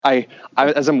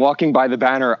as I'm walking by the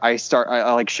banner, I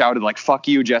like shouted like "fuck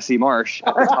you, Jesse Marsh"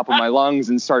 at the top of my lungs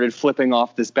and started flipping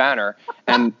off this banner.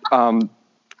 And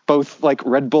both like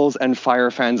Red Bulls and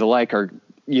Fire fans alike are,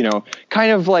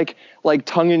 kind of like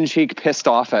tongue in cheek pissed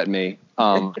off at me.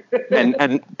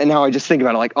 And now I just think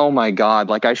about it like, oh my God,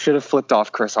 like I should have flipped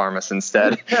off Chris Armas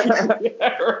instead.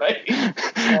 Yeah, right.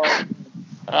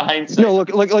 Hindsight. No, look,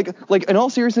 like in all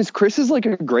seriousness, Chris is like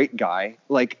a great guy.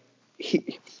 Like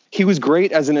he was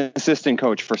great as an assistant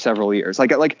coach for several years.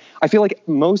 Like I feel like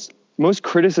most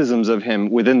criticisms of him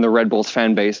within the Red Bulls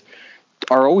fan base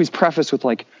are always prefaced with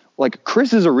like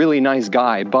Chris is a really nice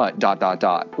guy, but ...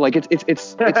 Like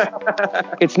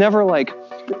it's never like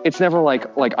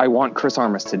I want Chris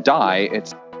Armas to die.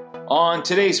 It's on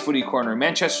today's Footy Corner,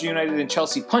 Manchester United and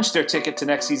Chelsea punched their ticket to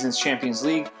next season's Champions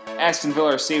League. Aston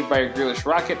Villa are saved by a Grealish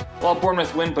rocket, while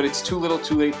Bournemouth win, but it's too little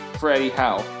too late for Eddie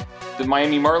Howe. The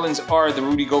Miami Marlins are the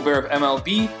Rudy Gobert of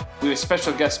MLB. We have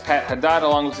special guest Pat Haddad,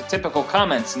 along with the typical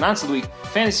comments, Nonce of the Week,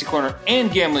 Fantasy Corner, and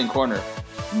Gambling Corner.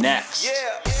 Next.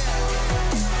 Yeah.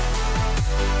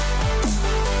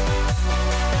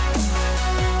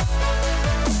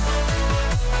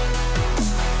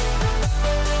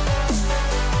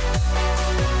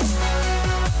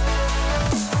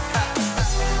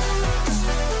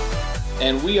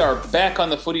 And we are back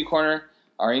on the Footy Corner.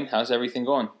 Arjen, how's everything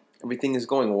going? Everything is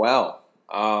going well.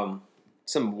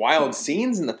 Some wild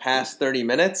scenes in the past 30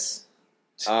 minutes.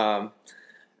 You're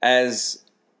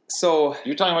talking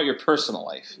about your personal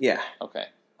life? Yeah. Okay.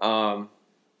 Well,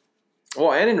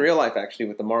 and in real life, actually,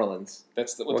 with the Marlins.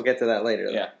 We'll get to that later.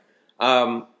 Yeah.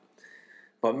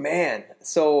 But man,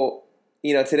 so,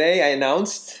 today I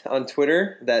announced on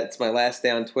Twitter that it's my last day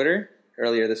on Twitter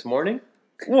earlier this morning.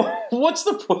 What's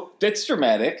the point? That's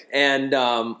dramatic. And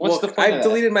what's the point? I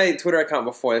deleted my Twitter account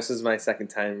before. This is my second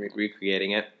time recreating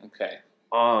it. Okay.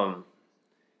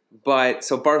 But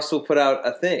so Barstool put out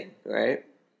a thing, right?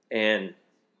 And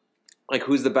like,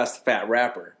 who's the best fat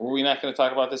rapper? Were we not going to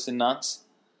talk about this in Nonce?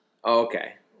 Oh,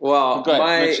 okay. Well, go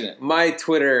ahead, mention it. My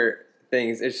Twitter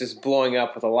things, it's just blowing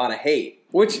up with a lot of hate.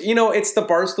 Which, it's the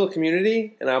Barstool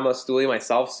community, and I'm a stoolie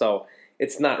myself, so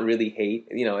it's not really hate.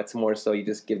 It's more so you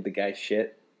just give the guy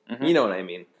shit. Mm-hmm. You know what I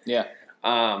mean? Yeah.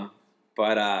 But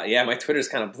my Twitter's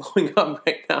kind of blowing up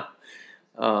right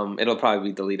now. It'll probably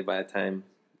be deleted by the time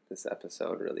this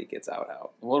episode really gets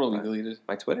out. What will be deleted?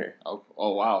 My Twitter. Oh,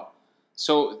 wow.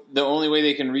 So the only way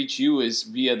they can reach you is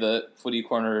via the Footy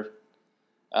Corner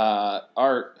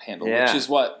art handle, which is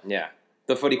what? Yeah.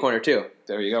 The Footy Corner, too.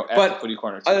 There you go. But the Footy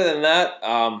Corner, too. Other than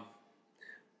that,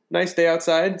 nice day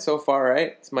outside so far,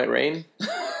 right? It might rain.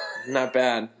 Not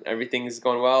bad. Everything is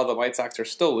going well. The White Sox are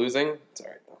still losing. It's all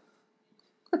right,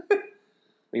 though.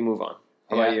 We move on.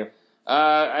 How about you?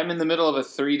 I'm in the middle of a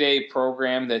 3-day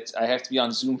program that I have to be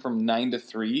on Zoom from 9 to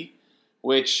 3,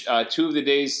 which 2 of the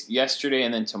days, yesterday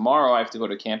and then tomorrow, I have to go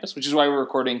to campus, which is why we're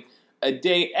recording a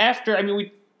day after. I mean,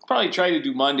 we probably try to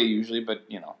do Monday usually, but,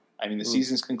 the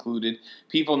season's concluded.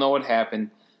 People know what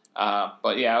happened.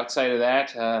 But, yeah, outside of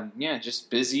that, just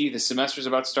busy. The semester's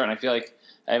about to start, and I feel like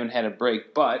I haven't had a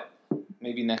break. But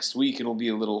maybe next week it'll be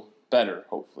a little better,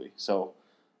 hopefully. So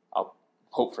I'll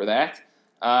hope for that.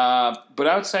 But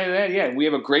outside of that, we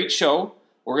have a great show.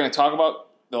 We're going to talk about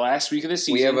the last week of the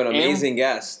season. We have an amazing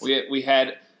guest. We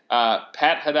had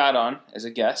Pat Haddad on as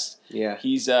a guest. Yeah.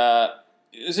 He's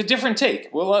it was a different take.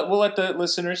 We'll let the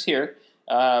listeners hear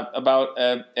about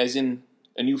as in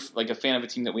a fan of a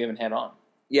team that we haven't had on.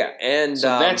 Yeah, and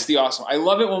so that's the awesome. I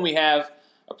love it when we have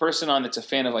a person on that's a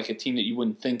fan of like a team that you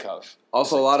wouldn't think of.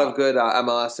 Also, a lot of good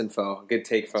MLS info. Good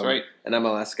take from an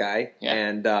MLS guy,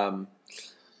 and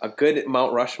a good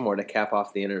Mount Rushmore to cap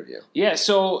off the interview. Yeah,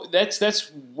 so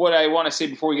that's what I want to say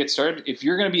before we get started. If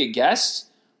you're going to be a guest,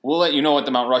 we'll let you know what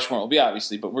the Mount Rushmore will be,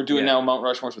 obviously. But we're doing now Mount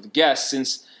Rushmores with guests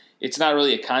since it's not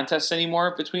really a contest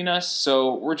anymore between us.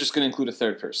 So we're just going to include a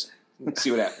third person. Let's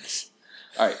see what happens.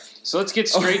 All right, so let's get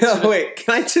straight to wait,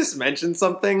 can I just mention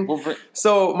something?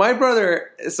 So my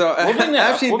brother, we'll bring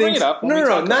that up. We'll bring it up.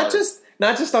 No, not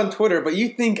just on Twitter, but you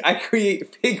think I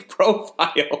create fake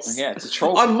profiles? Yeah, it's a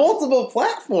troll on multiple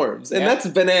platforms, and that's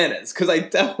bananas because I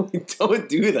definitely don't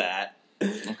do that.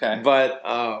 Okay, but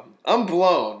I'm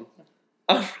blown.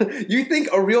 You think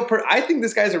a real person? I think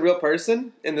this guy's a real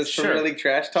person in this Premier League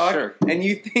trash talk, and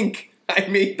you think I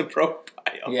made the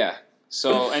profile? Yeah.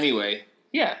 So anyway.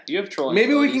 Yeah, you have trolling.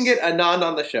 Maybe we can get Anand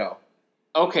on the show.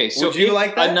 Okay, so would you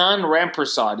like that? Anand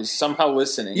Rampersad is somehow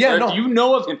listening, if you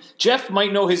know of him, Jeff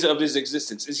might know of his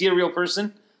existence. Is he a real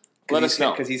person? Let us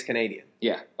know. Because he's Canadian.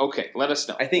 Yeah, okay, let us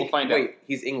know. I think, we'll find out.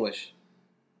 He's English.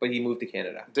 but he moved to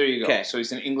Canada. There you go. Okay. So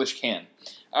he's an English can.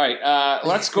 All right,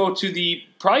 let's go to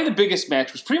probably the biggest match.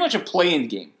 It was pretty much a play-in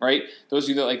game, right? Those of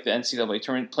you that like the NCAA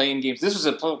tournament play-in games. This was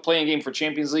a play-in game for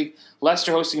Champions League.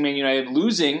 Leicester hosting Man United,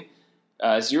 losing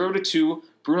 0-2.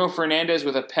 Bruno Fernandes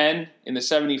with a pen in the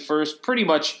 71st, pretty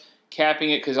much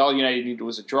capping it because all United needed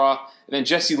was a draw. And then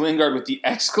Jesse Lingard with the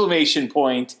exclamation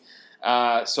point.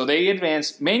 So they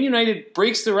advance. Man United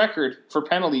breaks the record for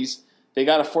penalties. They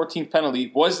got a 14th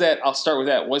penalty. I'll start with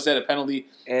that. Was that a penalty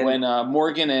when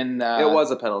Morgan and... it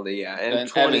was a penalty, yeah. And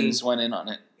 20, Evans went in on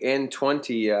it. And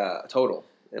 20 total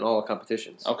in all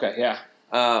competitions. Okay, yeah.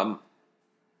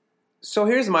 So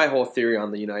here's my whole theory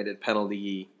on the United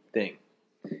penalty thing.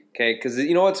 Okay, because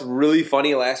you know what's really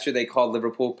funny? Last year they called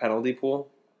Liverpool penalty pool.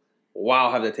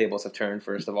 Wow, how the tables have turned,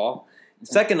 first of all.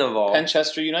 Second of all...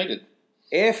 Manchester United.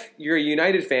 If you're a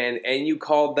United fan and you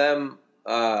called them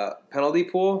penalty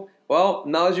pool... Well,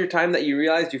 now's your time that you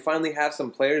realize you finally have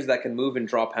some players that can move and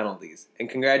draw penalties. And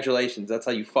congratulations, that's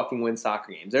how you fucking win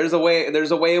soccer games. There's a way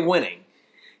of winning.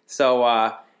 So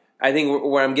I think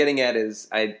where I'm getting at is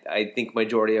I think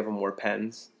majority of them were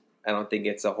pens. I don't think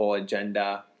it's a whole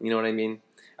agenda. You know what I mean?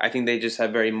 I think they just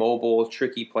have very mobile,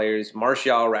 tricky players.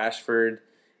 Martial, Rashford,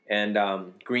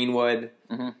 and Greenwood.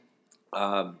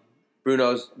 Mm-hmm.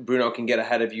 Bruno can get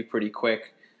ahead of you pretty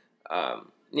quick.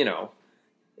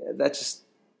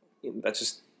 That's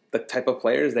just the type of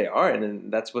players they are,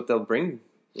 and that's what they'll bring,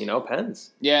 pens.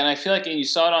 Yeah, and I feel like, and you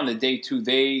saw it on the day too,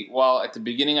 while at the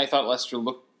beginning I thought Leicester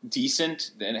looked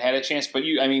decent and had a chance, but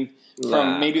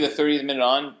from maybe the 30th minute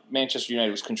on, Manchester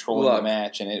United was controlling the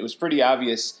match, and it was pretty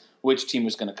obvious which team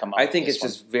was going to come out. I think it's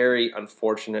just very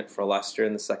unfortunate for Leicester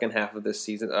in the second half of this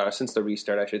season, since the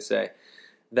restart, I should say,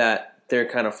 that they're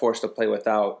kind of forced to play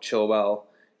without Chilwell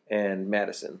and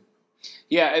Maddison.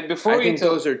 Yeah, I think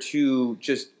those are two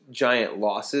just giant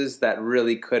losses that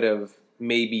really could have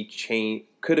maybe changed.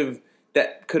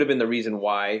 That could have been the reason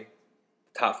why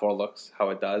the top four looks like how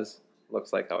it does.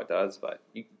 But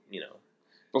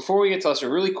Before we get to Leicester,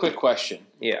 really quick question.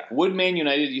 Yeah, would Man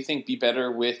United, do you think, be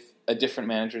better with a different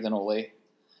manager than Ole?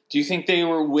 Do you think they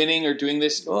were winning or doing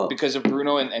this because of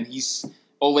Bruno, and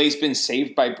Ole's been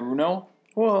saved by Bruno?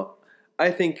 Well,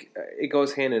 I think it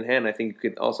goes hand in hand. I think you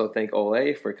could also thank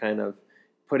Ole for kind of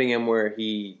putting him where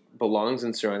he belongs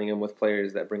and surrounding him with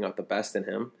players that bring out the best in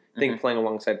him. I think playing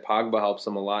alongside Pogba helps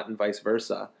him a lot, and vice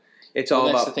versa. That's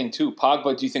the thing too.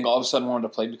 Pogba, do you think all of a sudden wanted to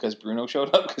play because Bruno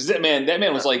showed up? Because that man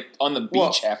was like on the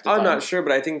beach half the time. I'm not sure,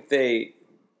 but I think they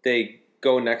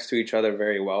go next to each other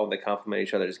very well. They complement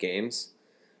each other's games.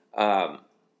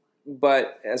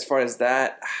 But as far as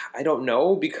that, I don't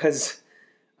know, because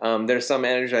there's some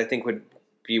managers I think would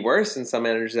be worse, and some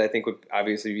managers I think would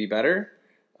obviously be better.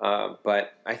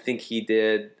 But I think he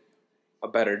did a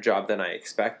better job than I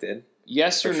expected.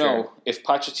 Yes or no? Sure. If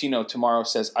Pochettino tomorrow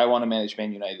says, "I want to manage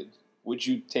Man United," would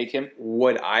you take him?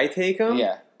 Would I take him?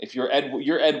 Yeah. If you're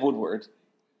Ed Woodward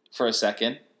for a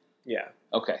second. Yeah.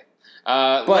 Okay.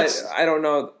 But I don't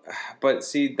know. But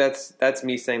see, that's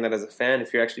me saying that as a fan.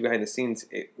 If you're actually behind the scenes,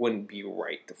 it wouldn't be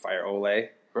right to fire Ole.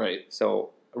 Right. So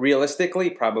realistically,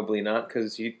 probably not,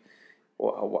 because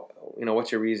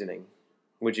what's your reasoning?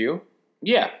 Would you?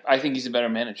 Yeah, I think he's a better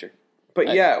manager. But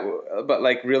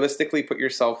like realistically, put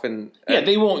yourself in.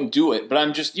 They won't do it. But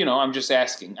I'm just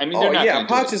asking. I mean, they're not.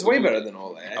 Poch is way better than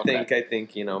Ole. I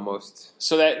think most.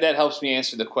 So that helps me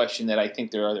answer the question that I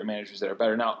think there are other managers that are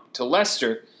better. Now to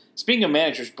Leicester. Speaking of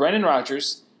managers, Brendan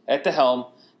Rodgers at the helm.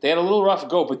 They had a little rough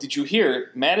go, but did you hear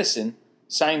Maddison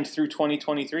signed through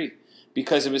 2023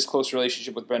 because of his close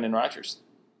relationship with Brendan Rodgers?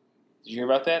 Did you hear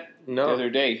about that? No. The other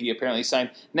day, he apparently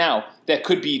signed. Now, that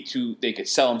could be they could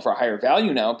sell him for a higher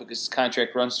value now because his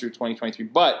contract runs through 2023.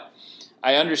 But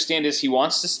I understand he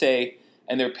wants to stay,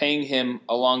 and they're paying him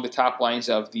along the top lines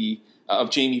of Jamie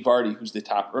Vardy, who's the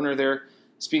top earner there.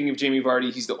 Speaking of Jamie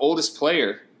Vardy, he's the oldest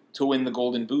player to win the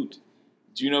Golden Boot.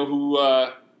 Do you know who?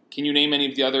 Can you name any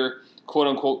of the other quote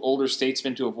unquote older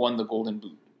statesmen to have won the Golden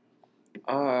Boot?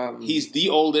 He's the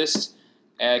oldest.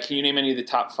 Can you name any of the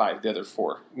top five, the other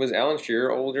four? Was Alan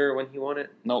Shearer older when he won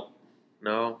it? Nope.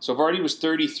 No. So Vardy was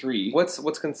 33. What's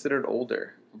considered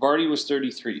older? Vardy was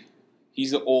 33.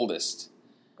 He's the oldest.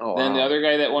 Oh, then wow. The other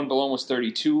guy that won below him was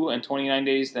 32 and 29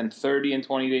 days, then 30 and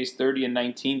 20 days, 30 and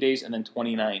 19 days, and then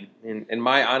 29. In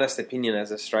my honest opinion as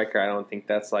a striker, I don't think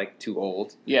that's too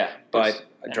old. Yeah. But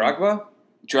Drogba?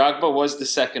 Drogba was the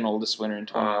second oldest winner in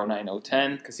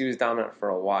 2009-010. Because he was dominant for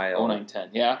a while. 09-10,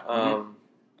 yeah.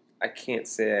 I can't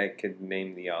say I could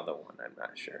name the other one. I'm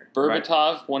not sure.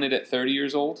 Berbatov won it at 30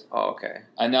 years old. Oh, okay.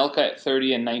 Anelka at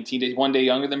 30 and 19 days, 1 day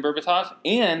younger than Berbatov.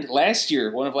 And last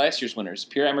year, one of last year's winners,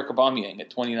 Pierre-Emerick Aubameyang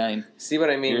at 29. See what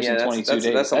I mean? Years Yeah, and 22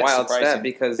 days. That's a wild surprising. stat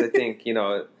because I think,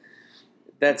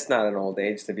 that's not an old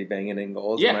age to be banging in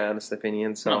goals, in my honest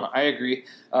opinion. So no, I agree.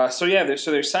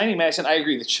 They're signing Madison. I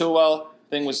agree. The Chilwell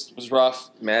thing was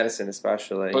rough. Madison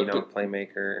especially, But-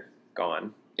 playmaker,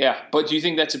 gone. Yeah, but do you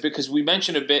think that's because we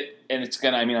mentioned a bit, and it's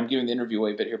gonna. I mean, I'm giving the interview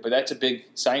away a bit here, but that's a big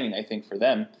signing, I think, for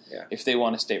them if they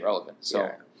want to stay relevant. So,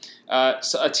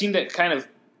 so a team that kind of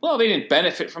they didn't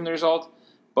benefit from the result,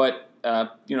 but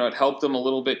it helped them a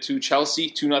little bit too.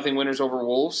 Chelsea 2-0 winners over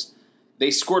Wolves.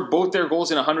 They scored both their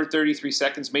goals in 133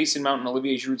 seconds. Mason Mount and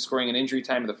Olivier Giroud scoring in injury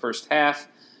time in the first half.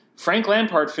 Frank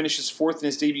Lampard finishes fourth in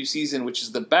his debut season, which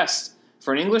is the best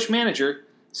for an English manager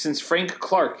since Frank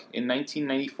Clark in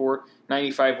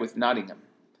 1994-95 with Nottingham.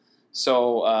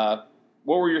 So,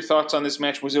 what were your thoughts on this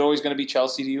match? Was it always going to be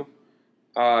Chelsea to you?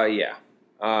 Yeah.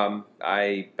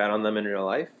 I bet on them in real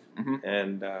life,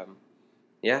 and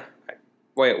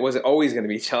Wait, was it always going to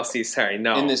be Chelsea? Sorry,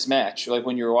 no. In this match, like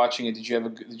when you were watching it, did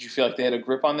you feel like they had a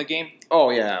grip on the game? Oh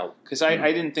yeah, because I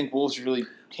didn't think Wolves really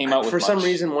came out with for some much.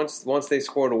 reason. Once they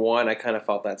scored one, I kind of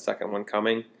felt that second one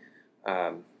coming.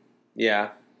 And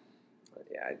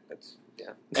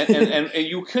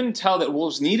you couldn't tell that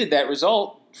Wolves needed that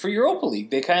result for Europa League.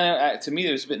 They kind of, to me,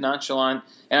 it was a bit nonchalant,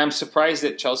 and I'm surprised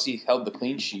that Chelsea held the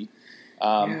clean sheet.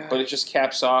 But it just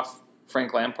caps off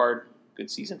Frank Lampard.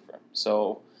 Good season for him.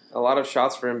 So. A lot of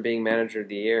shots for him being manager of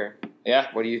the year. Yeah.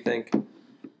 What do you think?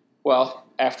 Well,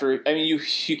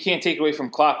 you can't take away from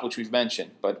Klopp, which we've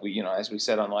mentioned, but as we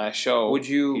said on the last show,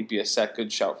 he'd be a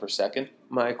good shout for second.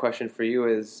 My question for you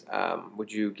is,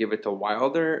 would you give it to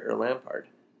Wilder or Lampard?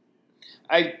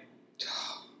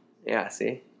 Yeah,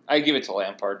 see? I give it to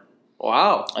Lampard.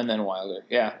 Wow. And then Wilder.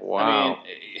 Yeah. Wow.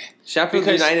 Sheffield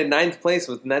United 9th place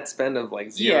with net spend of like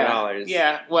 $0.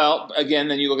 Yeah. Well, again,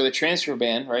 then you look at the transfer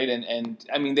ban, right?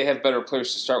 And they have better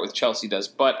players to start with, Chelsea does.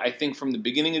 But I think from the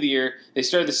beginning of the year, they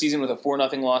started the season with a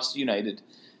 4-0 loss to United.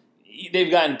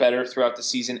 They've gotten better throughout the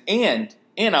season. And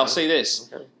I'll say this.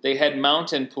 Okay. They had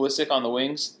Mount and Pulisic on the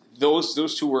wings. Those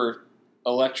two were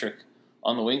electric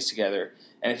on the wings together.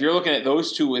 And if you're looking at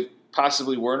those two with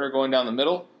possibly Werner going down the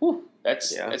middle,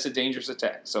 that's a dangerous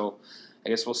attack. So I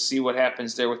guess we'll see what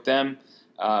happens there with them.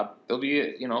 They'll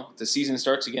be, the season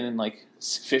starts again in like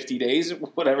 50 days,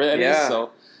 whatever that is. So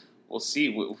we'll see.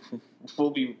 We'll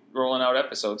be rolling out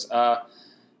episodes.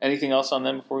 Anything else on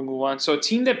them before we move on? So a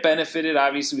team that benefited,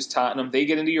 obviously, was Tottenham. They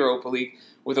get into Europa League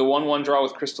with a 1-1 draw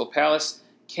with Crystal Palace.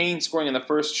 Kane scoring in the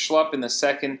first, Schlupp in the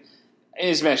second.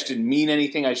 His match didn't mean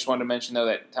anything. I just wanted to mention, though,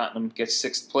 that Tottenham gets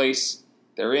 6th place.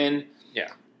 They're in. Yeah.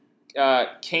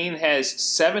 Kane has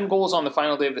 7 goals on the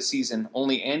final day of the season.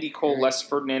 Only Andy Cole, Les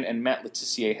Ferdinand, and Matt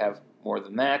Letizia have more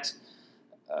than that.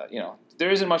 There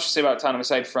isn't much to say about Tottenham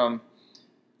aside from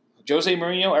Jose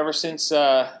Mourinho. Ever since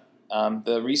the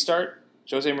restart,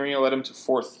 Jose Mourinho led him to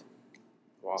 4th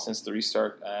since the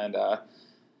restart. And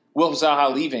Wilf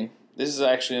Zaha leaving. This is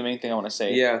actually the main thing I want to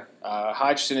say. Yeah.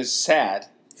 Hodgson is sad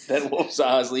that Wilf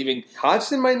Zaha is leaving.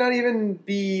 Hodgson might not even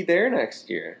be there next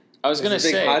year. I was going to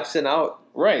say. Big Hodgson out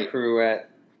crew at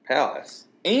Palace.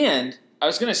 And I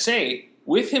was going to say,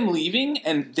 with him leaving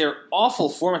and their awful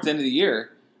form at the end of the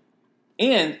year,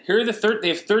 and here are they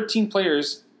have 13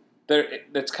 players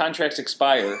that's contracts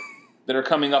expire that are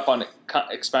coming up on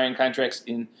expiring contracts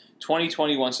in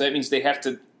 2021. So that means they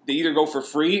either go for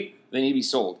free, or they need to be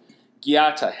sold.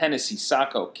 Giata, Hennessy,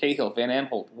 Sacco, Cahill, Van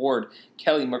Aanholt, Ward,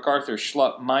 Kelly, MacArthur,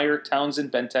 Schlupp, Meyer,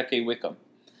 Townsend, Benteke, Wickham.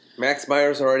 Max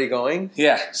Meyer's already going?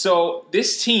 Yeah. So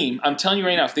this team, I'm telling you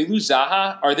right now, if they lose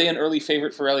Zaha, are they an early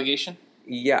favorite for relegation?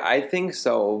 Yeah, I think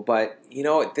so. But,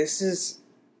 this is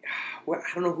 – I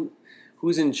don't know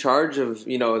who's in charge of,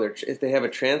 if they have a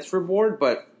transfer board,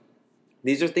 but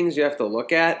these are things you have to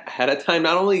look at ahead of time,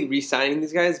 not only re-signing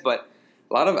these guys, but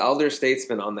a lot of elder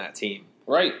statesmen on that team.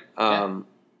 Right.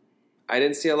 I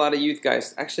didn't see a lot of youth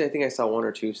guys. Actually, I think I saw 1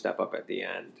 or 2 step up at the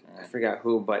end. I forgot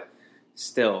who, but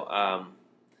still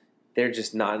they're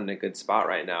just not in a good spot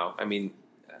right now. I mean,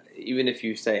 even if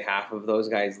you say half of those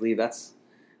guys leave, that's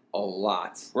a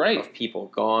lot of people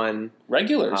gone.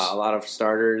 Regulars. A lot of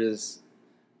starters.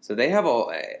 So they have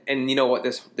and you know what,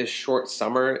 this short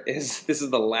summer is, this is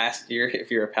the last year, if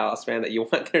you're a Palace fan, that you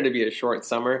want there to be a short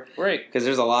summer. Right. Because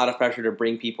there's a lot of pressure to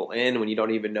bring people in when you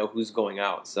don't even know who's going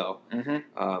out. So,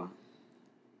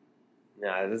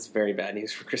 that's very bad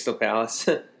news for Crystal Palace.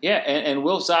 Yeah, and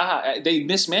Wilf Zaha, they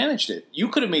mismanaged it. You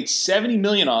could have made $70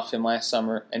 million off him last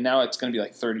summer, and now it's going to be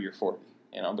like 30 or 40.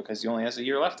 because he only has a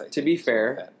year left. To be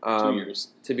fair, 2 years.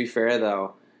 To be fair,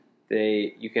 though,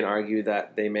 you can argue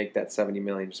that they make that $70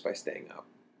 million just by staying up.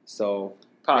 So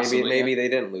Possibly, maybe they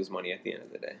didn't lose money at the end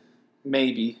of the day.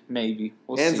 Maybe.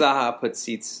 We'll see. Zaha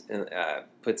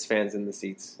puts fans in the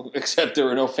seats. Except there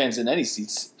were no fans in any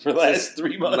seats for the last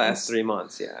 3 months. Last 3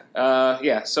 months, yeah.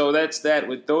 Yeah, so that's that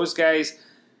with those guys.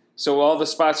 So all the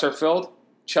spots are filled.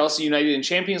 Chelsea United in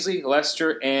Champions League,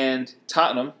 Leicester and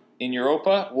Tottenham in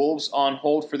Europa. Wolves on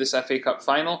hold for this FA Cup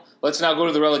final. Let's now go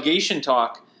to the relegation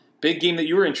talk. Big game that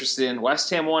you were interested in. West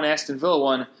Ham won, Aston Villa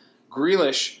won.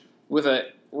 Grealish with a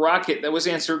rocket that was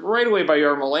answered right away by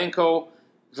Yarmolenko.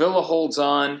 Villa holds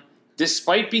on.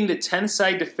 Despite being the 10th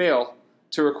side to fail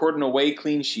to record an away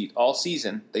clean sheet all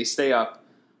season, they stay up.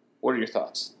 What are your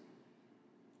thoughts?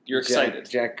 You're excited.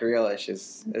 Jack Grealish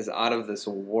is out of this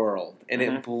world. And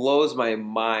it blows my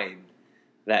mind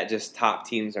that just top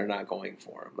teams are not going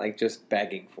for him. Like, just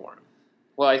begging for him.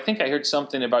 Well, I think I heard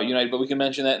something about United, but we can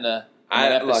mention that in an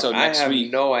episode next week. I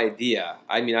have no idea.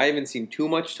 I mean, I haven't seen too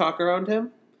much talk around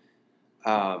him.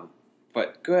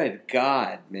 But good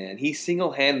God, man. He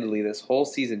single-handedly this whole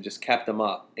season just kept them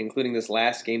up, including this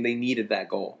last game. They needed that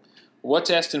goal. What's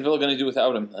Aston Villa going to do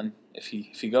without him, then, if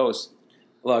he goes?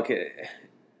 Look,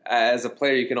 as a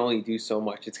player, you can only do so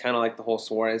much. It's kind of like the whole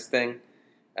Suarez thing.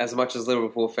 As much as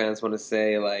Liverpool fans want to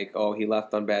say, like, oh, he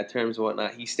left on bad terms and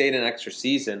whatnot, he stayed an extra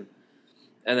season.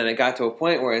 And then it got to a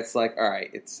point where it's like, all right,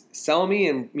 it's sell me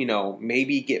and,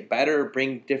 maybe get better,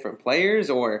 bring different players,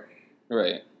 or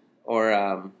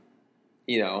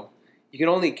you can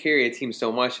only carry a team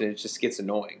so much and it just gets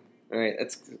annoying. All right,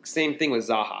 that's the same thing with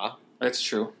Zaha. That's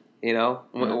true.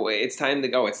 It's time to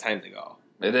go. It's time to go.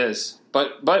 It is.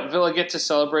 But Villa get to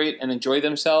celebrate and enjoy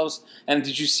themselves. And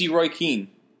did you see Roy Keane?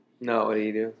 No, what did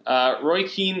he do? Roy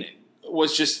Keane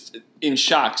was just in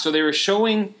shock. So they were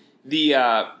showing the.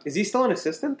 Is he still an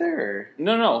assistant there? Or?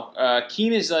 No.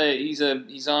 Keane is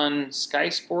he's on Sky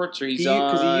Sports or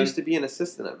because he used to be an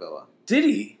assistant at Villa. Did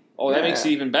he? Oh, that makes it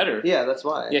even better. Yeah, that's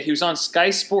why. Yeah, he was on Sky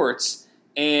Sports,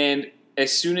 and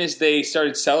as soon as they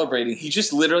started celebrating, he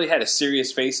just literally had a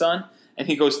serious face on, and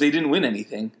he goes, "They didn't win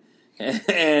anything."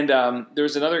 And there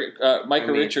was another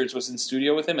Micah Richards was in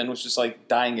studio with him and was just like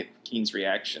dying at Keane's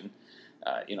reaction.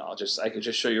 I could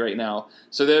just show you right now.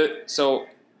 So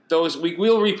those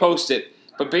we'll repost it,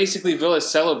 but basically Villa's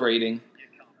celebrating,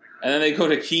 and then they go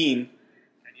to Keane,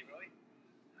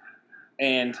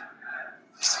 and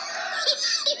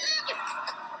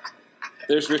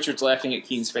there's Richards laughing at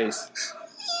Keane's face.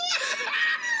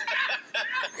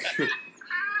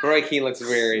 Roy Keane looks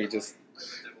very just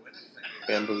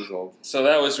bamboozled. So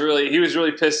he was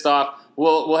really pissed off.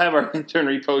 We'll have our intern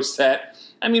repost that.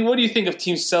 I mean, what do you think of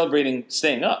teams celebrating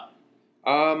staying up?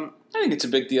 I think it's a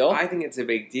big deal. I think it's a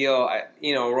big deal.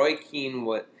 Roy Keane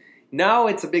now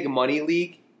it's a big money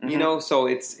league, so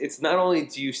it's not only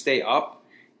do you stay up,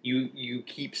 you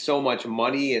keep so much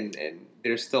money and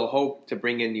there's still hope to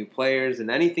bring in new players, and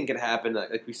anything can happen,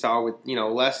 like we saw with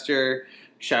Leicester,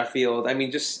 Sheffield. I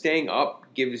mean, just staying up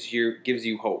gives you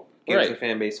hope, gives the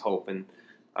fan base hope, and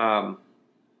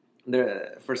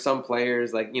for some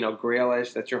players like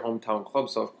Grealish, that's your hometown club,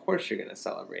 so of course you're going to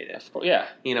celebrate it. Yeah,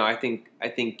 I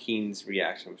think Keane's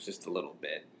reaction was just a little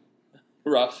bit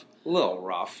rough,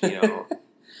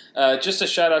 Just a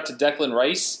shout out to Declan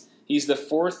Rice. He's the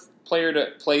fourth player to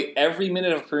play every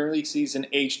minute of a Premier League season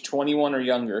aged 21 or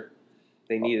younger.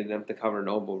 They needed him to cover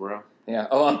Noble, bro. Yeah,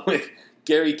 along with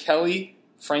Gary Kelly,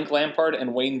 Frank Lampard,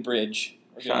 and Wayne Bridge.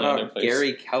 Shout out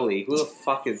Gary Kelly. Who the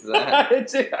fuck is that?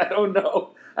 I don't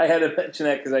know. I had to mention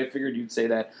that because I figured you'd say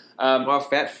that.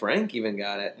 Fat Frank even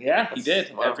got it. Yeah, he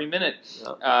did. Wow. Every minute.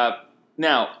 Yeah.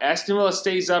 Now, Aston Villa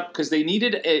stays up because they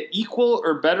needed an equal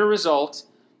or better result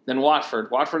than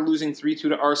Watford. Watford losing 3-2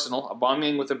 to Arsenal.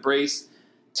 Aubameyang with a brace.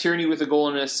 Tierney with a goal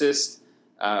and an assist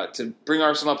to bring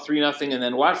Arsenal up 3-0. And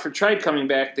then Watford tried coming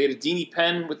back. They had a Deeney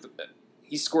Penn.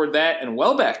 He scored that. And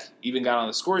Welbeck even got on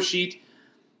the score sheet.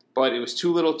 But it was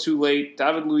too little too late.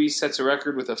 David Luiz sets a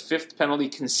record with a fifth penalty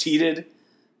conceded.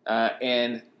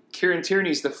 And Kieran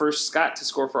Tierney's the first Scot to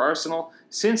score for Arsenal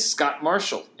since Scott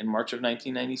Marshall in March of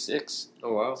 1996.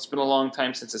 Oh, wow. It's been a long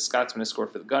time since a Scotsman has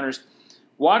scored for the Gunners.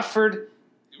 Watford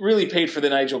really paid for the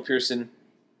Nigel Pearson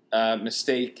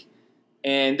mistake.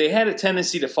 And they had a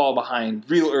tendency to fall behind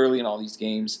real early in all these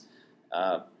games.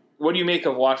 What do you make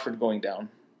of Watford going down?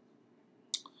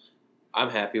 I'm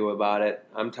happy about it.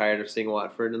 I'm tired of seeing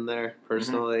Watford in there,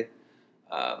 personally.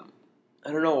 I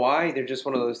don't know why. They're just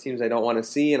one of those teams I don't want to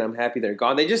see, and I'm happy they're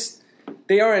gone.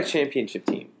 They are a championship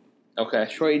team. Okay.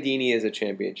 Troy Deeney is a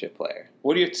championship player.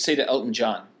 What do you have to say to Elton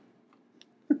John?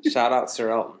 Shout out Sir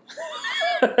Elton.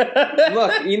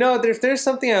 Look, if there's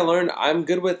something I learned, I'm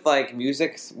good with like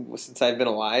music since I've been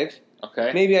alive.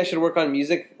 Okay. Maybe I should work on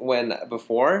music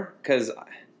before, because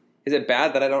is it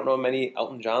bad that I don't know many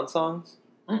Elton John songs?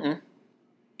 Mm-mm.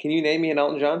 Can you name me an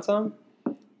Elton John song?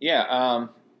 Yeah.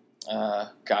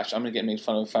 Gosh, I'm gonna get made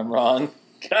fun of if I'm wrong.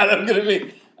 God, I'm gonna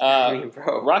be.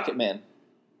 Bro, Rocket Man.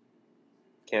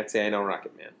 Can't say I know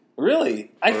Rocket Man.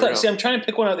 Really? Real. See, I'm trying to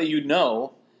pick one out that you'd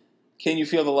know. Can you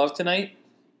feel the love tonight?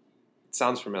 It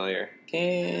sounds familiar.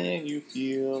 Can you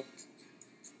feel?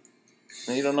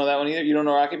 No, you don't know that one either. You don't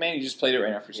know Rocket Man. You just played it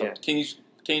right now for something. Yeah.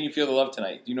 Can you feel the love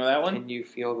tonight? Do you know that one? Can you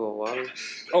feel the love?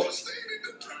 Oh,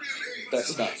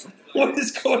 that's not. What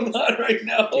is going on right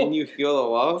now? Can you feel the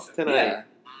love tonight? Yeah.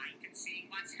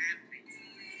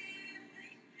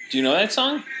 Do you know that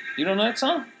song? You don't know that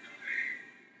song?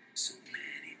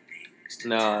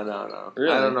 No.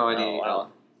 Really? I don't know any. Oh, wow.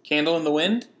 Candle in the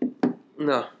Wind?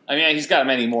 No. I mean, he's got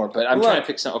many more, but I'm trying to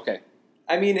pick some. Okay.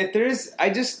 I mean, I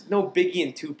just know Biggie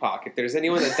and Tupac. If there's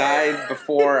anyone that died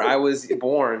before I was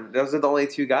born, those are the only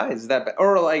two guys.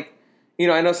 Or like,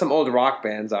 I know some old rock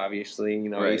bands, obviously.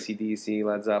 Right. AC/DC,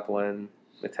 Led Zeppelin,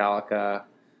 Metallica,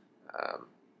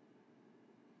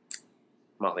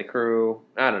 Motley Crue.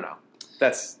 I don't know.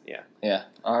 Yeah. Yeah.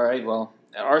 All right. Well,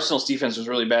 Arsenal's defense was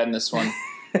really bad in this one.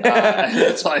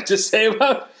 That's all I have to say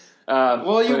about.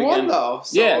 Well, you won though.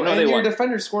 So, yeah, no, they won. Your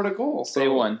defender scored a goal. So.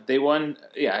 They won.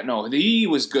 Yeah, no, the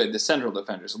was good. The central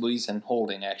defenders, Luis and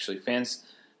Holding, actually. Fans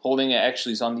Holding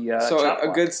actually is on the. So chop a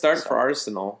block. good start for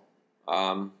Arsenal.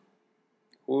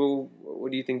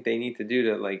 What do you think they need to do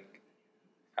to like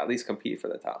at least compete for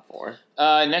the top four?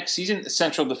 Next season,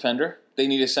 central defender. They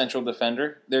need a central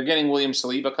defender. They're getting William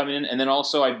Saliba coming in, and then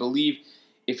also I believe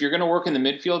if you're going to work in the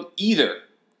midfield, either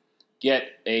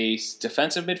get a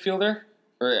defensive midfielder.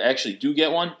 Or actually, do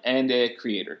get one, and a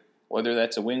creator, whether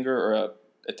that's a winger or a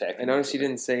attacker. I noticed you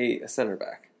didn't say a center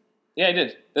back. Yeah, I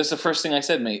did. That's the first thing I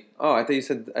said, mate. Oh, I thought you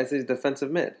said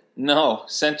defensive mid. No,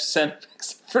 center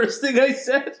back's the first thing I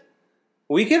said.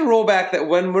 We can roll back that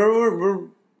when we're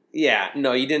yeah.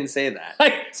 No, you didn't say that.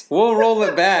 Right. We'll roll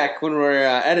it back when we're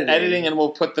editing. And we'll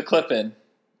put the clip in,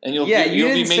 and you'll you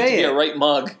be made to be a right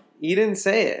mug. You didn't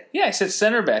say it. Yeah, I said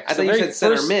center back. I thought you said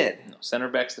center mid. No, center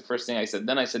back's the first thing I said.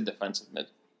 Then I said defensive mid.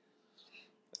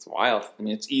 That's wild. I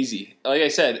mean, it's easy. Like I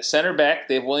said, center back,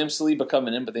 they have William Saliba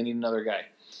coming in, but they need another guy.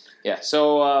 Yeah,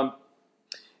 so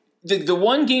the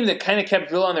one game that kind of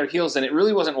kept Villa on their heels, and it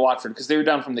really wasn't Watford because they were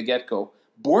down from the get-go.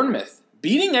 Bournemouth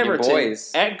beating Everton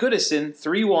at Goodison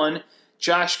 3-1.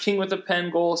 Josh King with a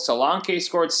pen goal. Solanke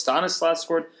scored. Stanislas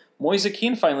scored. Moise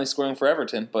Kean finally scoring for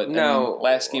Everton, but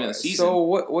last game of the season. So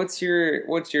what's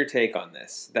your take on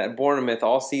this? That Bournemouth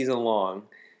all season long,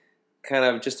 kind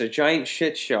of just a giant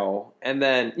shit show, and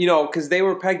then because they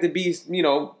were pegged to be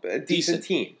a decent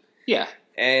team, yeah,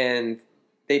 and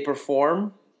they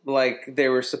perform like they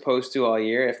were supposed to all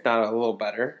year, if not a little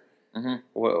better. Mm-hmm.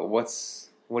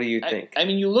 What do you think? I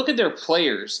mean, you look at their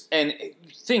players and you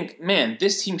think, man,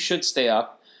 this team should stay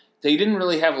up. They didn't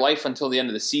really have life until the end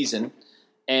of the season.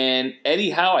 And Eddie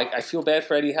Howe, I feel bad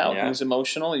for Eddie Howe. Yeah. He was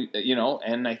emotional,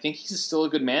 and I think he's still a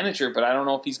good manager, but I don't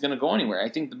know if he's going to go anywhere. I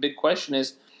think the big question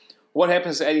is, what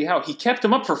happens to Eddie Howe? He kept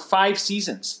him up for 5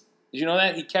 seasons. Did you know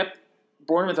that? He kept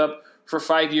Bournemouth up for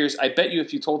 5 years. I bet you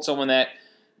if you told someone that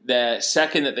the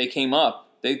second that they came up,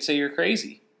 they'd say you're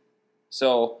crazy.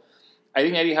 So I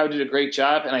think Eddie Howe did a great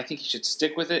job, and I think he should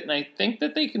stick with it. And I think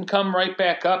that they can come right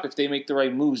back up if they make the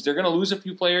right moves. They're going to lose a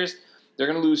few players. They're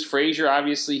going to lose Frazier.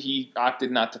 Obviously, he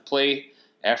opted not to play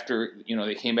after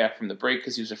they came back from the break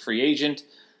because he was a free agent.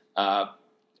 I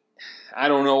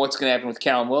don't know what's going to happen with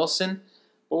Callum Wilson,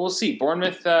 but we'll see.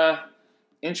 Bournemouth,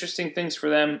 interesting things for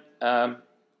them.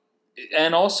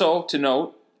 And also to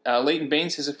note, Leighton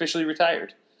Baines has officially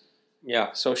retired.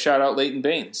 Yeah. So shout out Leighton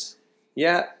Baines.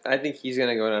 Yeah, I think he's going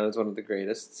to go down as one of the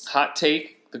greatest. Hot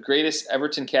take: the greatest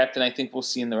Everton captain I think we'll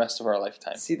see in the rest of our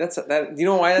lifetime. See, you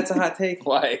know why that's a hot take?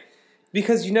 Why?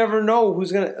 Because you never know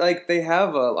who's going to, they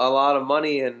have a lot of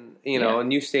money and, a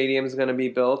new stadium is going to be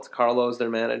built. Carlo's their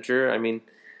manager. I mean,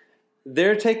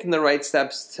 they're taking the right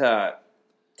steps to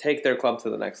take their club to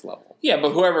the next level. Yeah,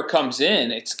 but whoever comes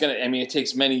in, it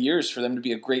takes many years for them to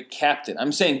be a great captain.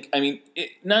 I'm saying,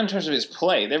 not in terms of his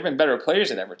play. There have been better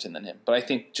players at Everton than him. But I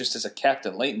think just as a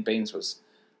captain, Leighton Baines was,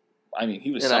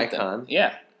 he was an something. Icon.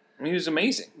 Yeah. he was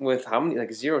amazing. With how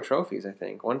many? 0 trophies, I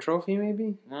think. 1 trophy,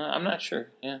 maybe? I'm not sure.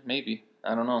 Yeah, maybe.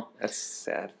 I don't know. That's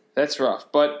sad. That's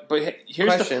rough. But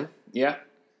here's question. Yeah?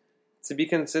 To be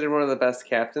considered one of the best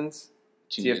captains,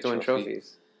 do you have to win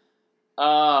trophies?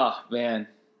 Man.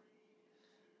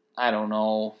 I don't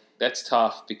know. That's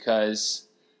tough because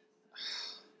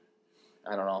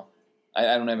I don't know. I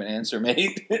don't have an answer,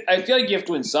 mate. I feel like you have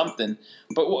to win something.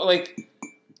 But, like,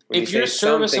 When if you you're say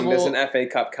something, serviceable... does an FA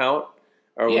Cup count?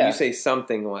 Or when you say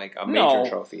something like a major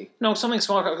trophy? No, something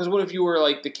smaller. Because what if you were,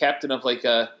 like, the captain of, like,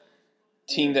 a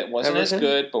team that wasn't Everton? as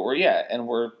good, but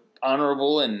we're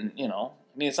honorable and, you know...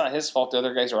 I mean, it's not his fault. The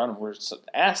other guys around him were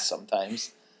ass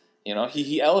sometimes. You know,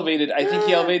 he elevated... I think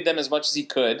he elevated them as much as he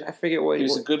could. I forget what... He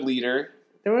was a good leader.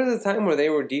 There was a time where they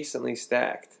were decently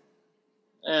stacked.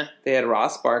 They had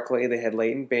Ross Barkley, they had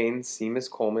Leighton Baines, Seamus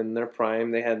Coleman in their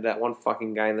prime. They had that one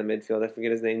fucking guy in the midfield. I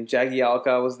forget his name.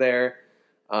 Jagielka was there.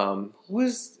 Who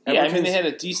was Everton's, I mean, they had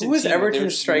a decent Who was team,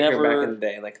 Everton's striker back in the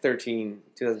day? Like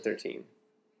 2013.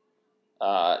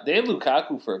 They had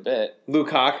Lukaku for a bit.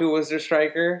 Lukaku was their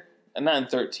striker? And not in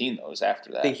 13, though. It was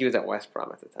after that. I think he was at West Brom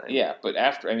at the time. Yeah, but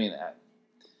after, I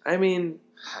don't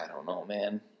know,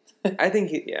 man. I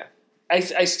think,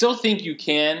 I still think you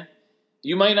can.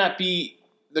 You might not be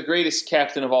the greatest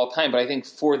captain of all time, but I think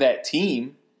for that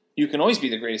team, you can always be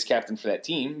the greatest captain for that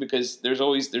team because there's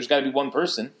got to be one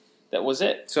person that was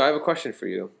it. So I have a question for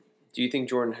you. Do you think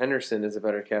Jordan Henderson is a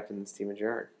better captain than Steven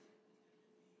Gerrard?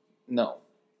 No.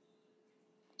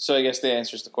 So I guess that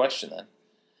answers the question then.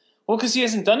 Well, because he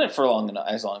hasn't done it for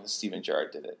as long as Steven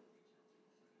Gerrard did it.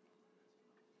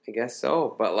 I guess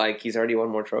so, but like he's already won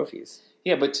more trophies.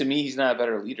 Yeah, but to me, he's not a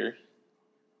better leader.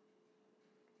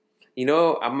 You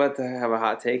know, I'm about to have a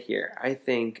hot take here. I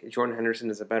think Jordan Henderson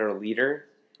is a better leader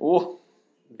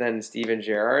than Steven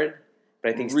Gerrard,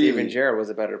 but I think Steven Gerrard was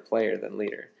a better player than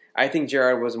leader. I think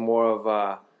Gerrard was more of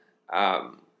a.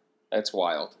 That's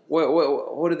wild.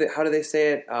 How do they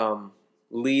say it?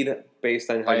 Lead based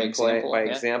on how you play by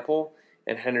example,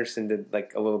 and Henderson did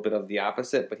like a little bit of the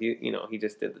opposite, but he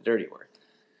just did the dirty work.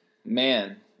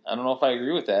 Man, I don't know if I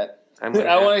agree with that. I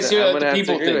want to hear what the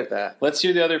people think. Let's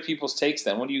hear the other people's takes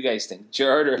then. What do you guys think?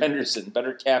 Gerrard or Henderson,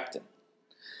 better captain?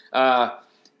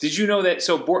 Did you know that?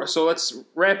 So let's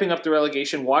wrapping up the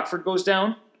relegation. Watford goes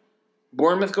down,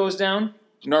 Bournemouth goes down,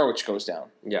 Norwich goes down.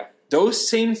 Yeah, those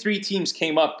same three teams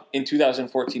came up in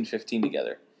 2014-15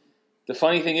 together. The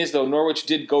funny thing is, though, Norwich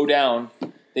did go down.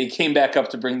 They came back up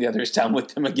to bring the others down with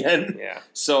them again. Yeah.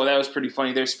 So that was pretty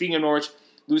funny there. Speaking of Norwich,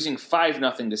 losing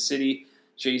 5-0 to City.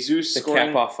 Jesus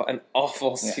scoring. Cap off an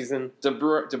awful season. De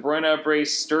Bruyne a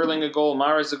brace, Sterling a goal,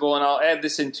 Mahrez a goal, and I'll add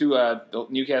this into the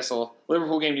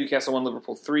Liverpool game. Newcastle 1,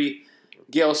 Liverpool 3.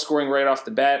 Gale scoring right off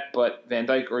the bat, but Van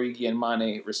Dijk, Origi, and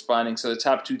Mane responding. So the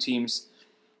top two teams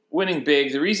winning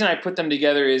big. The reason I put them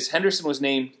together is Henderson was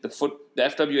named the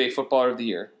FWA Footballer of the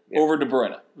Year over De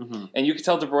Bruyne. Mm-hmm. And you could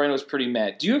tell De Bruyne was pretty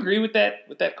mad. Do you agree with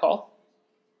that call?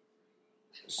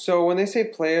 So when they say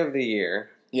Play of the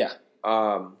Year, yeah,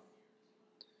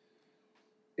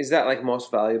 is that like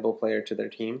most valuable player to their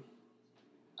team?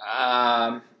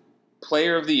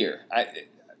 Player of the Year.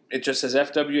 It just says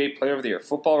FWA Player of the Year.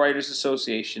 Football Writers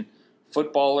Association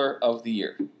Footballer of the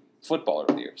Year. Footballer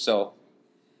of the Year. So,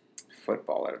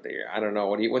 Footballer of the Year. I don't know.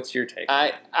 What's your take?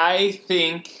 I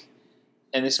think,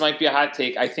 and this might be a hot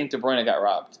take, I think De Bruyne got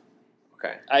robbed.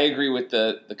 Okay. I agree with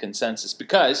the consensus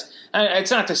because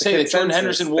it's not to say that Jordan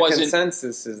Henderson wasn't. The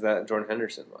consensus is that Jordan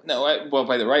Henderson was. No, well,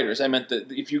 by the writers. I meant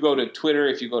that if you go to Twitter,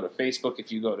 if you go to Facebook,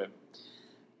 if you go to.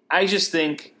 I just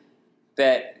think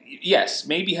that, yes,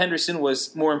 maybe Henderson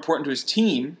was more important to his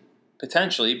team,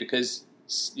 potentially, because,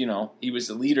 he was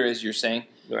the leader, as you're saying.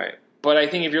 Right. But I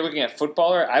think if you're looking at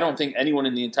footballer, I don't think anyone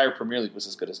in the entire Premier League was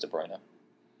as good as De Bruyne.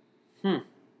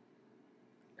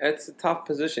 It's a tough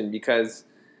position because.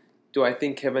 Do I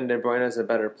think Kevin De Bruyne is a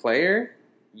better player?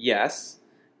 Yes,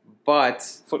 but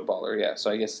footballer, yeah. So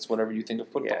I guess it's whatever you think of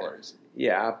footballer is.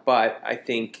 Yeah, but I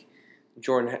think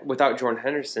without Jordan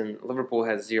Henderson, Liverpool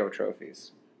has 0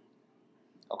 trophies.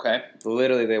 Okay.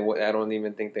 Literally, I don't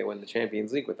even think they win the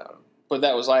Champions League without him. But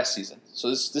that was last season. So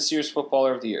this year's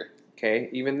Footballer of the Year. Okay,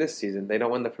 even this season, they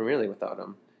don't win the Premier League without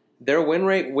him. Their win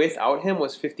rate without him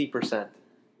was 50%.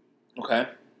 Okay.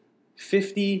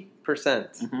 50%.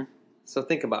 Mm-hmm. So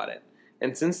think about it.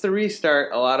 And since the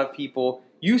restart, a lot of people...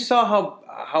 You saw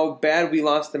how bad we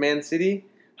lost to Man City?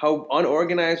 How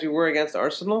unorganized we were against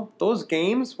Arsenal? Those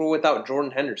games were without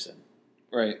Jordan Henderson.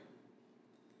 Right.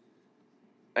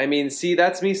 I mean, see,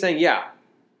 that's me saying, yeah,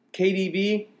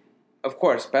 KDB, of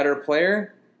course, better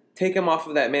player. Take him off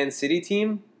of that Man City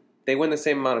team, they win the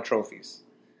same amount of trophies.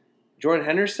 Jordan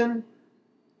Henderson,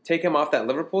 take him off that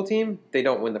Liverpool team, they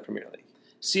don't win the Premier League.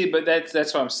 See, but that's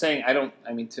what I'm saying.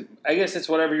 I guess it's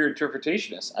whatever your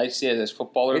interpretation is. I see it as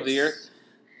Footballer of the Year.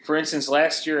 For instance,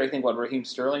 last year, I think Raheem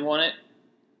Sterling won it.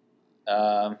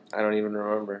 I don't even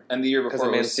remember. And the year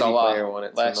before it was Salah. Won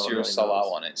it, last year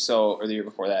Salah won it. So, or the year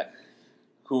before that,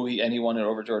 he won it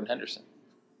over Jordan Henderson.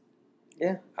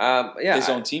 Yeah. his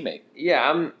own teammate.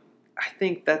 Yeah, I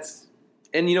think that's,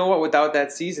 and you know what? Without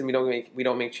that season, we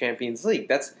don't make Champions League.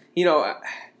 That's,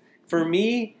 for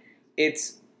me,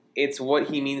 it's what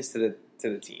he means to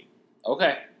the team.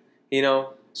 Okay.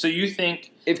 So you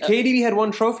think if KDB had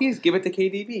won trophies, give it to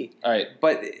KDB. All right,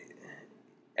 but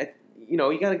you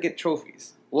got to get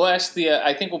trophies. We'll ask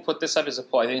I think we'll put this up as a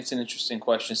poll. I think it's an interesting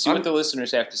question. See what the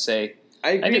listeners have to say.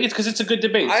 I agree. I think it's because it's a good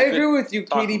debate. I agree with you.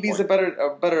 KDB's a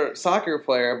better soccer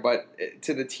player, but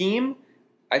to the team,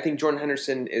 I think Jordan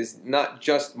Henderson is not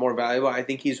just more valuable. I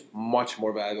think he's much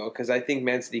more valuable because I think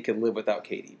Man City could live without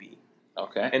KDB.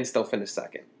 Okay. And still finish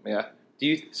second. Yeah.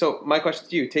 So my question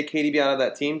to you: take KDB out of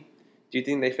that team. Do you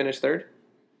think they finish third?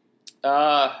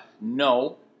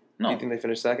 No. Do you think they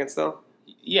finish second still?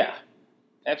 Yeah.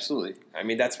 Absolutely. I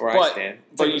mean, that's where I stand.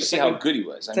 But you see how good he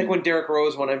was. It's like when Derrick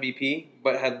Rose won MVP,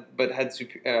 but had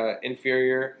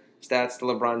inferior stats to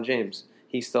LeBron James.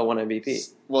 He still won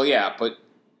MVP. Well, yeah, but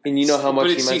and you know how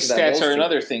much he meant to that stats are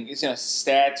another thing. It's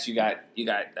stats. You got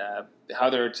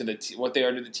how they're to what they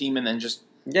are to the team, and then just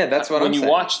that's what when I'm you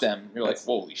saying. Watch them, you're like,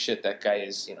 holy shit, that guy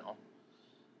is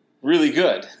really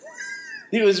good.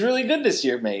 He was really good this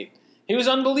year, mate. He was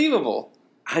unbelievable.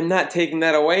 I'm not taking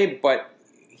that away, but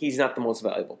he's not the most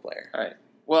valuable player. All right.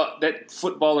 Well, that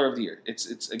footballer of the year.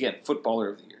 It's again footballer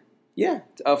of the year. Yeah,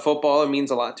 a footballer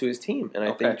means a lot to his team, and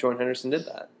I think Jordan Henderson did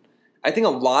that. I think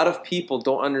a lot of people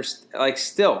don't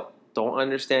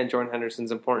understand Jordan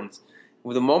Henderson's importance.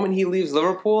 With the moment he leaves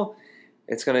Liverpool,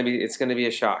 it's gonna be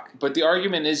a shock. But the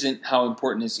argument isn't how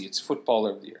important is he. It's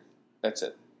footballer of the year. That's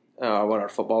it. What, are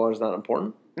footballers not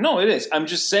important? No, it is. I'm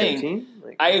just saying.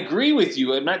 I agree with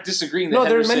you. I'm not disagreeing. That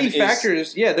there are many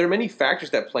factors. Yeah, there are many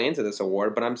factors that play into this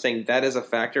award, but I'm saying that is a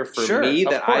factor for me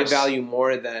that I value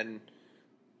more than.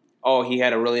 Oh, he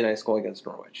had a really nice goal against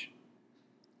Norwich.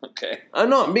 Okay.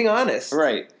 I'm being honest.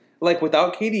 Right. Like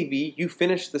without KDB, you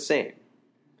finish the same.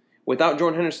 Without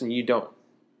Jordan Henderson, you don't.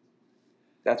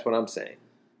 That's what I'm saying.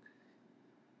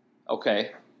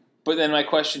 Okay. But then my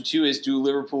question to you is, do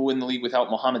Liverpool win the league without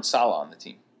Mohamed Salah on the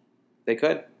team? They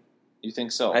could. You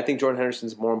think so? I think Jordan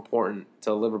Henderson's more important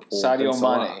to Liverpool Sadio than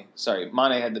Salah. Mane. Sorry,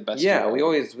 Mane had the best. Yeah, we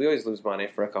always lose Mane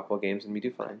for a couple of games, and we do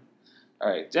fine. All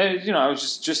right. I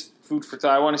was just food for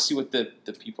thought. I want to see what the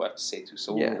people have to say, too,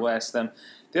 so we'll ask them.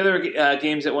 The other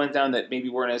games that went down that maybe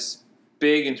weren't as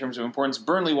big in terms of importance,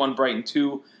 Burnley won Brighton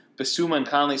 2, Basuma and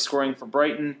Conley scoring for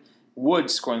Brighton, Wood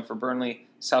scoring for Burnley,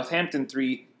 Southampton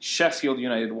 3, Sheffield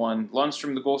United 1,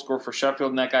 Lundstrom the goal scorer for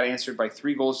Sheffield, and that got answered by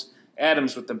 3 goals.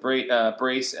 Adams with the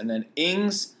brace, and then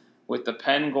Ings with the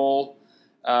pen goal.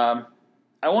 I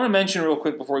want to mention real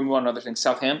quick before we move on to other things,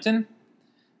 Southampton,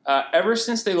 ever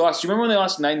since they lost, do you remember when they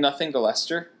lost 9-0 to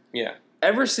Leicester? Yeah.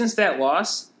 Ever since that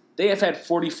loss, they have had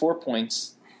 44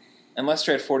 points, and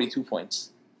Leicester had 42 points.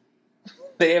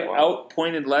 They have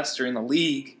outpointed Leicester in the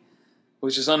league,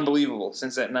 which is unbelievable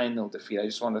since that 9-0 defeat. I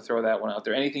just wanted to throw that one out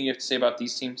there. Anything you have to say about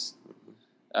these teams?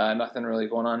 Nothing really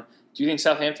going on. Do you think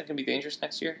Southampton can be dangerous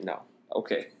next year? No.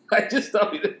 Okay. I just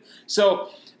thought we did. So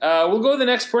we'll go to the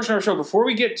next portion of our show. Before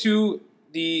we get to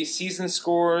the season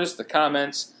scores, the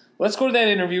comments, let's go to that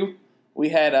interview. We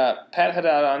had Pat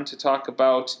Haddad on to talk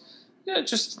about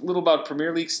just a little about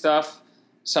Premier League stuff,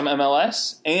 some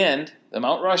MLS, and the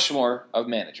Mount Rushmore of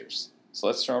managers. So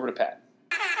let's turn over to Pat.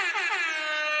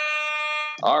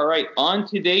 All right. On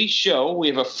today's show, we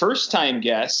have a first-time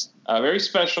guest, a very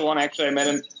special one. Actually, I met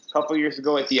him a couple years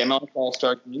ago at the MLS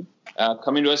All-Star game.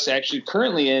 Coming to us actually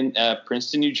currently in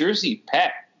Princeton, New Jersey.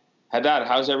 Pat Haddad,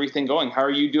 how's everything going? How are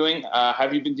you doing? How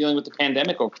have you been dealing with the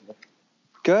pandemic over there?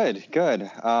 Good.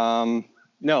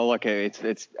 No, look,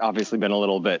 it's obviously been a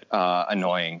little bit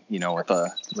annoying, with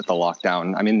the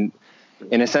lockdown. I mean,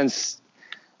 in a sense,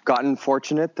 gotten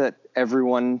fortunate that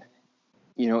everyone,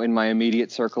 in my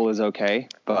immediate circle is okay,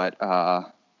 but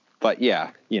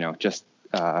yeah, just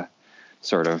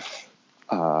sort of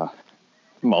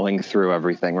mulling through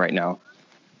everything right now.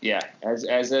 Yeah,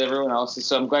 as everyone else is.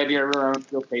 So I'm glad to hear everyone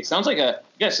is okay. Sounds like a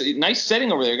nice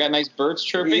setting over there. You got nice birds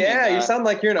chirping. Yeah, you sound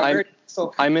like you're in a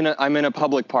I'm in a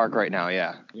public park right now.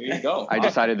 Yeah. There you go. I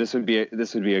decided this would be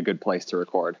a good place to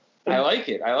record. I like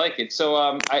it. So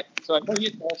I know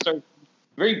you all started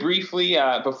very briefly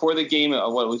before the game.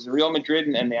 What was Real Madrid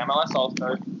and the MLS All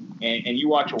Stars, and you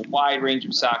watch a wide range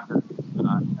of soccer,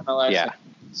 MLS,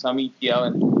 some EPL,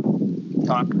 and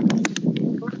talk.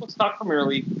 First, let's talk Premier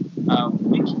League.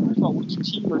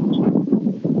 Which team or team?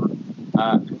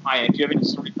 If you have any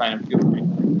story behind them, feel free.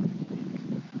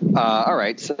 All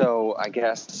right. So I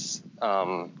guess,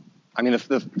 the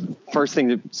first thing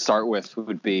to start with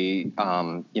would be,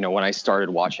 when I started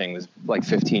watching was like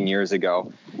 15 years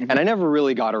ago, and I never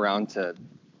really got around to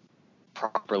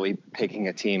properly picking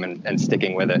a team and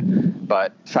sticking with it.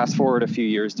 But fast forward a few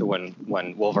years to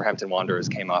when Wolverhampton Wanderers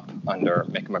came up under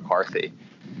Mick McCarthy,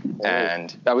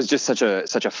 and that was just such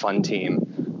a fun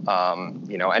team.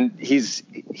 And he's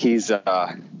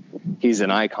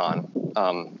an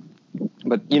icon.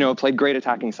 But played great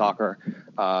attacking soccer.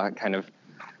 Kind of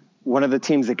one of the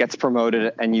teams that gets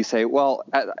promoted, and you say, well,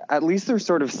 at least they're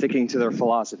sort of sticking to their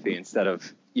philosophy instead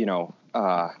of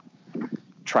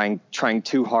trying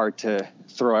too hard to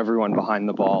throw everyone behind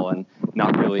the ball and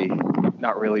not really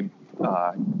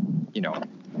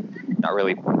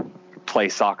play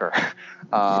soccer.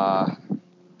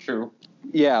 True.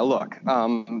 Yeah, look,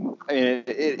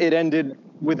 it ended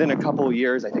within a couple of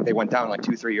years. I think they went down like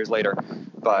 2-3 years later,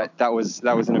 but that was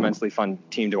an immensely fun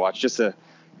team to watch. Just a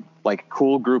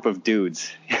cool group of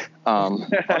dudes.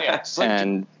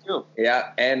 And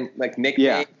like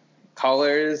nickname,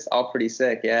 colors, all pretty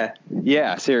sick. Yeah,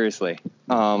 seriously.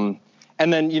 And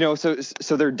then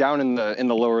so they're down in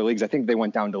the lower leagues. I think they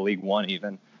went down to League One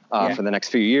even for the next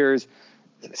few years,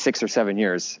 6 or 7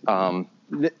 years.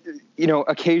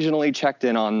 Occasionally checked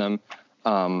in on them,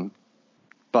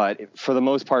 but for the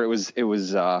most part, it was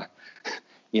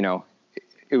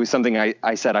something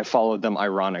I said. I followed them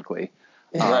ironically,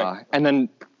 right. And then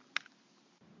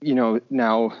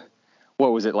now,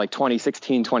 what was it, like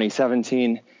 2016,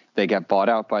 2017? They get bought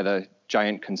out by the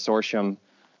giant consortium,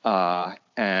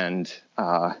 and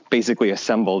basically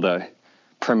assembled a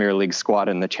Premier League squad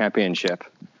in the Championship.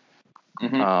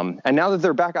 Mm-hmm. And now that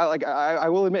they're back, I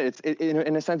will admit,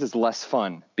 in a sense, it's less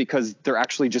fun because they're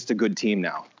actually just a good team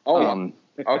now. Oh,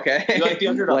 okay. You like the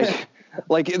underdog?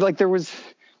 like there was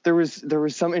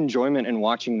some enjoyment in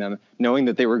watching them, knowing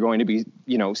that they were going to be,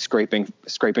 scraping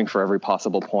for every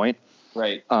possible point.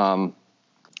 Right.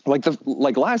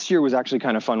 Like last year was actually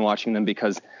kind of fun watching them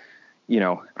because,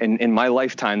 in my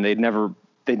lifetime they'd never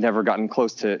gotten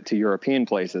close to Europeean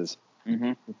places.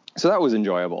 Mm-hmm. So that was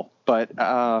enjoyable. But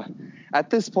at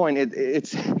this point,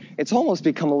 it's almost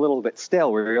become a little bit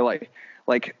stale, where you're like,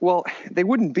 well, they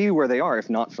wouldn't be where they are if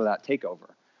not for that takeover.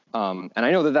 And I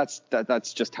know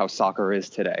that's just how soccer is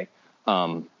today.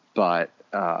 But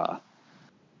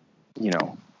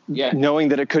knowing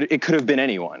that it could have been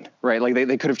anyone, right? Like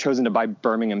they could have chosen to buy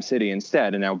Birmingham City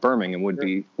instead, and now Birmingham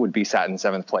would be sat in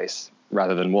 7th place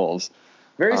rather than Wolves.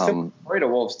 Very similar to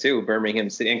Wolves too, Birmingham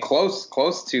City, and close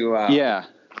to.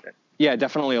 Yeah,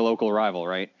 definitely a local rival,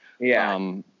 right? Yeah.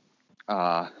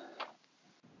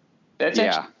 That's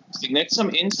interesting. That's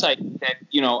some insight that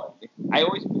I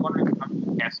always wondered how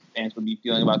Newcastle fans would be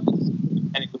feeling about this,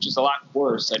 and which is a lot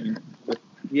worse. I mean,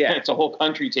 it's a whole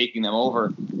country taking them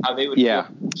over. How they would feel.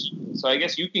 So I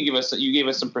guess you gave us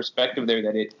some perspective there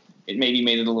that it maybe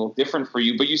made it a little different for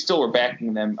you, but you still were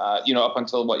backing them. Up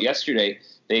until yesterday,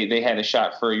 they had a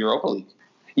shot for Europa League.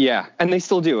 Yeah, and they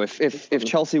still do. If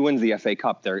Chelsea wins the FA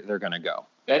Cup, they're going to go.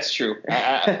 That's true.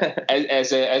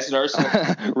 As an Arsenal,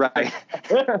 right?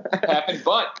 Happened.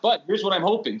 But here's what I'm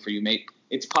hoping for you, mate.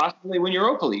 It's possibly win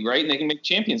Europa League, right? And they can make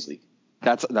Champions League.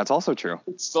 That's also true.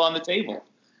 It's still on the table.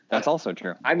 That's also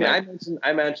true. I mean,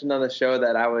 I mentioned on the show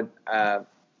that I would, out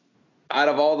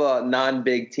of all the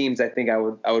non-big teams, I think I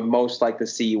would most like to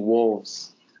see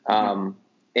Wolves in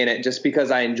it, just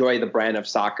because I enjoy the brand of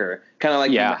soccer. Kind of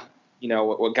like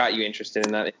what got you interested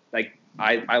in that. Like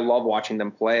I love watching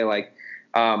them play. Like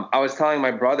I was telling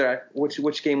my brother,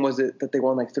 which game was it that they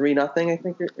won like 3-0? I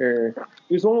think, or it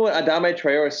was one where Adama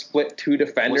Traore split 2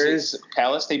 defenders. Was it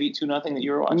Palace they beat 2-0 that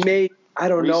you were watching? Maybe. I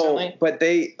don't recently know, but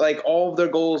they all of their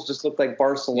goals just looked like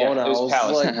Barcelona. Yeah, it was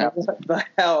Palace. Like, what the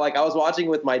hell? Like I was watching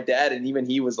with my dad, and even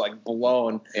he was like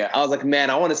blown. Yeah. I was like, man,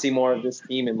 I want to see more of this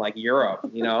team in like Europe.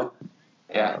 Yeah.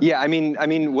 Yeah. I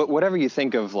mean, whatever you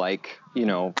think of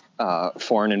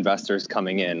foreign investors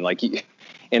coming in, like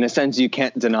in a sense, you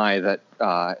can't deny that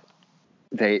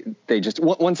they just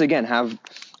once again have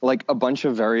like a bunch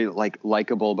of very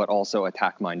likable but also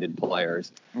attack-minded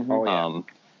players. Mm-hmm. Oh yeah.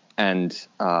 And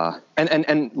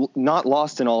not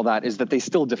lost in all that is that they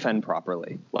still defend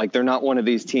properly. Like they're not one of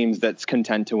these teams that's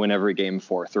content to win every game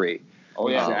 4-3. Oh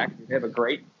yeah, exactly. They have a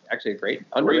great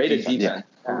underrated defense.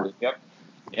 Yep.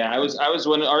 Yeah, I was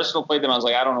when Arsenal played them. I was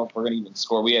like, I don't know if we're going to even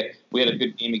score. We had a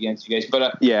good game against you guys,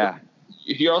 but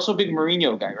you're also a big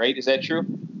Mourinho guy, right? Is that true?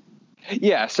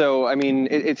 Yeah. So I mean,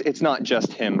 it's not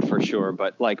just him for sure,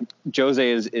 but like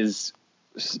Jose is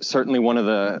certainly one of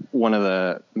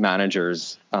the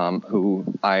managers who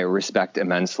I respect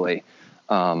immensely.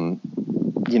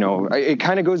 It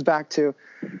kind of goes back to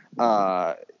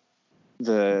the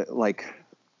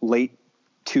late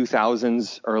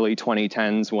 2000s, early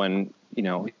 2010s when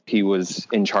he was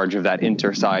in charge of that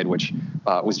Inter side, which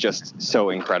was just so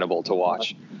incredible to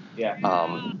watch.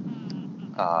 Yeah.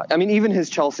 I mean, even his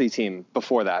Chelsea team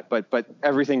before that, but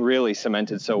everything really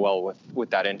cemented so well with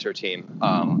that Inter team.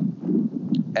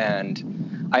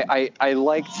 And I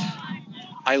liked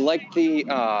the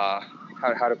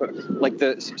how to put it, like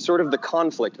the sort of the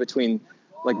conflict between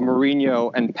like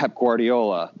Mourinho and Pep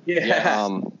Guardiola.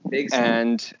 Yeah. Big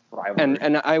and rivalry.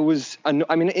 and I was, I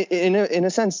mean, in a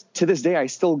sense, to this day, I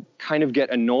still kind of get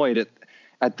annoyed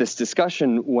at this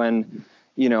discussion when,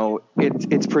 you know,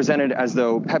 it's presented as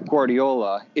though Pep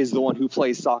Guardiola is the one who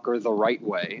plays soccer the right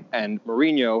way, and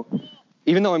Mourinho,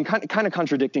 even though I'm kind of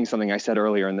contradicting something I said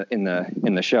earlier in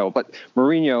the show, but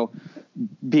Mourinho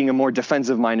being a more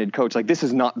defensive-minded coach, like this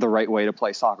is not the right way to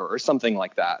play soccer or something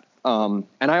like that. And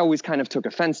I always kind of took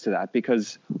offense to that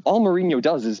because all Mourinho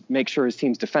does is make sure his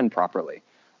teams defend properly.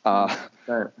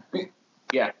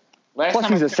 Yeah. Plus,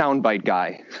 he's a soundbite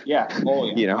guy. Yeah. Oh,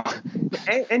 yeah. You know.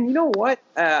 And you know what?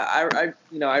 I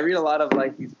read a lot of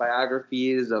like these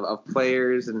biographies of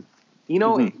players, and you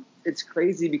know, it's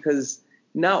crazy because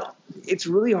now it's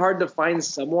really hard to find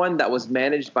someone that was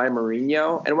managed by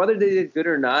Mourinho, and whether they did good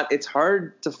or not, it's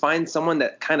hard to find someone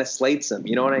that kind of slates him.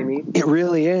 You know what I mean? It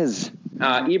really is.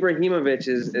 Ibrahimovic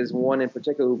is one in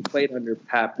particular who played under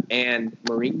Pep and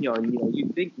Mourinho, and you know, you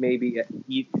think maybe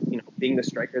he, you know, being the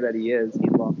striker that he is, he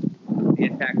loves the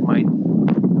attack minded,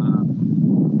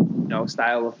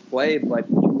 style of play, but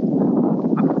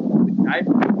the guy,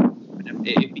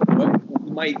 if he could,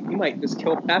 he might just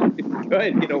kill Pep if he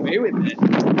could get away with it.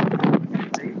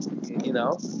 You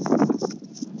know.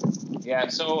 Yeah.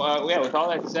 So with all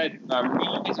that said,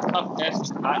 Mourinho is a tough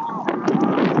test.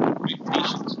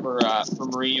 Expectations for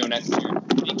Mourinho next year.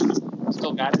 I think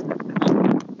still got it.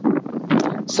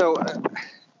 So,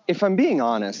 if I'm being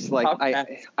honest, like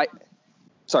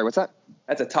sorry, what's that?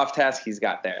 That's a tough task he's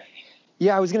got there.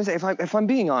 Yeah, I was gonna say if I'm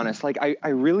being honest, like I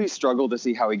really struggle to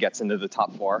see how he gets into the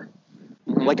top four.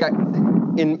 Mm-hmm. Like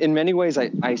in many ways,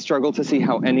 I struggle to see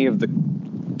how any of the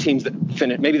teams that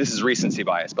finish. Maybe this is recency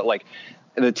bias, but like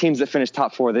the teams that finished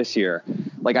top four this year,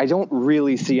 like I don't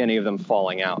really see any of them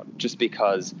falling out, just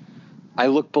because I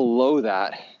look below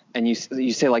that and you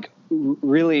say like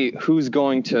really who's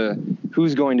going to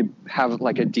have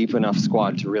like a deep enough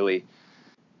squad to really.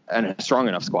 And a strong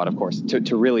enough squad, of course,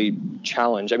 to really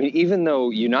challenge. I mean, even though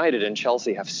United and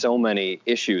Chelsea have so many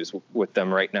issues with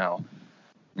them right now,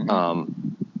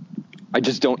 I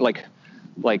just don't like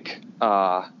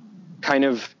kind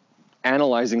of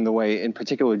analyzing the way, in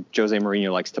particular, Jose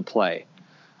Mourinho likes to play.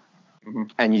 Mm-hmm.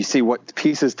 And you see what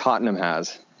pieces Tottenham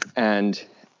has, and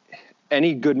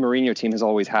any good Mourinho team has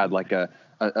always had like a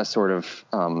sort of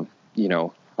a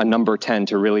number 10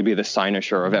 to really be the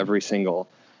cynosure of every single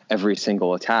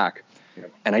attack.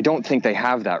 And I don't think they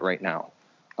have that right now.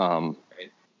 Right.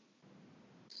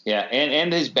 Yeah,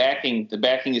 and his backing, the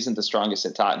backing isn't the strongest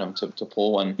at Tottenham to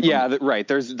pull one. Yeah, right.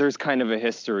 There's kind of a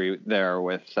history there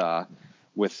with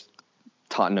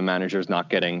Tottenham managers not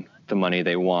getting the money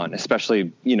they want,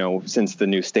 especially, since the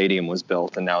new stadium was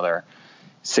built and now they're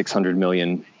 $600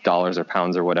 million or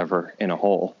pounds or whatever in a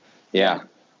hole. Yeah.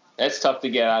 That's tough to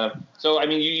get out of. So, I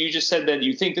mean, you just said that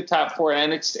you think the top four,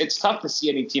 and it's tough to see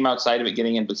any team outside of it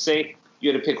getting in. But say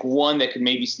you had to pick one that could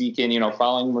maybe sneak in,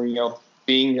 following Mourinho,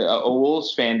 being a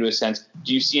Wolves fan to a sense.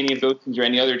 Do you see any of those teams or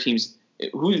any other teams?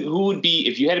 Who would be,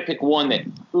 if you had to pick one that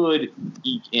could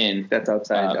eke in? That's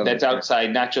outside. That's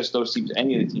outside, not just those teams,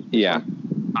 any of the teams. Yeah.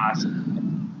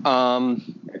 Awesome. A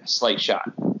slight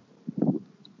shot.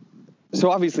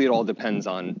 So obviously it all depends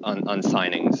on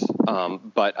signings.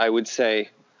 But I would say,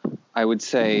 I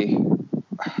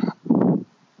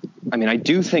mean, I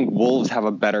do think Wolves have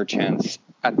a better chance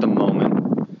at the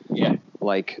moment. Yeah.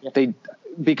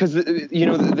 Because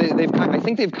I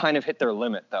think they've kind of hit their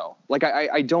limit though. Like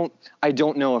I don't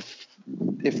know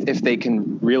if they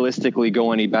can realistically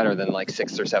go any better than like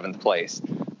 6th or 7th place,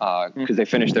 because they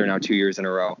finished there now 2 years in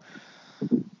a row.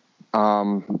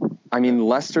 I mean,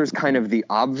 Leicester's kind of the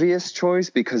obvious choice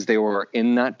because they were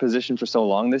in that position for so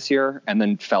long this year and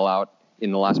then fell out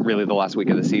in the last week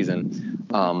of the season.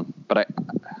 But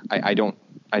I don't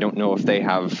know if they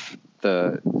have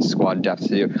the squad depth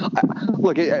to do.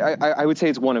 Look, I would say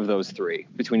it's one of those three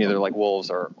between either like Wolves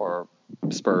or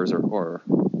Spurs or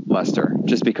Leicester,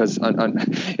 just because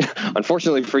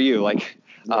unfortunately for you, like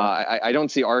I don't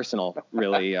see Arsenal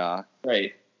really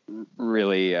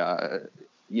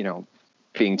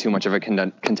being too much of a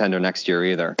contender next year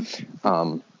either.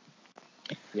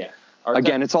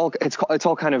 Again, it's all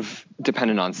kind of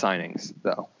dependent on signings,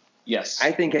 though. Yes,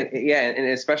 I think, and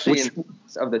especially in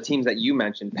of the teams that you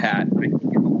mentioned, Pat. I think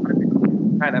a lot of it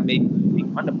kind of maybe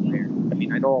being on the player. I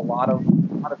mean, I know a lot of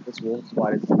this Wolves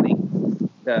squad is linked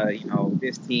to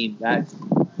this team, that.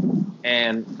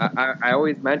 And I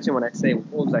always mention when I say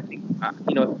Wolves, I think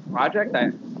the project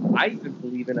I even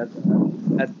believe in as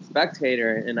a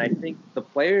spectator, and I think the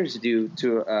players do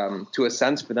to a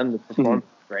sense for them to perform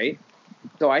great.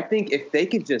 So I think if they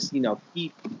could just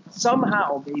keep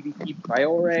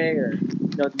Traore or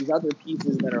these other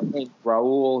pieces that are linked,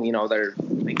 Raul, that are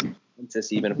linked to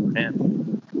even for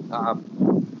him.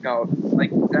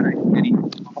 Like you said, I think that he's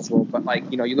possible.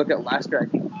 But you look at Leicester, I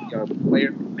think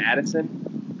player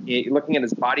Madison, looking at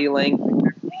his body length,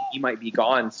 he might be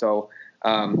gone. So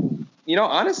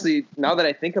honestly, now that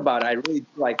I think about it, I really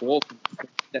like Wolves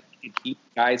that they could keep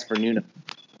guys for Nuno.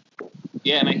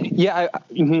 Yeah,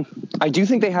 and I do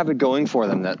think they have it going for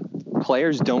them that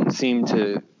players don't seem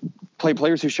to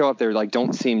players who show up there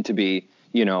don't seem to be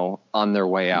on their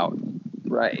way out,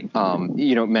 right?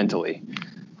 Mentally,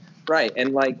 right,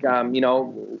 and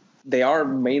they are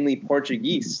mainly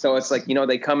Portuguese, so it's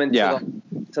they come into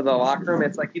to the locker room.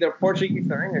 It's like either Portuguese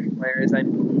or English players,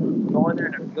 and go in there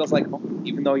and it feels like home,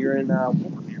 even though you're in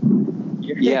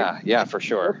yeah, for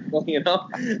sure.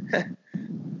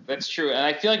 That's true, and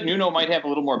I feel like Nuno might have a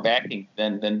little more backing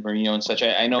than Mourinho and such.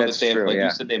 I know that they have, you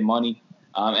said, they have money,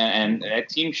 and that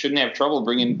team shouldn't have trouble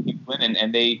bringing people in,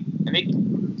 and they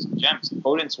some gems.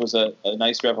 Podence was a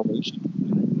nice revelation.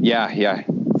 Yeah,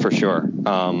 for sure.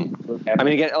 I mean,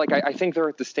 again, I think they're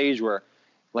at the stage where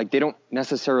they don't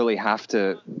necessarily have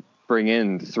to bring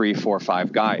in 3, 4,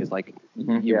 5 guys.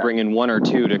 You bring in 1 or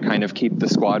 2 to kind of keep the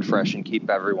squad fresh and keep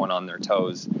everyone on their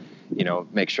toes.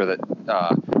 Make sure that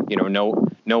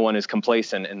no one is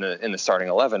complacent in the starting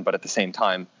 11, but at the same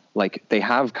time, they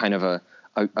have kind of a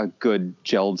good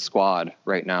gelled squad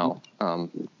right now. For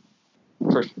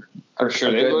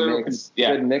sure.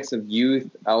 Good mix of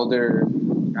youth, elder,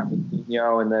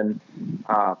 and then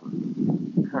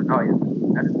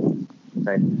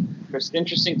It's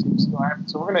interesting.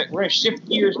 So we're gonna shift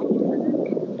gears.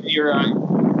 You're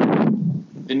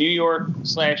the New York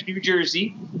 / New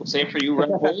Jersey. We'll say for you, Red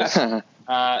Bulls.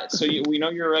 So we know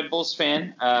you're a Red Bulls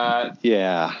fan.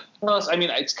 Yeah. Tell us. I mean,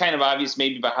 it's kind of obvious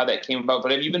maybe about how that came about,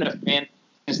 but have you been a fan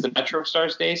since the Metro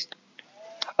Stars days?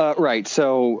 Right.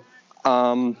 So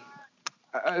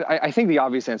I think the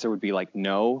obvious answer would be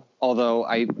no. Although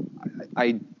I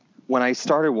when I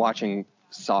started watching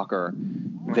soccer,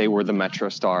 they were the Metro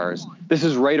Stars. This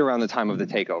is right around the time of the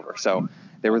takeover. So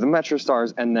they were the Metro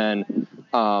Stars, and then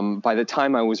by the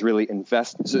time I was really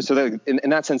invested, so in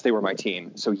that sense, they were my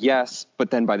team. So yes,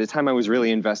 but then by the time I was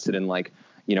really invested in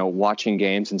watching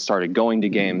games and started going to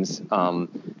games, the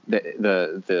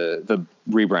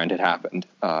rebrand had happened,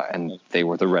 and they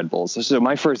were the Red Bulls. So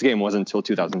my first game wasn't until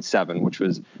 2007, which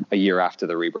was a year after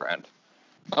the rebrand.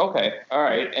 Okay, all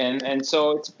right, and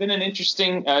so it's been an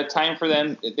interesting time for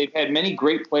them. They've had many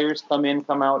great players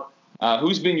come out.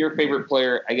 Who's been your favorite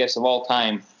player, I guess, of all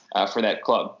time for that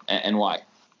club, and why?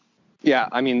 Yeah,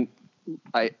 I mean,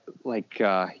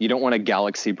 you don't want to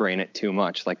galaxy brain it too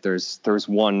much. There's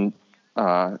one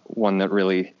that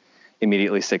really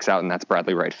immediately sticks out, and that's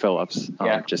Bradley Wright Phillips,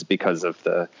 just because of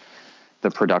the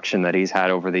production that he's had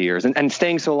over the years, and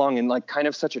staying so long in kind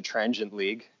of such a transient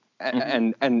league,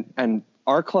 and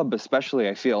our club especially,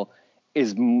 I feel,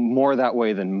 is more that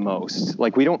way than most.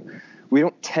 We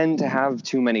don't tend to have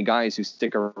too many guys who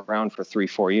stick around for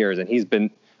 3-4 years, and he's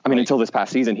been. I mean, until this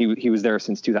past season, he was there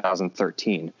since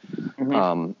 2013.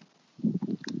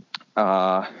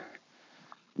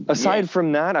 Aside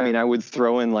from that, I mean, I would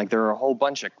throw in there are a whole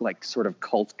bunch of sort of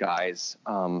cult guys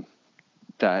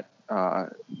that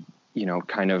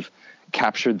kind of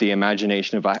captured the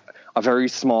imagination of a very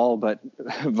small but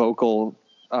vocal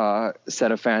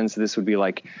set of fans. This would be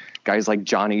guys like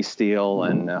Johnny Steele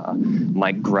and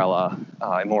Mike Grella.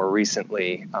 More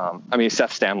recently,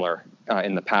 Seth Stamler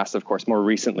in the past, of course. More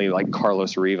recently,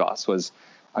 Carlos Rivas was.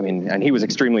 I mean, and he was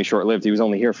extremely short-lived. He was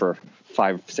only here for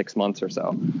 5-6 months or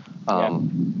so. I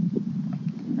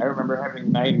remember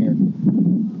having nightmares.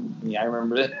 Yeah, I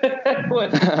remember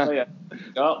that.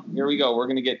 Oh, here we go. We're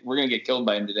gonna get killed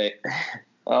by him today.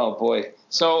 Oh boy.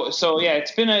 So yeah,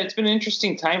 it's been an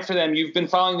interesting time for them. You've been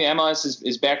following the MLS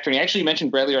is back turning. Actually, you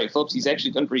mentioned Bradley Wright Phillips. He's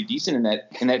actually done pretty decent in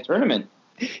that tournament.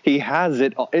 He has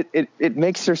it. It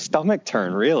makes your stomach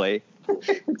turn, really.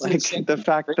 I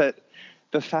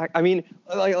mean,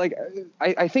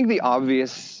 I think the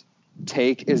obvious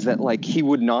take is that he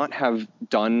would not have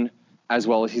done as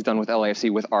well as he's done with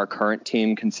LAFC with our current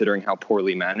team, considering how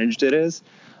poorly managed it is.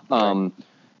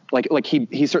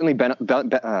 He certainly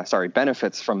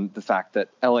benefits from the fact that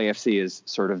LAFC is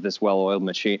sort of this well-oiled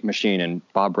machine, and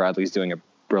Bob Bradley's doing a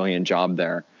brilliant job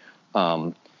there.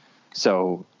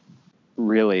 So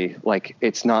really,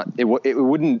 it's not. It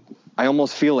wouldn't I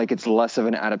almost feel like it's less of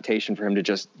an adaptation for him to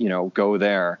just, go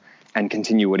there and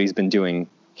continue what he's been doing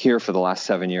here for the last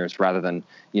 7 years, rather than,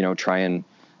 try and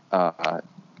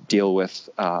deal with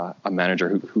a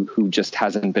manager who just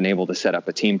hasn't been able to set up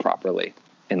a team properly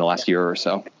in the last year or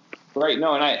so. Right.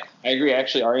 No, and I agree.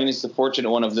 Actually, Arian is the fortunate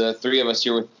one of the three of us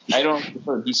here. I don't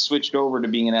prefer. He switched over to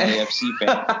being an LAFC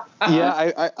fan.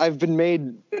 Yeah, I've been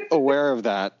made aware of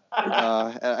that.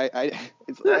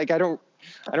 It's like I don't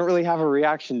really have a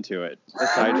reaction to it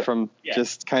aside from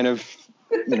just kind of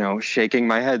shaking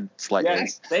my head slightly.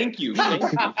 Yes, thank you.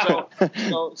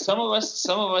 So some of us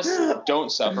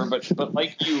don't suffer, but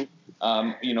like you,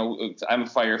 I'm a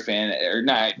Fire fan, or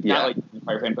not like a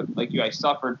Fire fan, but like you, I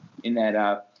suffered in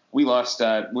that we lost.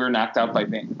 We were knocked out by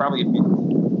probably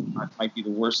might be the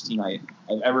worst team I've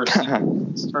ever seen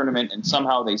in this tournament, and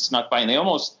somehow they snuck by, and they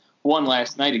almost won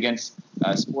last night against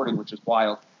Sporting, which was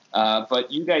wild.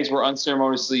 But you guys were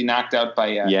unceremoniously knocked out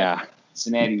by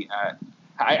Cincinnati.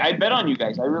 I bet on you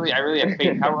guys. I really have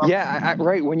faith.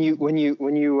 Right. When you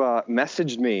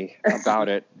messaged me about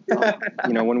it,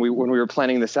 when we were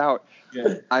planning this out,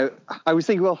 I was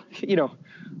thinking, well,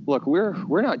 look,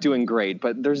 we're not doing great,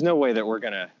 but there's no way that we're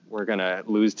gonna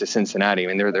lose to Cincinnati. I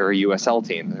mean, they're a USL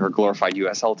team. They're a glorified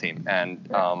USL team, and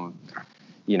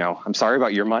I'm sorry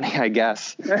about your money, I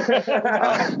guess.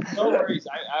 No worries.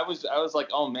 I was like,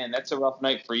 oh man, that's a rough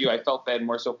night for you. I felt bad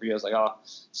more so for you. I was like, oh,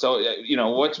 so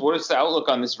what is the outlook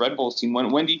on this Red Bulls team?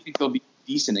 When do you think they'll be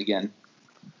decent again?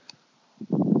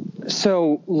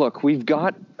 So look, we've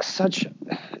got such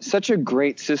a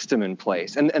great system in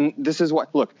place, and this is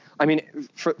what, look, I mean,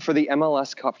 for the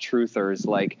MLS Cup truthers,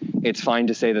 like, it's fine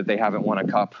to say that they haven't won a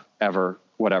cup ever,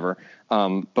 whatever,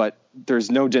 but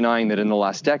there's no denying that in the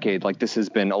last decade, like, this has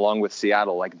been, along with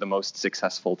Seattle, like, the most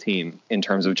successful team in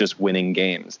terms of just winning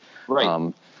games.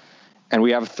 Right. And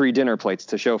we have 3 dinner plates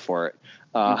to show for it.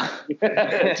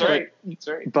 That's right.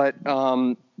 But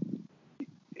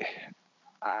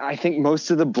I think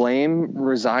most of the blame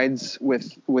resides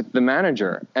with the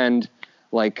manager, and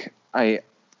like I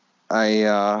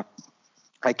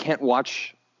can't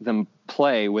watch them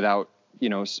play without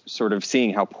sort of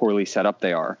seeing how poorly set up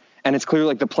they are. And it's clear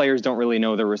like the players don't really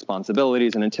know their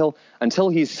responsibilities, and until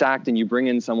he's sacked and you bring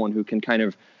in someone who can kind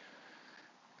of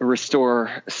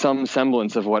restore some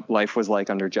semblance of what life was like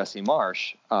under Jesse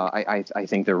Marsch, I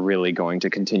think they're really going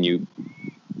to continue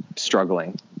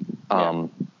struggling.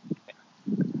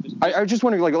 I was just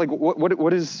wondering, like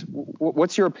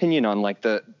what's your opinion on like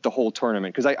the whole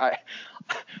tournament? Because I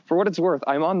for what it's worth,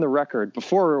 I'm on the record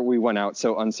before we went out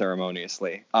so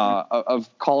unceremoniously of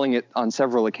calling it on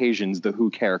several occasions the Who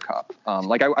Care Cup.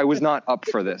 Like I was not up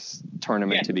for this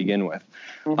tournament to begin with.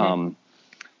 Mm-hmm.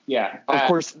 Of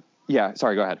course. Yeah.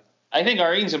 Sorry. Go ahead. I think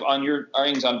Arian's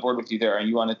on board with you there, and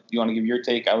you want to give your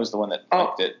take. I was the one that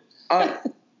liked it.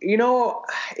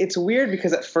 It's weird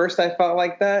because at first I felt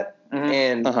like that. Mm-hmm.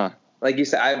 And like you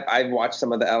said, I've watched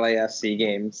some of the LAFC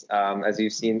games. As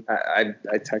you've seen, I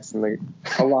text them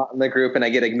a lot in the group, and I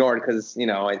get ignored because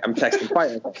I'm texting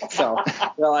Fire. So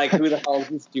they're like, "Who the hell is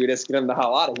this Judas? Get him the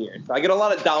hell out of here!" So I get a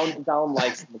lot of down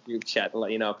likes in the group chat to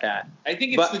let you know, Pat. I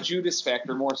think it's the Judas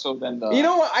factor more so than the. You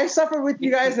know what? I suffered with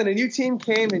you guys, and a new team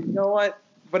came, and you know what?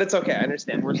 But it's okay. I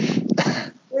understand. We're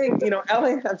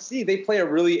LAFC. They play a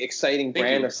really exciting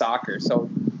brand of soccer. So.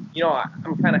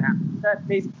 I'm kind of happy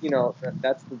with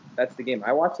that. That's the game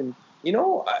I watched, and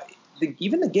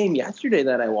even the game yesterday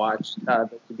that I watched, the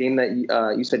game that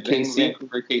you said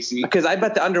KC, because I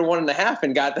bet the under 1.5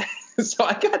 and got that, so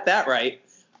I got that right.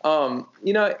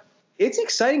 It's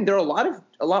exciting. There are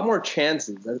a lot more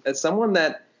chances. As someone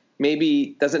that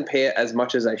maybe doesn't pay it as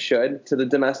much as I should to the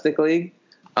domestic league.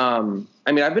 I mean,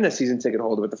 I've been a season ticket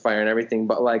holder with the Fire and everything,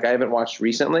 but like I haven't watched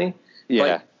recently.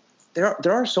 Yeah. But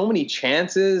there are so many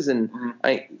chances, and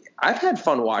I've had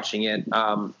fun watching it.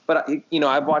 But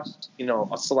I've watched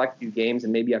a select few games,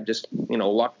 and maybe I've just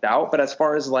lucked out. But as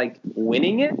far as like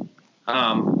winning it,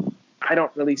 I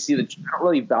don't really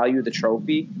value the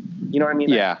trophy. You know what I mean?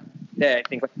 Yeah. I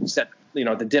think like you said,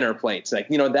 the dinner plates, like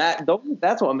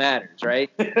that's what matters, right?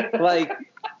 Like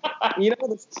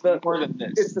more than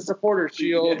this. It's the supporter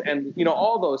shield, and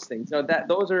all those things.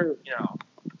 Those are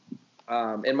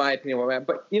in my opinion,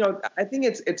 but I think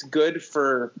it's good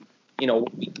for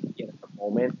what we can get at the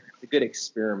moment. It's a good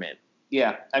experiment.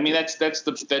 Yeah, I mean that's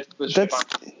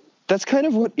kind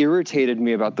of what irritated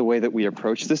me about the way that we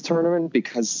approached this tournament,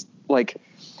 because like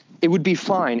it would be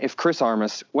fine if Chris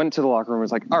Armas went to the locker room and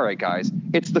was like, all right, guys,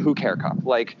 it's the Who Care Cup.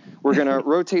 Like, we're going to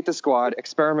rotate the squad,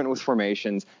 experiment with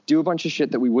formations, do a bunch of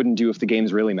shit that we wouldn't do if the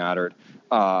games really mattered.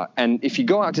 And if you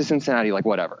go out to Cincinnati, like,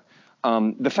 whatever.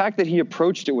 The fact that he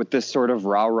approached it with this sort of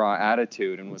rah-rah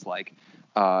attitude and was like,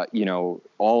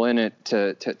 all in it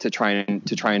to try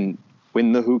and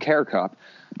win the Who Care Cup,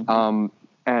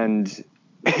 and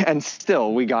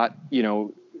still we got,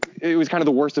 it was kind of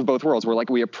the worst of both worlds. Where like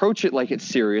we approach it like it's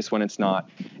serious when it's not,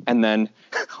 and then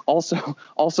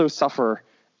also suffer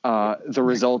the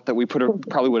result that we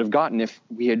probably would have gotten if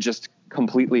we had just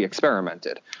completely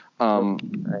experimented.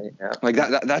 Like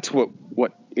that's what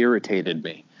irritated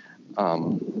me.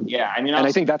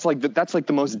 I think that's like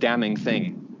the most damning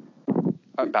thing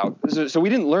about. So we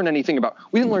didn't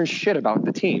learn shit about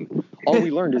the team. All we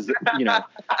learned is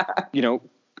that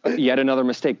yet another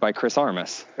mistake by Chris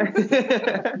Armas. I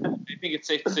think it's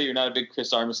safe to say you're not a big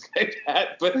Chris Armas guy,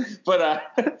 Pat. But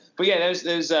yeah,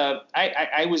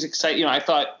 I was excited. I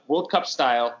thought World Cup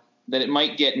style that it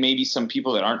might get maybe some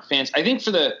people that aren't fans. I think for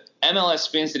the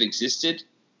MLS fans that existed,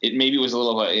 it maybe was a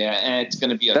little and it's going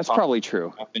to be. That's probably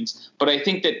true. Happens. But I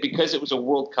think that because it was a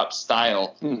World Cup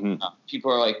style,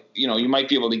 people are like, you might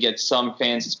be able to get some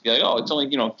fans to be like, oh, it's only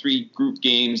 3 group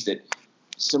games that.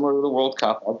 Similar to the World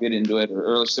Cup, I'll get into it,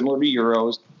 or similar to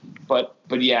Euros, but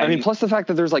yeah. I mean, plus the fact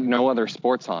that there's like no other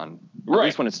sports on. At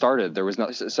least when it started, there was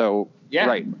no. So yeah,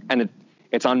 right, and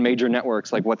it's on major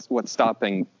networks. Like, what's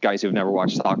stopping guys who've never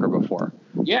watched soccer before?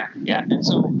 Yeah, and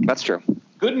so that's true.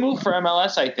 Good move for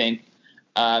MLS, I think,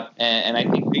 and I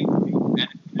think they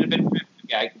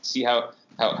I could see how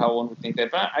one would think that.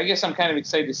 But I guess I'm kind of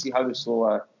excited to see how this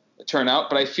will. Turn out,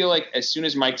 but I feel like as soon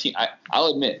as my team, I'll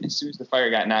admit, as soon as the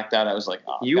Fire got knocked out, I was like,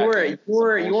 oh, you want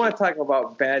to talk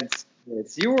about bad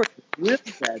spirits. You were really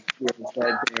bad spirits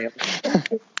that day.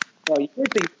 Oh, you were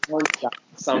thinking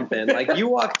something. Like, you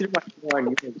walked through my door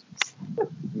and you were just,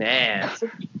 man.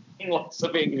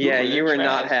 Yeah, you were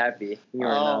not happy. You were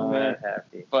not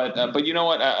happy. But you know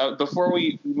what? Before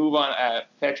we move on,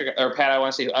 Patrick or Pat, I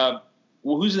want to say,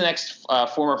 who's the next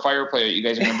former Fire player that you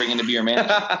guys are going to bring in to be your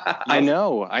manager? I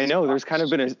know. There's kind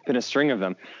of been a string of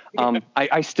them.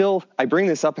 I bring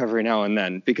this up every now and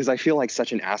then because I feel like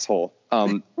such an asshole.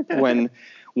 When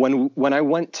I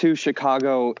went to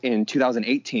Chicago in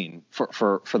 2018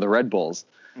 for the Red Bulls,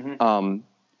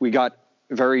 we got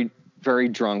very, very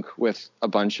drunk with a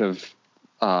bunch of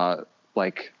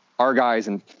like our guys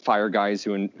and Fire guys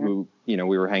who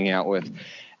we were hanging out with.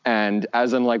 And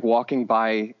as I'm like walking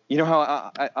by,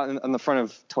 how on the front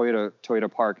of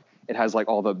Toyota Park, it has like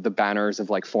all the banners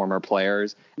of like former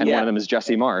players, and one of them is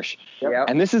Jesse Marsh. Yep.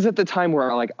 And this is at the time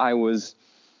where like I was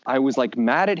like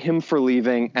mad at him for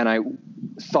leaving, and I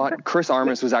thought Chris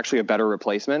Armas was actually a better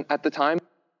replacement at the time. It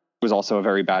was also a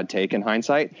very bad take in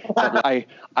hindsight. But I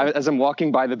as I'm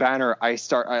walking by the banner, I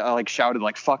like shouted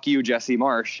like "fuck you, Jesse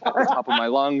Marsh" at the top of my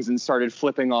lungs and started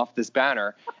flipping off this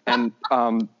banner. And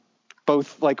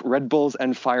both like Red Bulls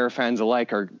and Fire fans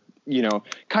alike are,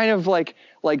 kind of like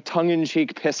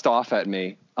tongue-in-cheek pissed off at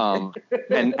me.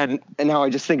 And now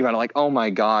I just think about it like, oh my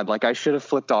God, like I should have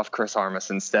flipped off Chris Armas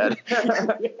instead.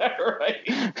 Yeah, right.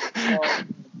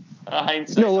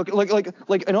 No, look,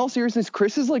 like in all seriousness,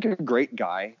 Chris is like a great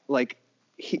guy. Like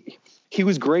he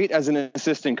was great as an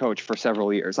assistant coach for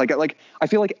several years. Like I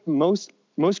feel like most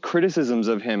criticisms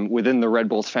of him within the Red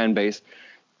Bulls fan base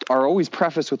are always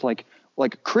prefaced with like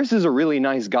Chris is a really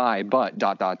nice guy, but ...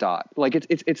 Like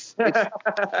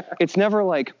it's never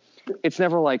like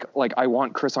I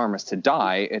want Chris Armas to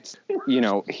die. It's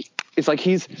it's like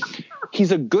he's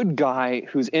a good guy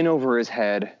who's in over his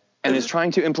head and is trying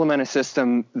to implement a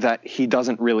system that he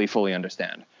doesn't really fully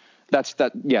understand. That's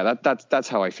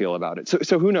how I feel about it.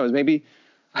 So who knows? Maybe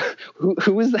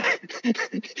who is that?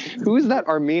 Who is that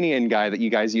Armenian guy that you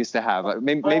guys used to have?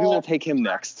 Maybe we'll take him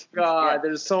next. God,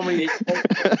 there's so many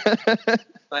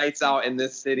nights out in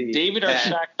this city. David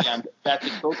Arshakian, that's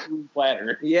the trophy room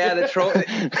platter. Yeah, the trophy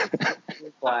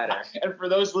platter. And for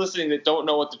those listening that don't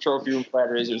know what the trophy room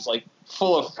platter is, it's like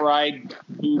full of fried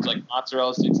foods like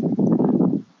mozzarella sticks.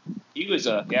 He was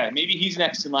maybe he's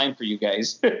next in line for you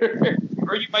guys,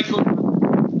 or you might go.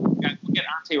 We'll get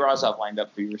Ante Razov lined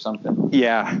up for you or something.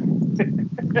 Yeah.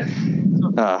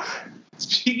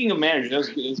 Speaking of managers, that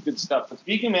was good stuff. But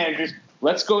speaking of managers,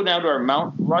 let's go now to our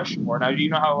Mount Rushmore. Now, do you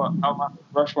know how Mount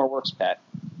Rushmore works, Pat?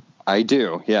 I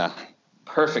do, yeah.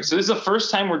 Perfect. So this is the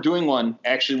first time we're doing one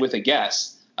actually with a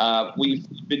guest. We've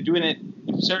been doing it.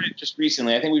 We started just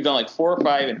recently. I think we've done like 4 or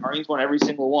 5, and Harney's won every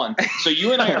single one. So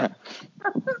you and I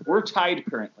we're tied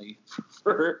currently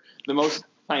for the most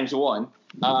times won.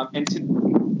 And to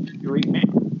great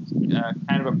managers,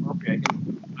 kind of appropriate. I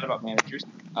think not about managers.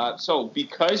 So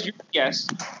because you're a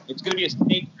guest, it's going to be a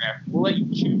snake draft. We'll let you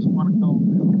choose. You want to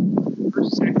go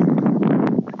first, second,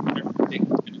 it's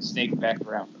going to snake back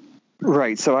around.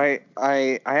 Right. So I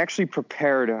actually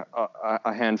prepared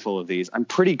a handful of these. I'm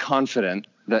pretty confident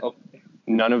that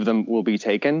none of them will be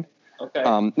taken. Okay.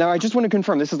 Now I just want to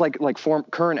confirm this is like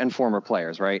current and former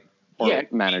players, right? Or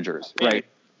managers, right?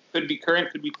 Could be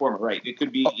current, could be former, right? It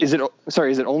could be. Is it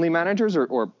only managers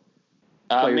or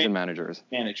players and managers?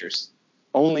 Managers.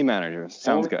 Only managers.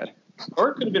 Sounds good. Or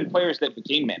it could have been players that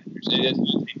became managers.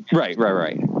 Right.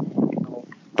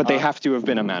 But they have to have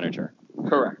been a manager.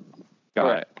 Correct.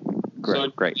 Got it.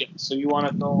 Great. Yeah, so you want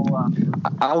to go?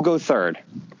 I'll go third.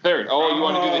 Third. Oh, you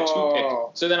want to do the 2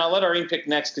 pick? So then I'll let Areen pick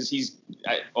next because he's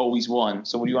always won.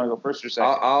 So what do you want to go first or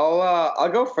second?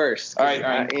 I'll go first. All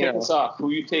right. Kick us off. Who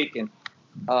are you taking?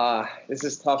 This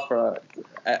is tough for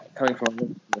coming from a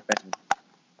Liverpool fan.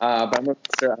 But I'm going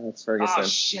to Sir Alex Ferguson. Oh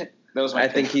shit! That was my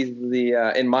pick. think he's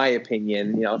the, in my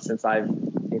opinion, since I've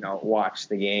watched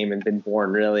the game and been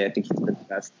born, really, I think he's been the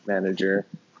best manager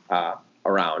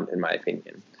around, in my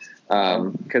opinion.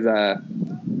 Because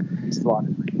he's a lot.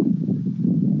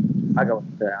 I go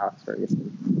with Sir Alex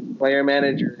Ferguson, player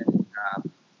manager, and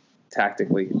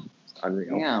tactically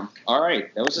unreal. Damn. All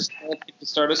right, that was a solid pick to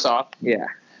start us off. Yeah.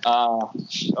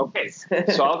 Okay,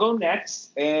 so I'll go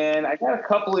next, and I got a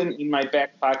couple in my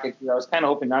back pocket. I was kind of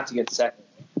hoping not to get second,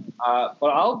 but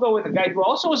I'll go with a guy who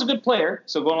also was a good player.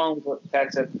 So going along with what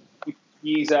Pat said,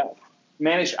 he's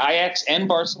managed Ajax and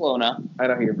Barcelona. I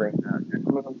know who you're bringing out.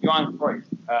 Johan Cruyff,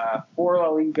 4 La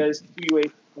Ligas, 2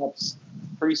 UEFA Cups,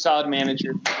 pretty solid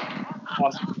manager.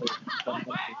 Awesome player.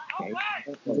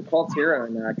 He's a cult hero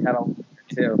in Catalonia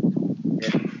too.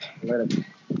 Yeah,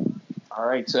 all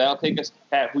right, so that'll take us to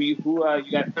Pat. Who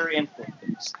you got 3 and 4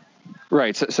 picks?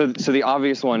 Right. So the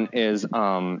obvious one is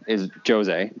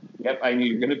Jose. Yep, I knew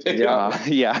you were going to pick him.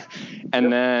 Yeah.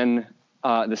 And then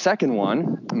the second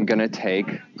one, I'm going to take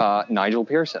Nigel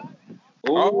Pearson.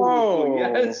 Oh,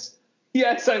 yes.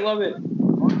 Yes, I love it.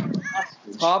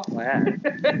 Top man.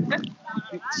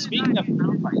 Speaking of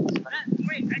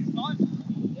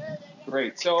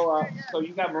great. So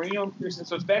you got Mourinho and Pearson.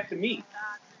 So it's back to me.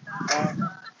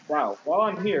 Wow. While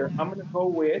I'm here, I'm going to go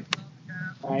with,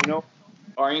 I know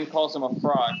Arjen calls him a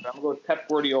fraud, but I'm going to go with Pep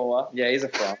Guardiola. Yeah, he's a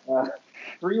fraud.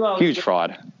 3 La Ligas, Huge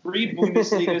fraud. 3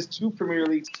 Bundesligas, 2 Premier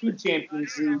Leagues, 2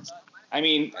 Champions Leagues. I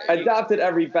mean, adopted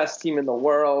every best team in the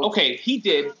world. Okay, he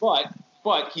did, but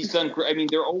he's done great. I mean,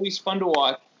 they're always fun to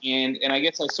watch, and I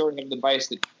guess I sort of have the bias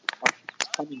that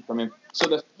coming from him. So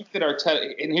the fact that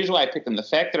Arteta, and here's why I picked him, the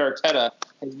fact that Arteta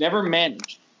has never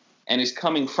managed and is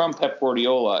coming from Pep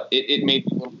Guardiola, it made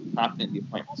me a little bit confident in the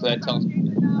appointment. So that tells me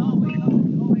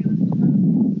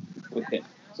with him.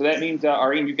 So that means,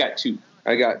 Arjen, you got 2.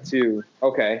 I got 2.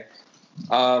 Okay.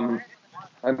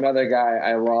 Another guy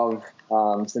I love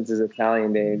since his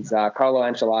Italian days, Carlo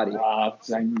Ancelotti.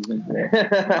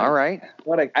 All right.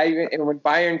 When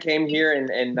Bayern came here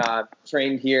and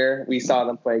trained here, we saw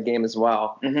them play a game as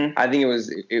well. Mm-hmm. I think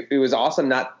it was awesome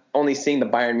not only seeing the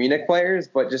Bayern Munich players,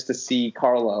 but just to see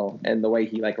Carlo and the way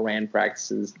he ran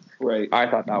practices. Right. I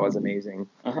thought that was amazing.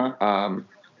 Uh-huh.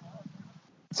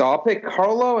 So I'll pick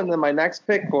Carlo, and then my next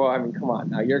pick. Well, I mean, come on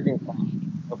now, Jurgen Klopp.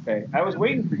 Okay, I was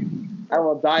waiting for you. I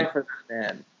will die for that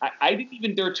man. I didn't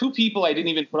even. There were 2 people I didn't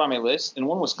even put on my list, and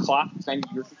one was Klopp because I knew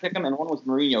you were going to pick him, and one was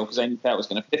Mourinho because I knew Pat was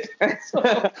going to pick him.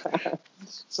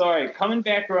 Sorry, coming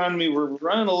back around me, we're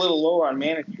running a little low on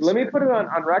managers. Let me put it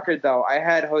on record though. I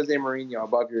had Jose Mourinho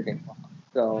above Jurgen Klopp,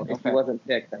 so if he wasn't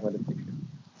picked, I would have picked him.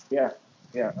 Yeah.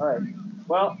 All right.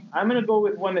 Well, I'm going to go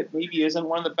with one that maybe isn't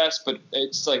one of the best, but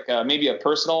it's like maybe a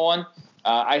personal one.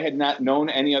 I had not known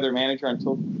any other manager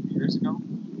until 2 years ago,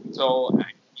 so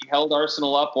he held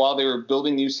Arsenal up while they were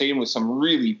building the new stadium with some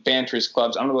really banterous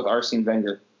clubs. I'm going to go with Arsene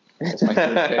Wenger. That's my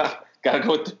third pick. Got to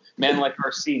go with man like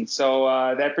Arsene.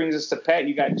 So that brings us to Pat.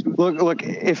 You got 2. Look.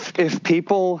 If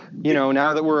people,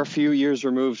 now that we're a few years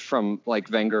removed from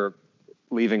Wenger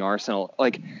leaving Arsenal,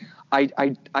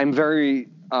 I'm very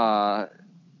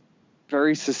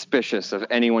very suspicious of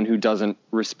anyone who doesn't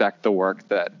respect the work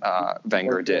that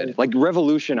Wenger did.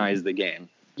 Revolutionized the game.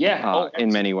 Yeah,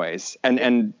 in many ways,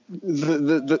 and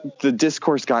the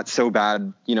discourse got so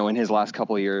bad, in his last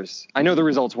couple of years. I know the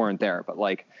results weren't there, but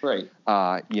right.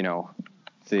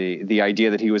 The idea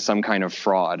that he was some kind of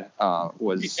fraud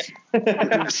was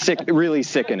really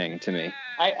sickening to me.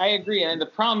 I agree, and the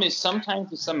problem is sometimes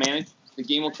with some managers, the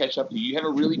game will catch up to you. You have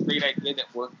a really great idea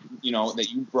that worked, that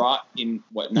you brought in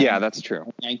that's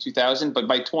true. 2000, but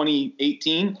by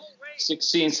 2018,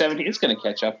 16, 17, it's going to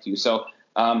catch up to you. So.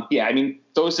 I mean,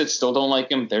 those that still don't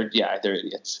like him, they're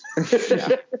idiots.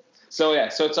 Yeah. So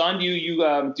it's on you. You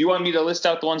do you want me to list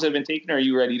out the ones that have been taken, or are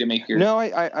you ready to make your? No,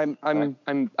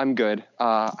 I'm good.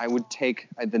 I would take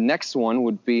the next one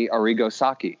would be Arrigo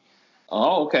Sacchi.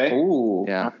 Oh, okay. Ooh.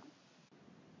 Yeah.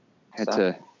 Had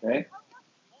to. Okay.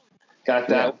 Got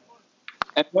that.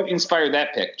 And what inspired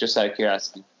that pick? Just out of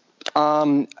curiosity.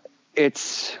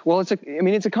 It's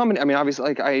a common. I mean,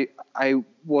 obviously, like I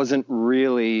wasn't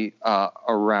really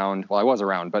around. Well, I was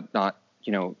around, but not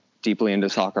deeply into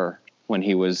soccer when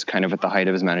he was kind of at the height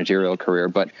of his managerial career.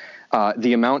 But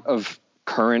the amount of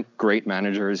current great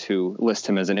managers who list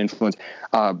him as an influence,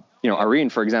 Irene,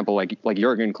 for example, like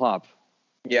Jurgen Klopp,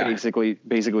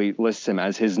 basically lists him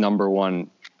as his number one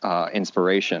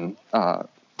inspiration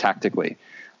tactically.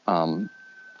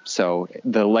 So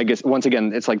the legacy, once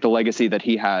again, it's like the legacy that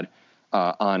he had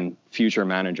on future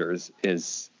managers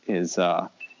is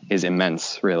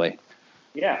immense, really.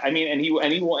 Yeah, I mean,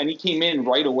 and he came in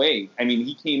right away. I mean,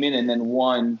 he came in and then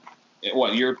won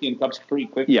European Cups pretty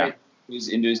quickly. Yeah, he was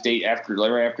into his date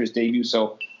right after his debut.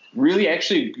 So really,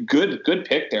 actually, good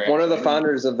pick there. One of the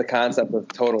founders of the concept of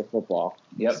total football.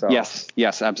 Yep. So.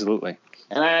 Yes, absolutely.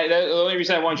 And the only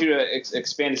reason I want you to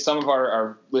expand is some of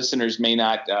our listeners may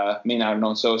not have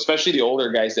known. So especially the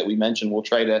older guys that we mentioned, we'll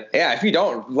try to. Yeah, if you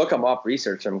don't, look them up,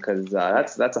 research them, because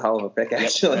that's a hell of a pick,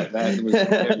 actually. Yep, that was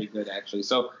very good, actually.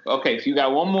 So, okay, if you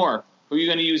got one more, who are you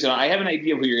going to use? I have an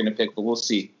idea of who you're going to pick, but we'll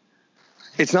see.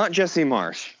 It's not Jesse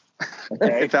Marsh,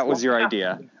 okay. if that was your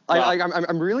idea.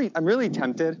 I'm really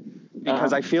tempted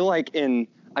because I feel like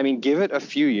give it a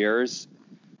few years,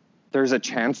 there's a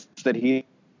chance that he's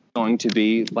going to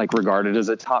be like regarded as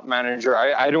a top manager.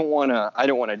 I don't want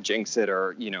to jinx it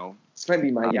or this might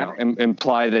be my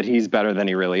imply that he's better than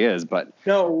he really is, but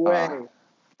no way.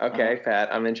 Okay, Pat,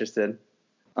 I'm interested.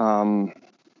 I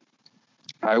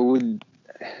would.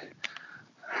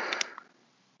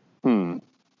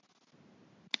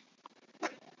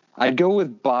 I'd go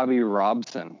with Bobby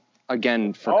Robson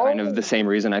again for kind of the same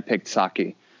reason I picked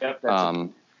Saki. Yep.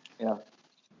 Yeah,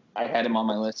 I had him on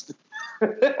my list.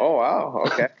 Oh wow!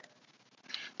 Okay,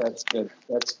 that's good.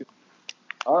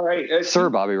 All right,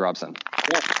 Sir Bobby Robson.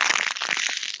 Yeah,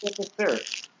 sir,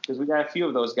 because we got a few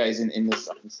of those guys in this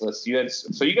list. You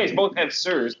guys both have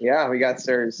sirs. Yeah, we got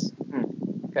sirs.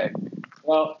 Okay.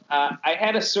 Well, I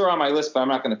had a sir on my list, but I'm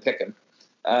not going to pick him.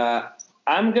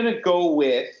 I'm going to go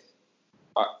with.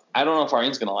 I don't know if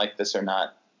Arine's going to like this or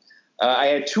not. I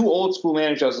had two old school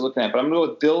managers I was looking at, but I'm going to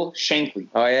go with Bill Shankly.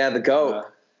 Oh yeah, the GOAT.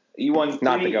 He won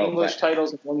 3 English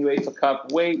titles and 1 UEFA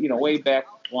Cup way back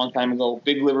a long time ago.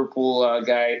 Big Liverpool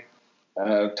guy,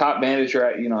 top manager.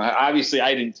 Obviously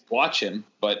I didn't watch him,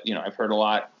 but I've heard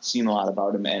seen a lot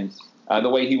about him, and the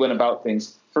way he went about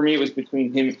things. For me, it was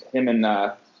between him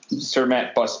and Sir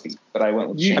Matt Busby, but I went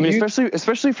with Shankly. I mean,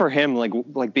 especially for him,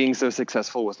 like being so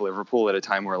successful with Liverpool at a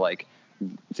time where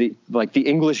the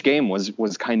English game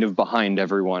was kind of behind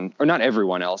everyone, or not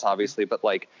everyone else, obviously, but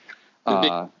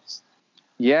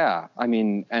yeah, I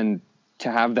mean, and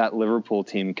to have that Liverpool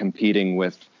team competing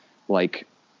with like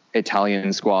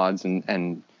Italian squads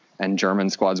and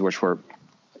German squads, which were,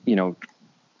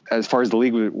 as far as the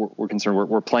league we're concerned,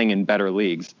 we're playing in better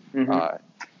leagues,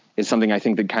 is something I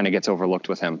think that kind of gets overlooked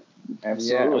with him.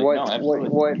 Absolutely. Yeah,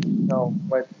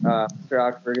 what Sir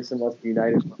Alex Ferguson was for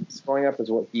United growing up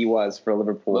is what he was for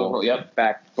Liverpool. Yep.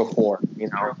 Back before,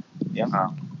 Yeah.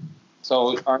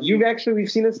 So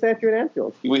we've seen a statue at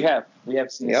Anfield. We have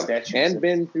seen a statue and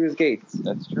been through his gates.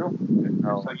 That's true.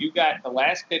 So you got the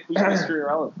last pick. Who's Mr.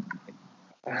 Irrelevant?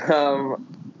 I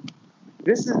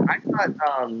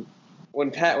thought when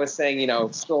Pat was saying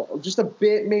still just a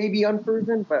bit maybe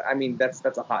unproven, but I mean that's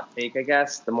a hot take, I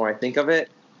guess. The more I think of it,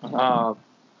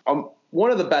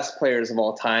 one of the best players of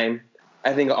all time.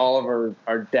 I think all of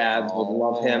our dads would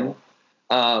love him.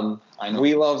 I know.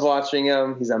 We love watching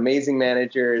him. He's an amazing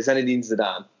manager. Zinedine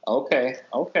Zidane. Okay.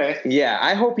 Yeah,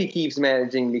 I hope he keeps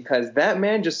managing because that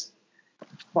man just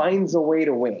finds a way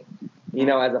to win,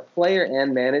 as a player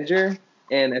and manager.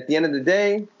 And at the end of the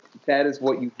day, that is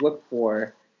what you look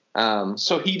for.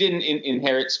 So he didn't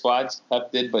inherit squads,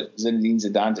 Pep did, but Zinedine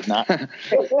Zidane did not.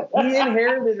 He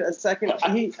inherited a second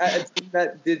team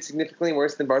that did significantly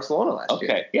worse than Barcelona last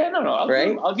year. Okay. Yeah, no.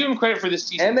 I'll give him credit for this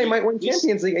season. And they might win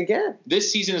Champions League again.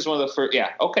 This season is one of the first.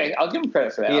 Yeah, okay. I'll give him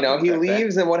credit for that. He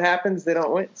leaves, and what happens? They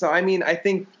don't win. So, I mean, I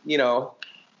think, he's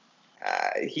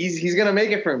going to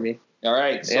make it for me. All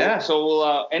right. So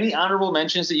we'll, any honorable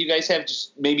mentions that you guys have?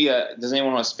 Just maybe, does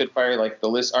anyone want to spitfire the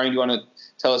list? Arnie, do you want to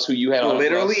tell us who you had on?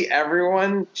 Literally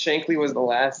everyone. Shankly was the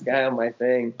last guy on my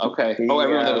thing. Okay.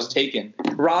 Everyone that was taken.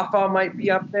 Rafa might be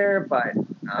up there, but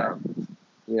I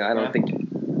don't think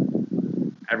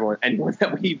anyone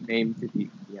that we've named to be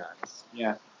honest.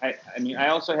 Yeah. I mean, I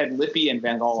also had Lippy and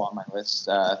Van Gaal on my list.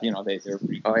 They were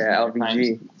pretty. Oh yeah,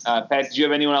 LVG. Pat, did you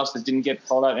have anyone else that didn't get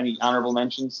called out? Any honorable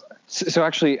mentions? So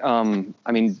actually,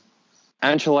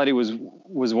 Ancelotti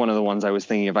was one of the ones I was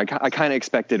thinking of. I kind of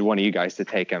expected one of you guys to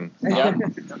take him. Yeah.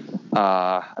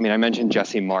 I mean, I mentioned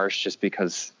Jesse Marsch just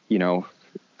because,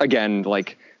 again,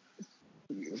 like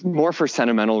more for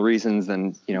sentimental reasons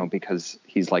than, because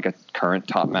he's like a current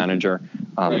top manager,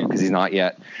 because he's not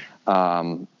yet.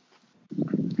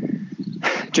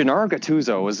 Gennaro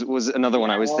Gattuso was another one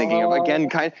I was thinking of. Again,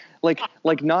 kind of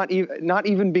like not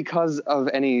even because of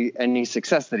any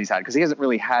success that he's had, because he hasn't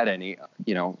really had any.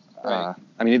 I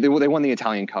mean, they won the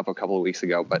Italian Cup a couple of weeks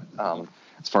ago, but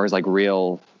as far as like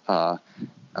real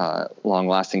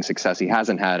long-lasting success, he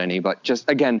hasn't had any. But just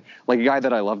again, like a guy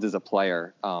that I loved as a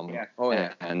player,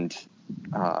 and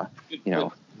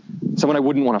someone I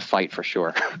wouldn't want to fight for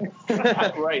sure.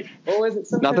 Right. What was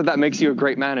it? Not that makes you a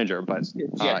great manager, but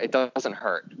it doesn't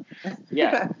hurt.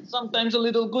 Yeah. Sometimes a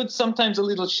little good, sometimes a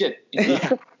little shit.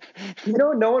 Yeah.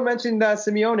 No one mentioned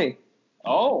Simeone.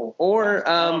 Oh. Or,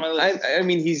 I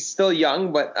mean, he's still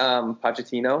young, but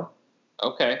Pochettino.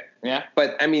 Okay, yeah.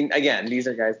 But, I mean, again, these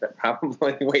are guys that are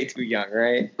probably way too young,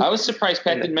 right? I was surprised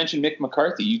Pat didn't mention Mick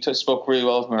McCarthy. You spoke really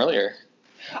well of him earlier.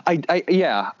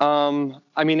 Yeah.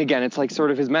 I mean, again, it's like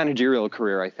sort of his managerial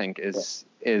career, I think, is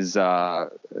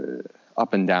up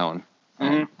and down.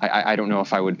 Mm-hmm. I don't know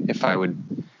if I would.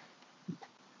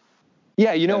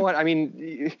 Yeah, you know what? I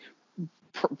mean,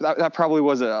 that probably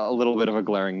was a little bit of a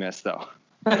glaring miss, though.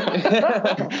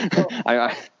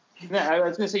 I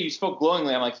was going to say, you spoke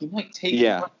glowingly. I'm like, he might take it.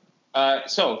 Yeah.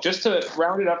 So just to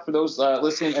round it up for those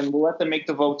listening, and we'll let them make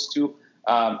the votes too.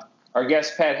 Our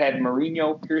guest, Pat, had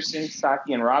Mourinho, Pearson,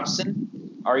 Saki, and Robson.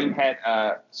 Arjen had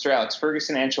Sir Alex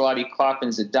Ferguson, Ancelotti, Klopp,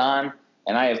 and Zidane.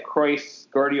 And I have Cruyff,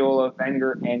 Guardiola,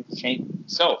 Wenger, and Schenk.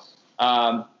 So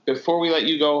before we let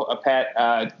you go, Pat,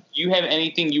 do you have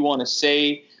anything you want to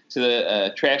say to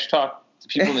the trash talk, to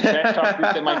people in the trash talk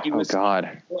group that might be listening? Oh,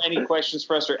 God. Any questions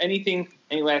for us or anything,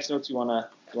 any last notes you want to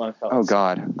tell us? Oh,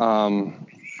 God.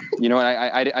 You know what?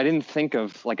 I didn't think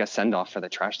of like a send-off for the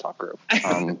trash talk group.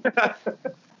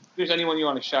 If there's anyone you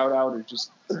want to shout out or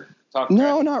just talk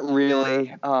No, not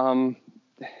really. Not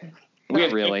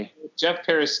really. Jeff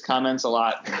Paris comments a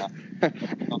lot on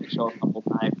the show a couple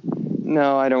times.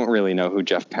 No, I don't really know who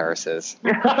Jeff Paris is.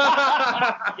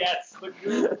 Yes.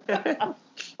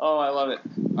 Oh, I love it.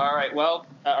 All right. Well,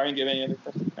 Arjen, do you have any other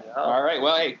questions? No. All right.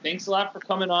 Well, hey, thanks a lot for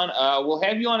coming on. We'll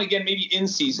have you on again maybe in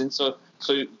season, so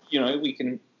we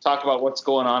can talk about what's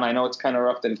going on. I know it's kind of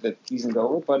rough that the season's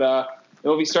over, but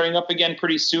it'll be starting up again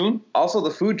pretty soon. Also,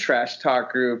 the food trash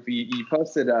talk group, you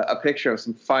posted a picture of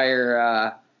some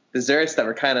fire desserts that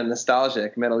were kind of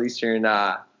nostalgic, Middle Eastern.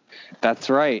 That's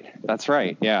right.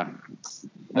 Yeah.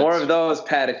 More of those,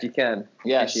 Pat, if you can.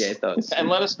 Yes. Appreciate those. And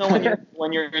let us know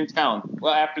when you're in town.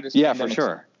 Well, after this. Yeah, for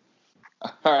sure.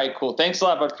 All right, cool. Thanks a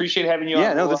lot. I appreciate having you on.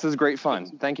 Yeah, no, this was great fun.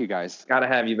 Thank you, guys. Gotta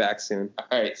have you back soon.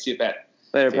 All right, see you, Pat.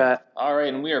 Later, Pat. All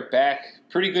right, and we are back.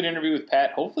 Pretty good interview with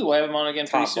Pat. Hopefully, we'll have him on again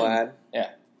pretty soon. Lad.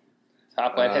 Yeah,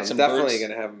 top lad had some. Definitely birds.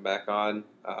 gonna have him back on.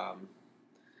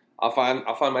 I'll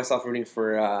find myself rooting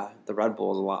for the Red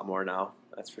Bulls a lot more now.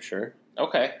 That's for sure.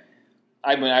 Okay.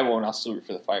 I mean, I won't. I'll still root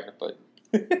for the Fire, but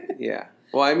yeah.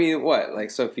 Well, I mean, what?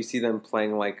 Like, so if you see them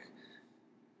playing like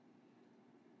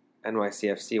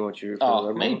NYCFC, won't you root for the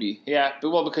Red Bulls? Maybe. Yeah.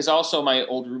 But because also my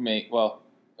old roommate. Well,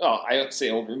 I say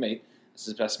old roommate. This is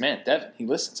his best man, Devin. He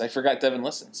listens. I forgot Devin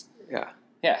listens. Yeah.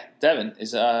 Yeah, Devin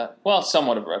is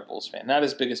somewhat of a Red Bulls fan. Not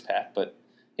as big as Pat, but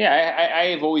yeah, I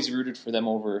have always rooted for them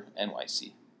over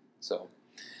NYC. So,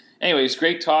 anyways,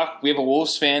 great talk. We have a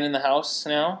Wolves fan in the house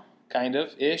now, kind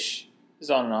of ish. He's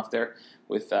on and off there.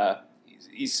 With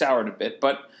he's soured a bit,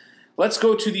 but let's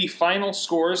go to the final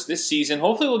scores this season.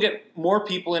 Hopefully, we'll get more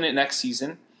people in it next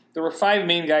season. There were 5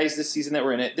 main guys this season that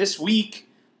were in it. This week,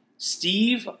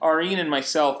 Steve, Arjen, and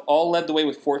myself all led the way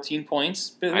with 14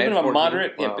 points. Bit of a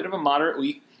moderate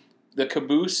week. The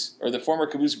Caboose, or the former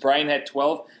Caboose, Brian had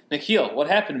 12. Nikhil, what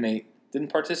happened, mate?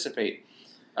 Didn't participate.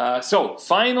 So,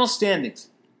 final standings.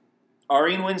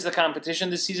 Arjen wins the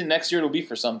competition this season. Next year it'll be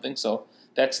for something, so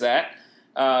that's that.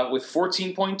 With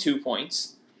 14.2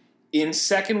 points. In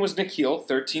second was Nikhil,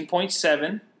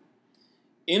 13.7.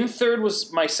 In third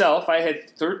was myself. I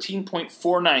had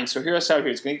 13.49. So hear us out here.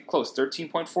 It's going to get close.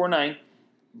 13.49.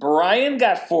 Brian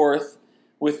got fourth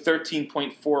with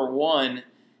 13.41.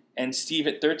 And Steve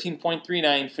at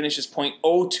 13.39 finishes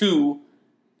 .02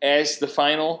 as the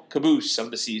final caboose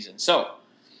of the season. So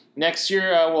next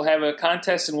year we'll have a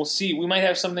contest and we'll see. We might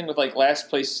have something with like last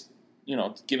place,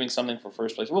 giving something for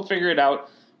first place. We'll figure it out.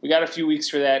 We got a few weeks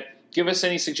for that. Give us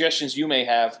any suggestions you may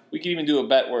have. We could even do a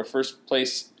bet where first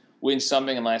place wins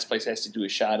something and last place has to do a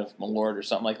shot of Malort or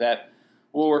something like that.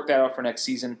 We'll work that out for next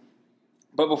season.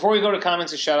 But before we go to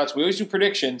comments and shout-outs, we always do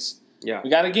predictions. Yeah. We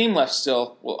got a game left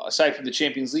still. Well, aside from the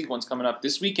Champions League ones coming up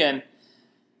this weekend,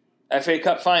 FA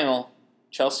Cup final,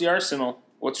 Chelsea Arsenal.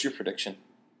 What's your prediction?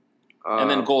 And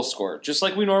then goal scorer, just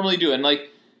like we normally do. And like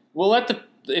we'll let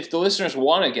if the listeners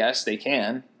want to guess, they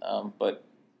can. But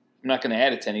I'm not going to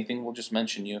add it to anything. We'll just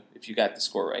mention you if you got the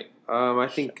score right. I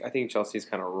think Chelsea's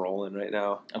kind of rolling right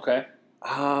now. Okay.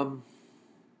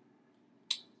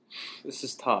 This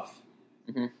is tough.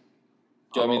 Mm-hmm.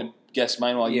 Do you want me to guess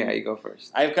mine while you... Yeah, you go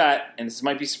first. I've got, and this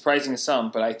might be surprising to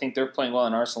some, but I think they're playing well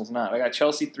and Arsenal's not. I got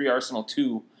Chelsea 3, Arsenal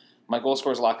 2. My goal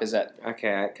scorer is Lacazette.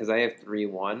 Okay, because I have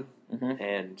 3-1,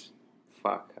 and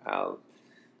fuck,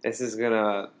 this is going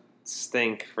to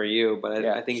stink for you, but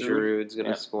I think Giroud's going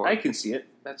to score. I can see it.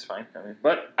 That's fine.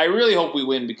 But I really hope we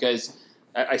win because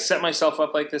I set myself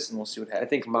up like this, and we'll see what happens. I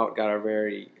think Mount got a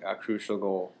very crucial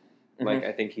goal. Like,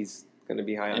 I think he's going to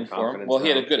be high on confidence. Well, he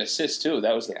had a good assist, too.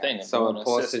 That was the thing. So in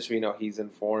Pulisic, we know he's in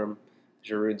form.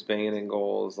 Giroud's banging in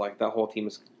goals. Like, that whole team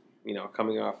is,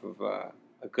 coming off of a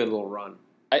good little run.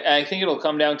 I think it'll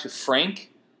come down to Frank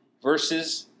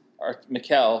versus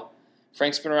Mikel.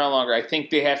 Frank's been around longer. I think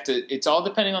they have to – it's all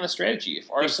depending on the strategy. If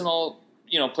Arsenal,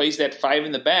 plays that 5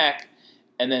 in the back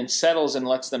and then settles and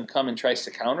lets them come and tries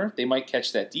to counter, they might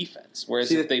catch that defense.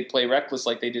 Whereas if they play reckless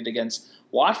like they did against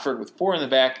Watford with 4 in the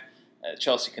back,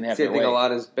 Chelsea can have their way. I think a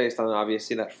lot is based on,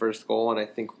 obviously, that first goal. And I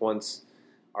think once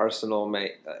Arsenal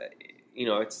may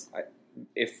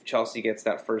if Chelsea gets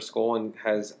that first goal and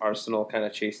has Arsenal kind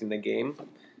of chasing the game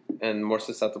and more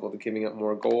susceptible to giving up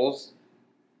more goals,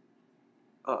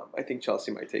 I think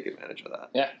Chelsea might take advantage of that.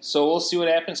 Yeah, so we'll see what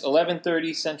happens.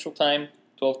 11:30 Central Time,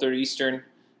 12:30 Eastern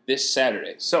this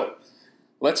Saturday. So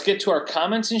let's get to our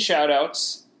comments and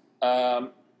shout-outs.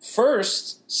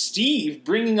 First, Steve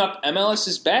bringing up MLS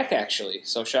is back, actually.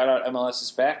 So shout-out MLS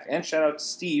is back, and shout-out to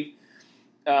Steve.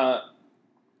 There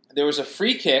was a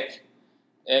free kick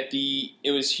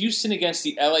it was Houston against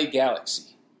the LA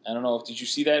Galaxy. I don't know, did you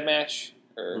see that match?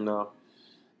 No.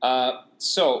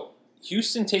 So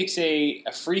Houston takes a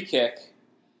free kick,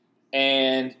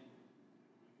 and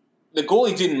the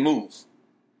goalie didn't move.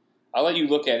 I'll let you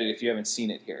look at it if you haven't seen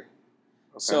it here.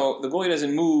 Okay. So the goalie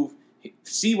doesn't move.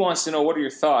 Steve wants to know, what are your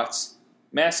thoughts?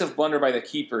 Massive blunder by the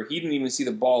keeper. He didn't even see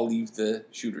the ball leave the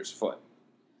shooter's foot.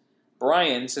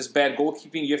 Brian says, bad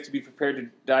goalkeeping. You have to be prepared to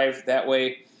dive that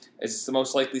way, as it's the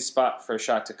most likely spot for a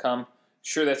shot to come.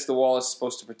 Sure, that's the wall is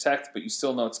supposed to protect, but you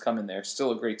still know it's coming there.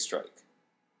 Still a great strike.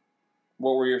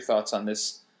 What were your thoughts on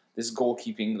this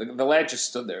goalkeeping? The lad just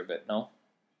stood there a bit, no?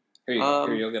 Here you go.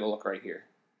 Here, you'll get a look right here.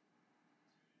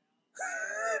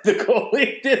 The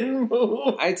goalie didn't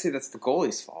move. I'd say that's the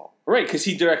goalie's fault. Right, because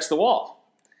he directs the wall.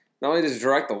 Not only does he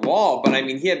direct the wall, but,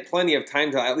 he had plenty of time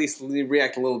to at least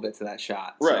react a little bit to that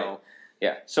shot. Right. So.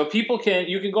 Yeah, so you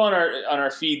can go on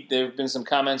our feed. There have been some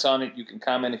comments on it. You can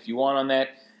comment if you want on that.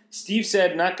 Steve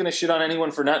said, not going to shit on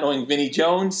anyone for not knowing Vinnie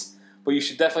Jones, but you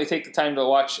should definitely take the time to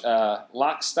watch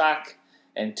Lock, Stock,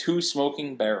 and 2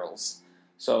 Smoking Barrels.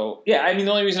 So, yeah, the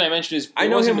only reason I mentioned is... I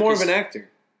know him more of an actor.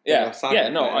 Yeah,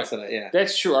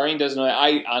 that's true. Arjen doesn't know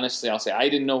that. I'll say, I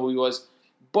didn't know who he was,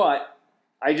 but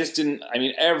I just didn't...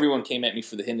 everyone came at me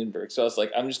for the Hindenburg, so I was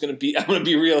like, I'm going to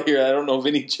be real here. I don't know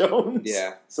Vinnie Jones.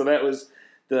 Yeah. So that was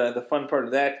the fun part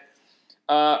of that.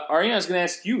 Arjen, I was going to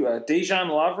ask you, Dejan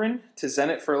Lovren to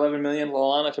Zenit for $11 million,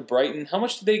 Lallana to Brighton. How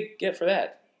much did they get for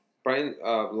that? Brighton,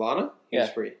 Lallana? He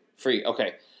was free. Free,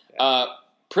 okay. Yeah.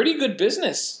 Pretty good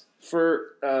business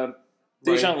for Dejan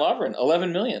Lovren,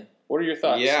 $11 million. What are your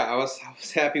thoughts? Yeah, I was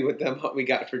happy with them, what we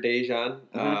got for Dejan.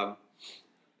 Mm-hmm.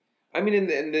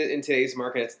 In today's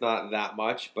market, it's not that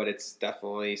much, but it's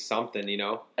definitely something,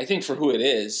 I think for who it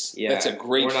is, that's a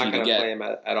great fee to get. We're not going to play him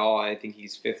at all. I think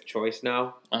he's 5th choice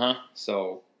now. Uh-huh.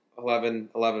 So 11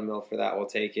 mil for that, we'll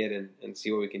take it and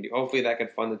see what we can do. Hopefully that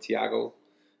could fund the Thiago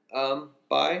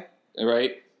buy.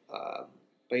 Right.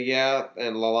 But yeah,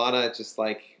 and Lallana, just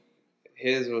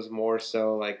his was more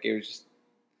so it was just,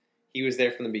 he was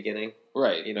there from the beginning.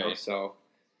 Right. Right. So.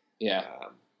 Yeah.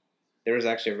 There was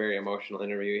actually a very emotional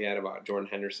interview he had about Jordan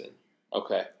Henderson.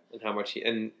 Okay. And how much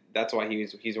and that's why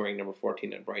he's wearing number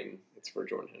 14 at Brighton. It's for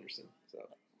Jordan Henderson. So.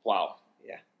 Wow.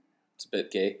 Yeah. It's a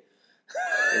bit gay.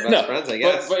 They're best friends, I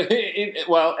guess. But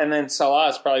and then Salah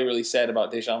is probably really sad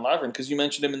about Dejan Lovren because you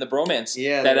mentioned him in the bromance.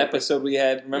 Yeah. That episode we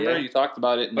had. Remember? Yeah. You talked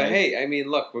about it. But hey,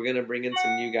 look, we're going to bring in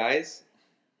some new guys.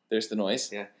 There's the noise.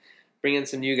 Yeah. Bring in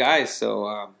some new guys.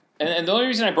 So. And the only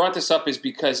reason I brought this up is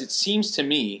because it seems to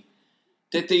me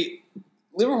that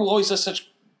Liverpool always does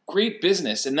such great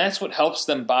business, and that's what helps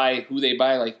them buy who they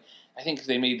buy. I think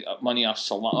they made money off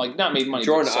Solanke. Not made money.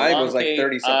 Jordan Ibe was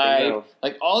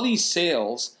 30-something. All these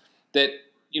sales that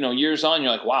years on,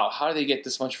 you're like, wow, how do they get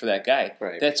this much for that guy?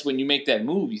 Right. That's when you make that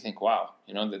move. You think, wow,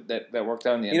 that worked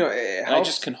out in the end. And I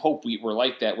just can hope we're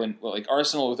like that when, like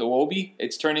Arsenal with Iwobi,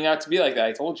 it's turning out to be like that.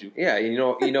 I told you. Yeah, you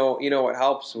know what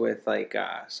helps with like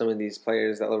some of these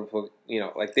players that Liverpool,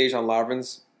 like Dejan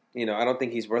Lovren's, I don't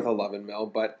think he's worth 11 mil,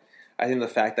 but I think the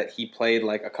fact that he played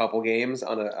like a couple games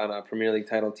on a Premier League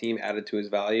title team added to his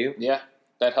value. Yeah,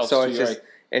 that helps. So too,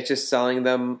 it's just selling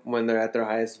them when they're at their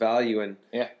highest value and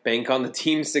bank on the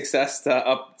team's success to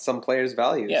up some players'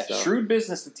 values. Yeah, shrewd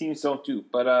business the teams don't do.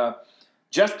 But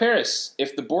Jeff Paris,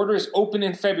 if the border is open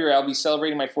in February, I'll be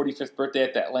celebrating my 45th birthday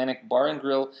at the Atlantic Bar and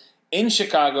Grill in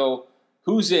Chicago.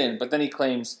 Who's in? But then he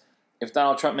claims, if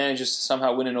Donald Trump manages to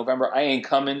somehow win in November, I ain't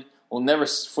coming. We'll never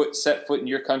set foot in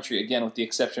your country again, with the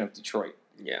exception of Detroit.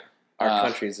 Yeah, our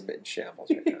country is a bit in shambles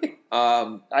right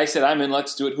now. I said I'm in.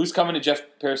 Let's do it. Who's coming to Jeff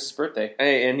Paris' birthday?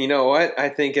 Hey, and you know what? I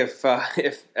think if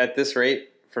at this rate,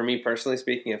 for me personally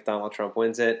speaking, if Donald Trump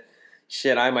wins it,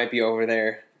 shit, I might be over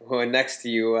there next to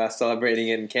you celebrating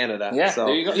in Canada. Yeah, so.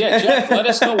 There you go. Yeah, Jeff, let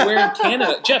us know where in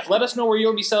Canada. Jeff, let us know where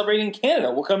you'll be celebrating in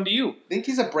Canada. We'll come to you. I think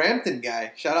he's a Brampton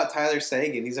guy. Shout out Tyler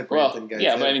Sagan. He's a Brampton guy.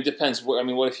 Yeah, too. but I mean, depends. What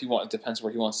if he wants? Depends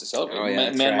where he wants to celebrate. Oh, yeah,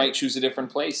 Man might choose a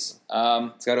different place.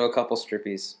 Let's go to a couple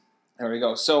strippies. There we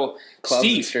go. So, Clubs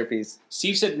and Steve strippies.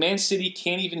 Steve said Man City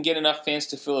can't even get enough fans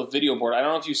to fill a video board. I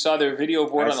don't know if you saw their video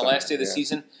board on the last day of the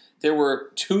season. There were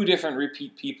 2 different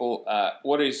repeat people.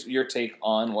 What is your take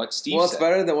on what Steve said? Well, it's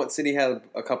better than what City had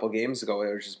a couple games ago.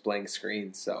 It was just blank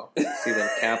screens, so see them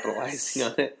capitalizing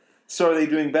on it. So are they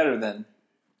doing better then?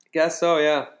 Guess so,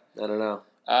 yeah. I don't know.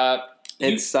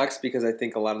 It sucks because I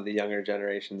think a lot of the younger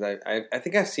generations, I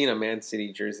think I've seen a Man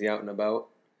City jersey out and about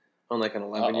on like an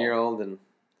 11-year-old. And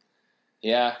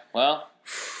yeah, well,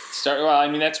 I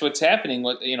mean, that's what's happening.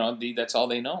 That's all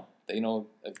they know. They know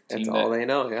a team. That's all they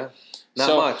know, yeah.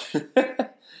 Not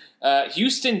much.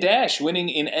 Houston Dash winning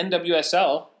in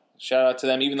NWSL. Shout out to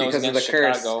them, even though it's against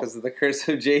Chicago. Because of the curse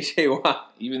of J.J.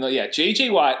 Watt. Even though, J.J.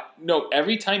 Watt,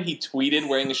 every time he tweeted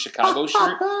wearing a Chicago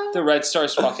shirt, the Red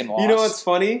Stars fucking lost. You know what's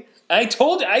funny? I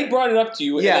brought it up to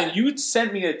you, and then you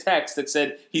sent me a text that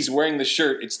said he's wearing the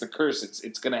shirt. It's the curse.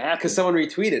 It's going to happen. Because someone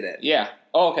retweeted it. Yeah.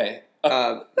 Oh, okay.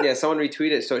 Someone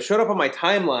retweeted it. So it showed up on my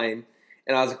timeline,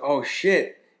 and I was like, oh,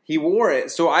 shit. He wore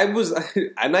it. So I'm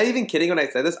not even kidding when I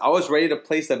said this. I was ready to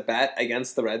place a bet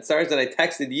against the Red Stars, and I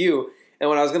texted you. And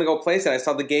when I was going to go place it, I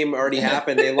saw the game already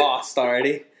happened. They lost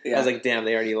already. Yeah. I was like, damn,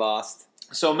 they already lost.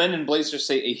 So Men in Blazers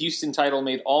say a Houston title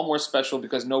made all more special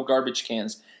because no garbage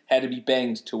cans had to be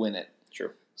banged to win it.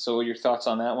 True. So what are your thoughts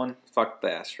on that one? Fuck the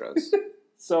Astros.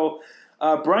 So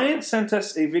Bryant sent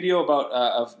us a video about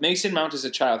of Mason Mount as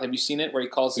a child. Have you seen it where he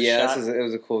calls his shot? Yeah, it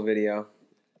was a cool video.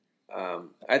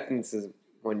 I think this is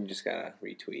one you just got to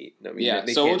retweet. No, I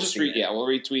mean, so we'll just we'll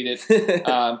retweet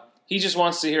it. He just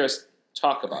wants to hear us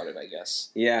talk about it, I guess.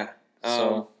 Yeah.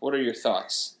 So what are your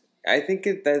thoughts? I think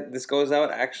that this goes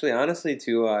out, actually, honestly,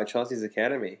 to Chelsea's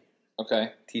academy.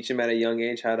 Okay. Teach him at a young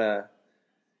age how to,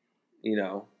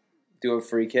 do a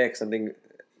free kick, something,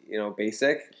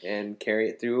 basic, and carry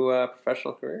it through a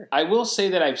professional career. I will say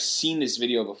that I've seen this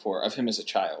video before of him as a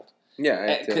child.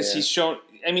 Yeah. Because he's shown,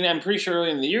 I'm pretty sure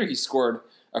early in the year he scored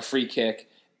a free kick,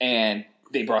 and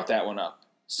they brought that one up.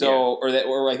 So,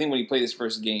 or I think when he played his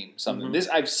first game, something.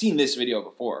 Mm-hmm. I've seen this video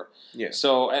before. Yeah.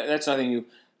 So that's nothing new.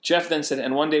 Jeff then said,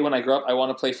 and one day when I grow up, I want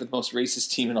to play for the most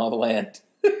racist team in all the land.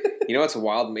 You know what's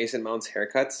wild? Mason Mount's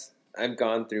haircuts. I've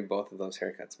gone through both of those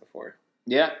haircuts before.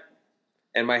 Yeah.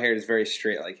 And my hair is very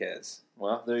straight like his.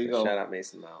 Well, there you go. Shout out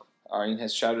Mason Mount. Arjen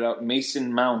has shouted out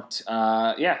Mason Mount.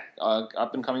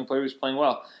 Up-and-coming player who's playing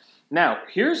well. Now,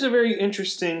 here's a very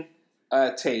interesting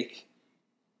take.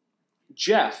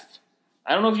 Jeff,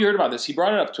 I don't know if you heard about this. He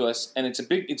brought it up to us, and it's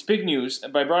big news.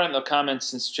 But I brought it in the comments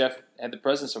since Jeff had the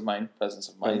presence of mind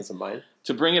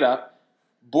to bring it up.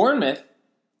 Bournemouth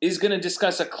is going to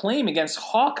discuss a claim against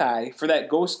Hawkeye for that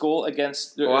ghost goal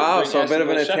against. Wow, so a bit of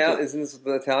an Italian. Isn't this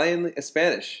the Italian?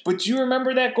 Spanish. But do you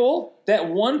remember that goal? That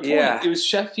one point, It was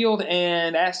Sheffield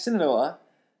and Aston Villa,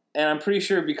 and I'm pretty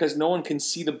sure because no one can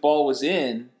see the ball was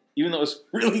in, even though it was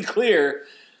really clear.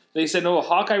 They said, no,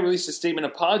 Hawkeye released a statement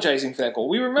apologizing for that goal.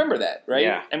 We remember that, right?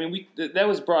 Yeah. I mean, that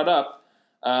was brought up.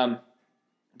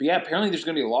 But yeah, apparently there's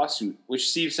going to be a lawsuit, which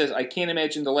Steve says, I can't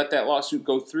imagine to let that lawsuit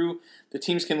go through. The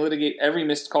teams can litigate every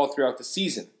missed call throughout the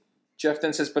season. Jeff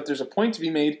then says, but there's a point to be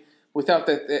made. Without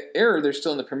that error, they're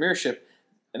still in the Premiership.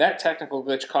 And that technical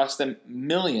glitch cost them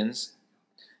millions.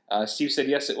 Steve said,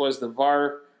 yes, it was. The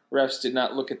VAR refs did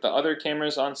not look at the other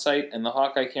cameras on site, and the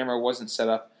Hawkeye camera wasn't set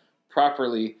up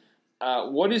properly.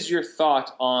 What is your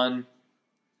thought on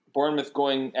Bournemouth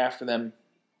going after them,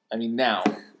 now?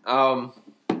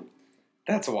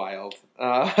 That's wild.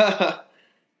 That's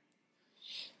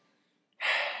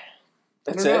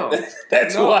I don't it. know.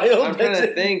 That's No, wild. I'm trying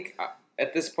to think.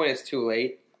 At this point, it's too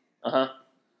late. Uh-huh.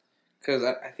 Because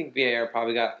I think VAR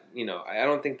probably got, I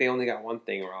don't think they only got one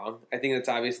thing wrong. I think it's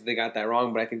obvious that they got that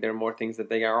wrong, but I think there are more things that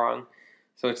they got wrong.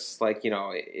 So it's like,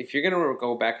 if you're going to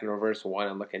go back and reverse one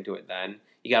and look into it then,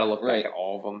 you got to look back at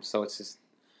all of them. So it's just,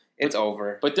 it's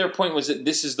over. But their point was that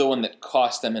this is the one that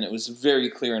cost them, and it was very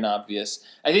clear and obvious.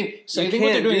 I think what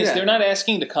they're doing is they're not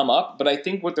asking to come up, but I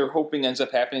think what they're hoping ends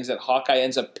up happening is that Hawkeye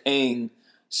ends up paying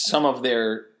some of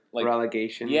their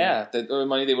relegation. Yeah, the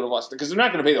money they would have lost. Because they're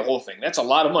not going to pay the whole thing. That's a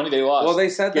lot of money they lost. Well, they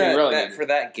said that for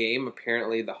that game,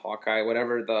 apparently the Hawkeye,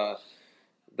 whatever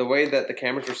the way that the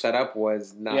cameras were set up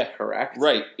was not correct.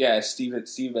 Right. Yeah, Steve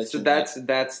So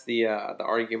that's the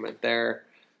argument there.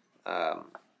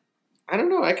 I don't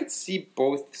know. I could see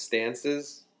both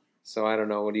stances. So I don't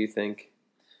know. What do you think?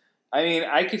 I mean,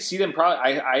 I could see them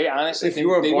probably. I honestly if think you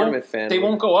were a Bournemouth fan, they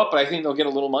won't go up, but I think they'll get a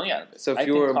little money out of it. So if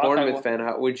you were a Bournemouth fan,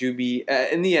 how would you be?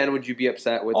 In the end, would you be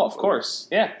upset with? Oh, of course,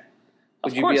 yeah.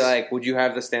 Would you be like? Would you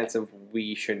have the stance of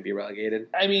we shouldn't be relegated?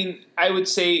 I mean, I would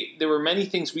say there were many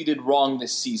things we did wrong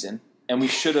this season, and we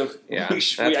should have.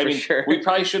 Sure. We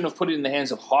probably shouldn't have put it in the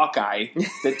hands of Hawkeye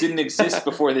that didn't exist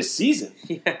before this season.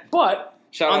 Yeah. But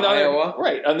shout out Iowa,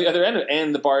 right on the other end of it,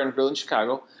 and the bar and grill in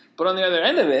Chicago. But on the other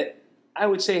end of it, I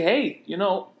would say, hey,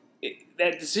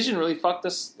 that decision really fucked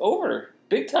us over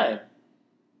big time.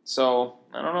 So,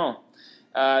 I don't know.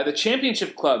 The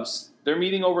championship clubs, they're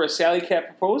meeting over a salary cap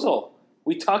proposal.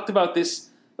 We talked about this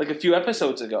like a few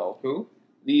episodes ago. Who?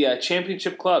 The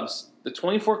championship clubs. The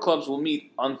 24 clubs will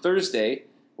meet on Thursday,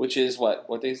 which is what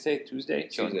they say, Tuesday?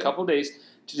 So in a couple of days,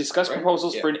 to discuss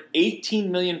proposals for an £18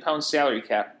 million salary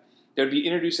cap that would be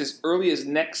introduced as early as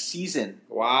next season.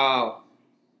 Wow.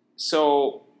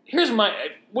 So here's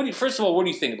first of all, what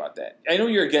do you think about that? I know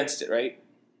you're against it, right?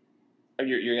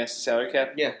 You're against the salary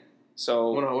cap? Yeah.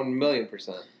 So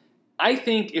 1,000,000%. I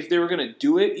think if they were going to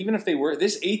do it, even if they were,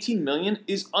 this $18 million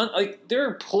is there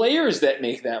are players that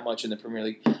make that much in the Premier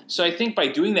League. So I think by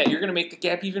doing that, you're going to make the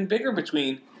gap even bigger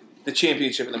between the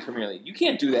Championship and the Premier League. You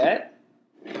can't do that.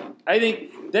 I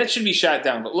think that should be shot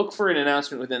down. But look for an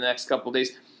announcement within the next couple of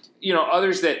days.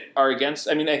 Others that are against.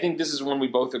 I mean, I think this is one we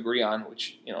both agree on,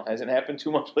 which hasn't happened too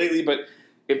much lately. But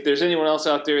if there's anyone else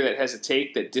out there that has a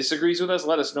take that disagrees with us,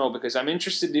 let us know because I'm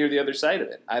interested to hear the other side of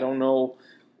it. I don't know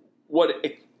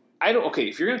Okay,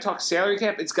 if you're going to talk salary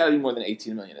cap, it's got to be more than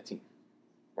 $18 million a team,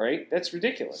 right? That's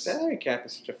ridiculous. Salary cap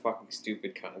is such a fucking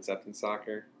stupid concept in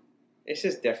soccer. It's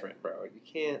just different, bro. You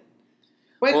can't.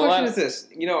 My question is this: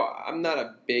 I'm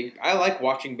not I like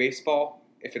watching baseball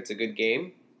if it's a good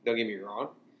game. Don't get me wrong.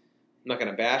 I'm not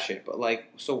going to bash it, but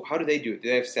so how do they do it? Do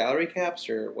they have salary caps,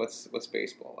 or what's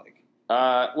baseball like?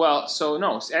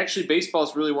 No. Actually, baseball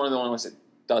is really one of the only ones that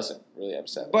doesn't really have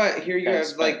salary. But here you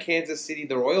have Kansas City.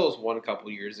 The Royals won a couple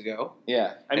years ago.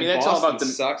 Yeah, I mean that's Boston all about the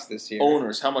sucks this year.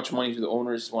 Owners. How much money do the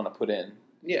owners want to put in?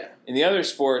 Yeah. In the other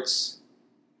sports,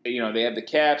 they have the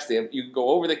caps. You can go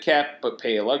over the cap, but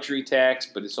pay a luxury tax.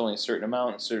 But it's only a certain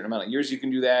amount of years you can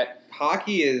do that.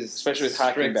 Hockey is especially with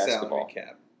hockey and basketball. Salary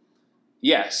cap.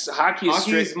 Yes, hockey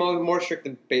is more strict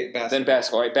than basketball. Than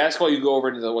basketball, right? Basketball, you go over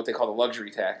into what they call the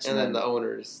luxury tax. And then the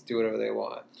owners do whatever they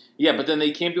want. Yeah, but then they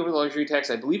can't be over the luxury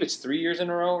tax. I believe it's 3 years in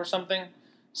a row or something.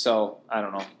 So, I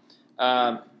don't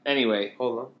know. Anyway.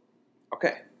 Hold on.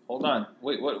 Okay. Hold on.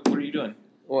 Wait, what are you doing?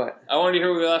 What? I wanted to hear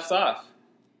where we left off.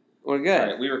 We're good. All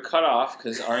right, we were cut off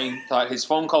because Arjen thought his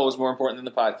phone call was more important than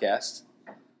the podcast.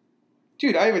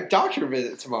 Dude, I have a doctor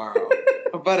visit tomorrow.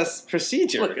 About a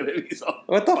procedure. Look at him. He's all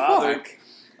what the bothered. fuck?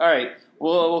 All right.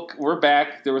 Well, we're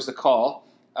back. There was the call.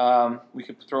 We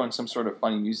could throw in some sort of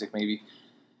funny music, maybe.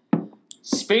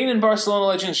 Spain and Barcelona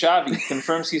legend Xavi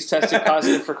confirms he's tested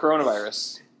positive for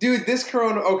coronavirus. Dude, this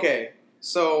okay.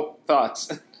 So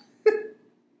thoughts?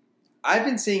 I've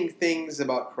been seeing things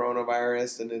about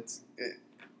coronavirus, and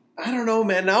I don't know,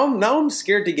 man. Now I'm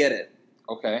scared to get it.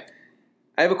 Okay.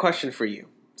 I have a question for you.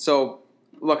 So,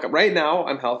 look, right now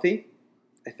I'm healthy.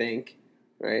 I think,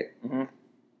 right?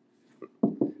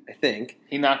 Mm-hmm. I think.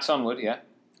 He knocks on wood, yeah.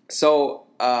 So,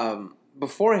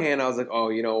 beforehand, I was like, oh,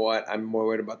 you know what? I'm more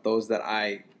worried about those that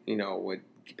I, would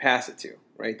pass it to,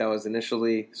 right? That was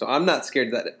initially. So, I'm not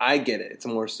scared that I get it. It's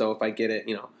more so if I get it,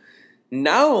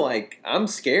 Now, I'm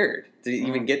scared to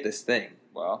even get this thing.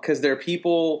 Well. Because there are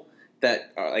people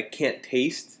that are, can't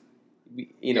taste,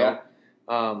 Yeah.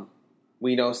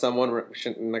 We know someone,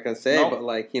 I'm not going to say, nope. but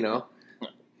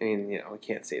we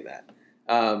can't say that.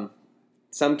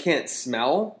 Some can't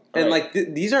smell. Right.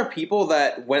 And these are people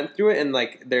that went through it and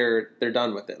they're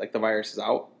done with it. Like the virus is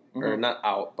out. Mm-hmm. Or not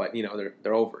out, but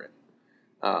they're over it.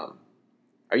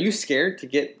 Are you scared to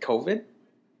get COVID?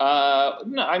 No,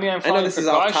 I mean, I'm following I know this is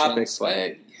off topic, precautions. but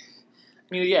I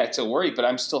mean, yeah, it's a worry, but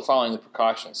I'm still following the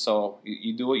precautions. So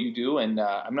you do what you do, and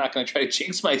I'm not going to try to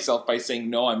jinx myself by saying,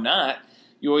 no, I'm not.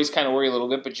 You always kind of worry a little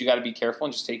bit, but you got to be careful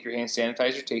and just take your hand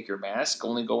sanitizer, take your mask,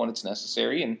 only go when it's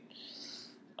necessary, and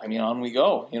I mean, on we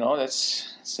go. You know, it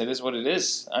is what it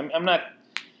is. I'm not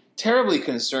terribly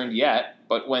concerned yet,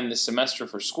 but when the semester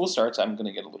for school starts, I'm going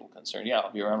to get a little concerned. Yeah,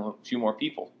 I'll be around a few more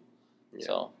people. Yeah.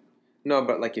 So no,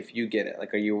 but like if you get it,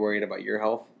 like, are you worried about your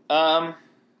health?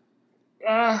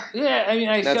 yeah, I mean,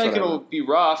 I feel like it'll be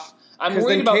rough. I'm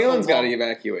worried about Kalen's got to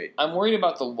evacuate. I'm worried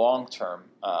about the long term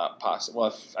possible.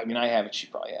 Well, I mean, I have it. She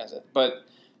probably has it, but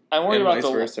I'm worried about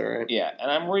vice versa, right? Yeah,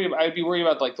 and I'd be worried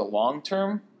about like the long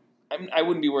term. I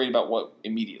wouldn't be worried about what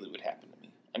immediately would happen to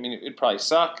me. I mean, it'd probably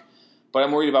suck, but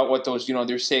I'm worried about what those. You know,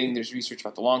 they're saying there's research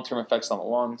about the long term effects on the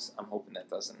lungs. I'm hoping that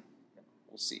doesn't.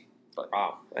 We'll see. But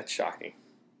wow, that's shocking.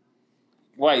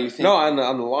 Why you think? No, on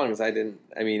the lungs, I didn't.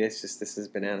 I mean, it's just this is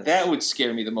bananas. That would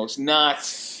scare me the most. Not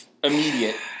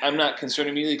immediate. I'm not concerned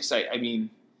immediately because I mean,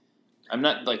 I'm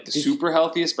not like the super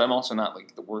healthiest, but I'm also not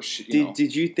like the worst.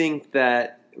 Did you think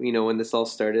that when this all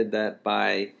started that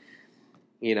by,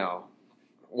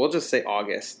 we'll just say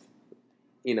August,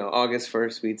 August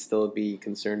 1st, we'd still be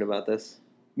concerned about this?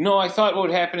 No, I thought what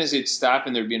would happen is it'd stop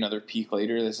and there'd be another peak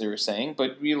later, as they were saying.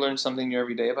 But we learn something new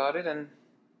every day about it, and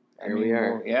here we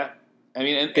are. Yeah. I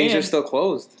mean, and things are still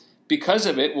closed. Because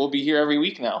of it, we'll be here every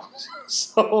week now.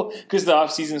 So, because the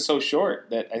off season is so short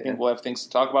that I think we'll have things to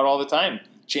talk about all the time.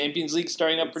 Champions League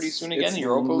starting up pretty soon again.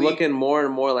 Europa League looking more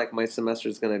and more like my semester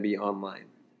is going to be online.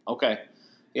 Okay,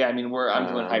 yeah. I mean, I'm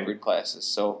doing hybrid classes,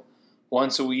 so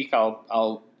once a week,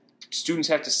 I'll students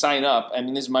have to sign up. I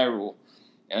mean, this is my rule,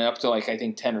 and up to like I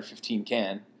think 10 or 15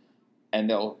 can, and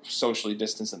they'll socially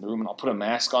distance in the room, and I'll put a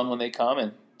mask on when they come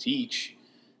and teach.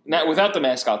 Not without the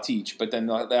mask, I'll teach, but then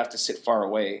they have to sit far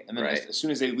away. And then as soon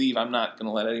as they leave, I'm not going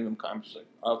to let any of them come. I'm just like,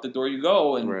 out the door you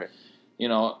go, and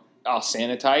I'll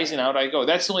sanitize, and out I go.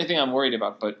 That's the only thing I'm worried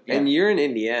about. But and you're in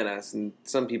Indiana, and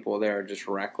some people there are just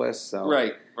reckless. So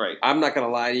right. I'm not going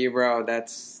to lie to you, bro.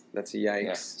 That's a yikes.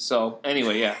 Yeah. So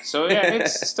anyway, So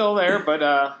it's still there, but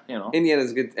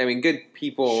Indiana's good. I mean, good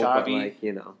people, Shabby.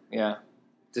 but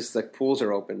just like pools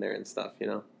are open there and stuff.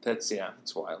 That's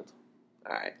it's wild.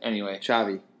 All right. Anyway,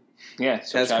 Chavi. Yeah,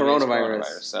 so that's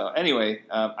coronavirus. So anyway,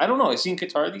 I don't know. Is he in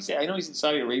Qatar these days? I know he's in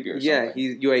Saudi Arabia or something. Yeah,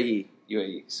 he's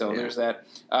UAE. So there's that.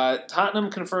 Tottenham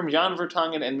confirmed Jan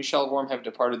Vertonghen and Michel Vorm have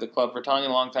departed the club. Vertonghen,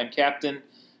 longtime captain.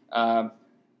 Do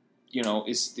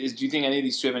you think any of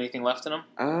these two have anything left in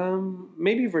them?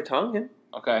 Maybe Vertonghen.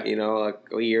 Okay. Like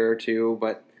a year or two,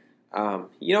 but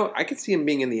I could see him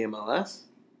being in the MLS.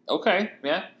 Okay.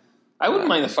 Yeah. I wouldn't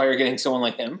mind the Fire getting someone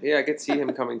like him. Yeah, I could see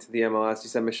him coming to the MLS. You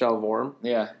said Michel Vorm.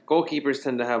 Yeah. Goalkeepers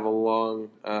tend to have a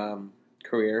long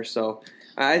career, so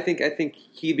I think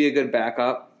he'd be a good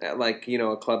backup at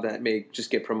a club that may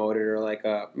just get promoted or like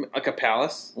a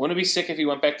Palace. Wouldn't it be sick if he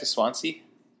went back to Swansea?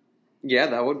 Yeah,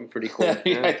 that would be pretty cool.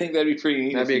 I think that'd be pretty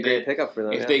neat. That'd be a great pickup for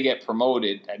them. If they get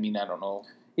promoted, I mean, I don't know.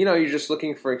 You're just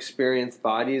looking for experienced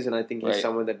bodies, and I think he's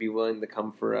someone that'd be willing to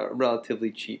come for a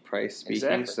relatively cheap price speaking,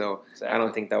 I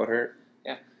don't think that would hurt.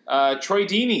 Yeah. Troy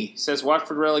Deeney says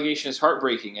Watford relegation is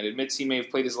heartbreaking and admits he may have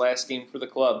played his last game for the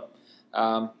club.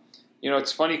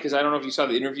 It's funny because I don't know if you saw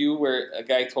the interview where a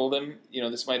guy told him,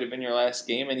 this might have been your last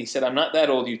game, and he said, "I'm not that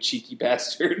old, you cheeky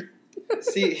bastard."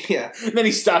 See, yeah. And then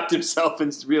he stopped himself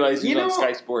and realized he was on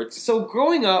Sky Sports. So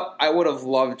growing up, I would have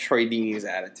loved Troy Deeney's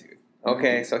attitude.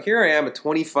 Okay, so here I am, a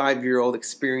 25-year-old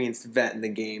experienced vet in the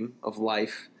game of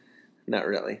life. Not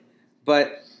really.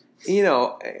 But,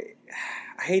 I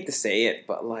hate to say it,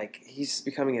 but, he's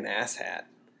becoming an asshat.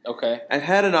 Okay. I've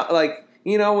had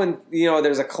when,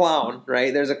 there's a clown,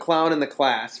 right? There's a clown in the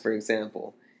class, for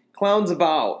example. Clown's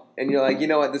about, and you're like, you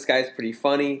know what, this guy's pretty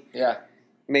funny. Yeah.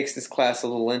 Makes this class a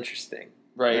little interesting.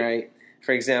 Right.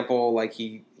 For example,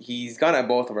 he's gone at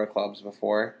both of our clubs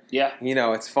before. Yeah.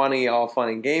 It's funny, all fun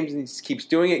and games, and he just keeps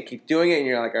doing it, and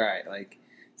you're like, all right,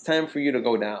 it's time for you to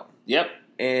go down. Yep.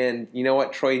 And you know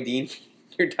what, Troy Deeney,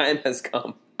 your time has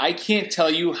come. I can't tell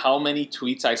you how many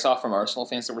tweets I saw from Arsenal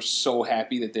fans that were so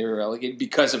happy that they were relegated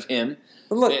because of him.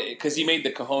 Because he made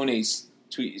the cojones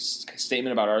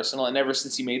statement about Arsenal, and ever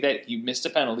since he made that, he missed a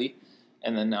penalty.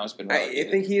 And then now it's been relegated.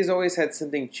 I think he has always had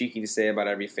something cheeky to say about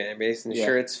every fan base. And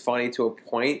sure, it's funny to a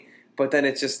point, but then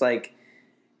it's just look,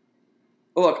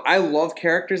 I love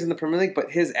characters in the Premier League, but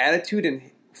his attitude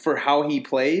and for how he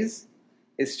plays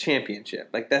is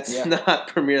championship. That's not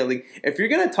Premier League. If you're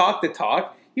going to talk the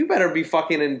talk, you better be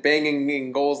fucking and banging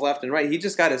in goals left and right. He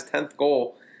just got his 10th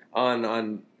goal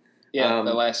on Yeah,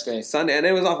 the last day. Sunday, and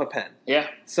it was off a pen. Yeah.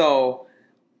 So,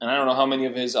 and I don't know how many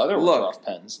of his other ones were off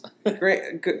pens.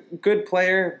 great, good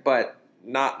player, but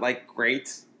not like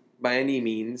great by any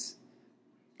means.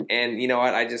 And you know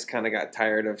what? I just kind of got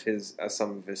tired of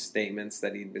some of his statements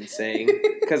that he'd been saying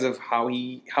because of how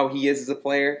he is as a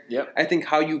player. Yep. I think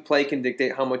how you play can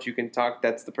dictate how much you can talk.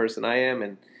 That's the person I am,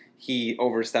 and he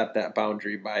overstepped that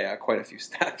boundary by quite a few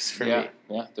steps for me.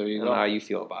 Yeah, there you I don't go. know how you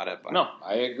feel about it. But. No,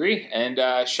 I agree.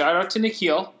 And shout out to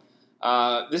Nikhil.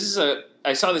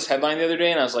 I saw this headline the other day,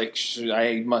 and I was like,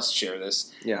 I must share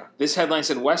this. Yeah. This headline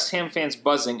said, West Ham fans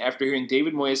buzzing after hearing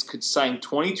David Moyes could sign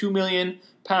 £22 million,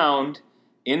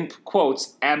 in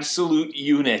quotes, absolute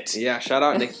unit. Yeah, shout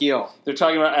out Nikhil. They're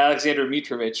talking about Alexander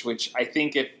Mitrovic, which I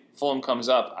think if Fulham comes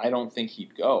up, I don't think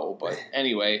he'd go. But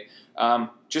anyway,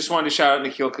 just wanted to shout out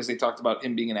Nikhil because they talked about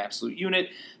him being an absolute unit.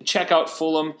 Check out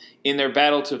Fulham in their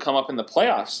battle to come up in the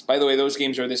playoffs. By the way, those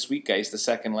games are this week, guys, the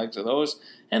second legs of those.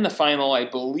 And the final, I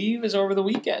believe, is over the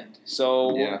weekend.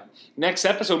 So next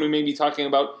episode, we may be talking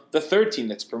about the third team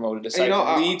that's promoted, aside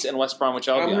from Leeds and West Bromwich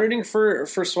Albion. I'm rooting for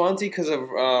Swansea because of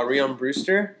Ryan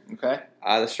Brewster. Okay.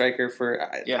 The striker for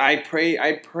I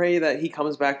pray that he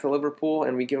comes back to Liverpool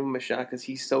and we give him a shot because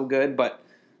he's so good. But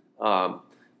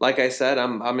like I said,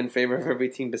 I'm in favor of every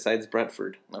team besides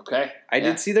Brentford. Okay. I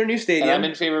did see their new stadium. And I'm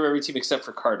in favor of every team except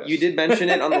for Cardiff. You did mention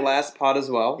it on the last pod as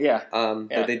well. Yeah.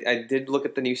 I did look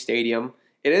at the new stadium.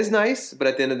 It is nice, but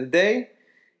at the end of the day,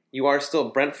 you are still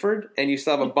Brentford, and you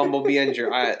still have a bumblebee as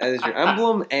your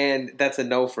emblem, and that's a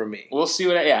no for me. We'll see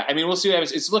what we'll see what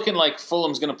happens. It's looking like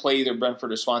Fulham's going to play either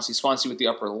Brentford or Swansea. Swansea with the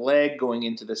upper leg going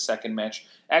into the second match.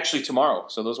 Actually, tomorrow.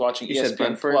 So those watching you ESPN said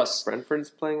Brentford? Plus. Brentford's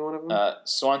playing one of them?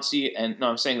 Swansea,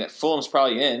 I'm saying that Fulham's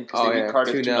probably in because they beat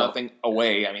Cardiff 2-0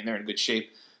 away. I mean, they're in good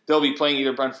shape. They'll be playing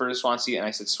either Brentford or Swansea, and I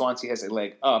said Swansea has a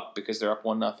leg up because they're up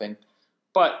 1-0.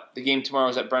 But the game tomorrow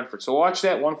is at Brentford. So watch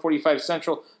that, 1:45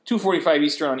 Central, 2:45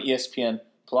 Eastern on ESPN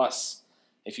Plus,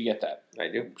 if you get that. I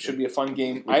do. Should be a fun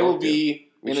game. I will be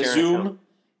in a Zoom,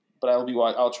 but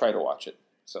I'll try to watch it.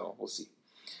 So we'll see.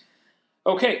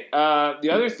 Okay,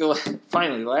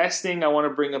 finally, the last thing I want to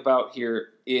bring about here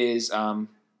is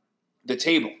the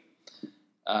table.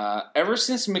 Ever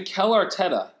since Mikel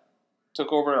Arteta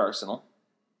took over at Arsenal,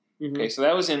 okay, so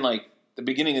that was in the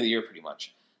beginning of the year pretty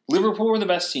much. Liverpool were the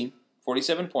best team.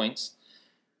 47 points.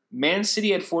 Man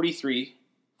City had 43.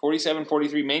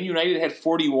 47-43. Man United had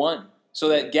 41. So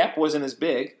that gap wasn't as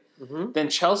big. Mm-hmm. Then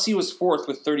Chelsea was fourth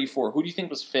with 34. Who do you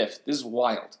think was fifth? This is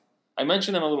wild. I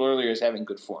mentioned them a little earlier as having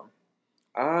good form.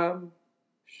 And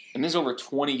this is over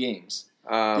 20 games.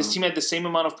 This team had the same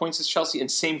amount of points as Chelsea and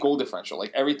same goal differential.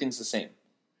 Everything's the same.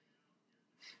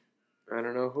 I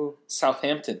don't know who.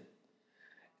 Southampton.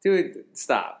 Dude,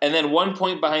 stop. And then 1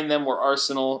 point behind them were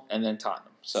Arsenal and then Tottenham.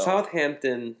 So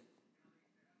Southampton,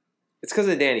 it's because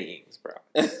of Danny Ings, bro.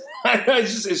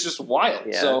 it's just wild.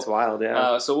 Yeah, it's wild,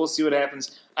 yeah. So we'll see what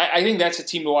happens. I think that's a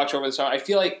team to watch over the summer. I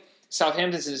feel like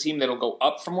Southampton's a team that'll go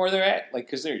up from where they're at,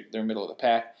 because they're middle of the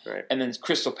pack. Right. And then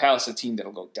Crystal Palace, a team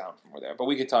that'll go down from where they're at. But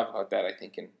we could talk about that, I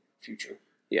think, in future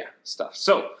stuff.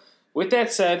 So with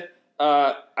that said,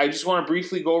 I just want to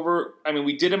briefly go over,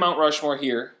 we did a Mount Rushmore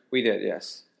here. We did,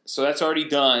 yes. So that's already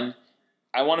done.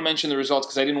 I want to mention the results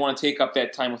because I didn't want to take up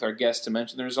that time with our guests to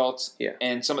mention the results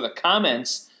and some of the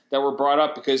comments that were brought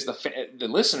up because the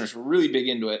listeners were really big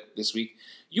into it this week.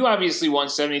 You obviously won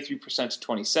 73% to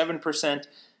 27%,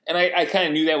 and I kind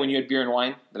of knew that when you had beer and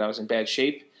wine, that I was in bad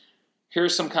shape.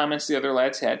 Here's some comments the other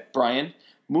lads had. Brian,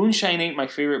 moonshine ain't my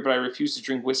favorite, but I refuse to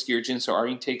drink whiskey or gin, so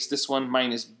Arjen takes this one.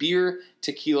 Mine is beer,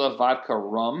 tequila, vodka,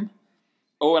 rum.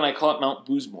 Oh, and I call it Mount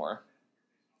Boozemore.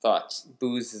 Thoughts?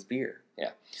 Booze is beer.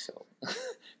 Yeah. So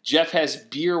Jeff has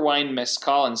beer, wine,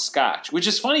 mezcal, and scotch, which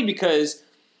is funny because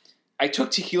I took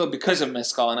tequila because of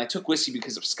mezcal and I took whiskey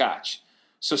because of scotch.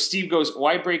 So Steve goes,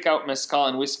 why break out mezcal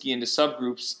and whiskey into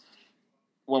subgroups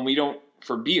when we don't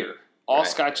for beer? All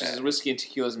scotches is whiskey and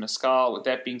tequila is mezcal. With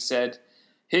that being said,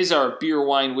 his are beer,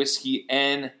 wine, whiskey,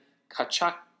 and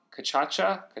cachaca.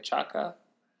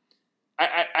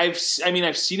 I've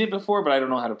seen it before, but I don't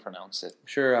know how to pronounce it. I'm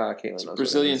sure Caitlin knows.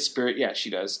 Brazilian spirit, yeah,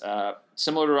 she does.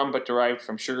 Similar to rum, but derived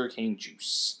from sugarcane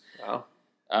juice. Wow.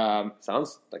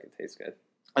 Sounds like it tastes good.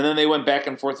 And then they went back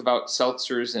and forth about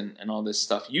seltzers and all this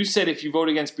stuff. You said if you vote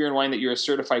against beer and wine that you're a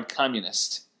certified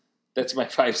communist. That's my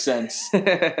 5 cents.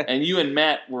 And you and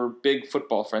Matt were big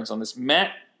football friends on this.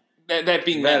 Matt, that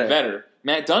being Matt Vetter.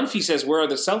 Matt Dunphy says, where are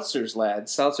the seltzers,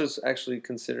 lads? Seltzer's actually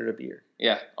considered a beer.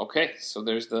 Yeah, okay. So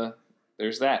there's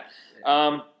that.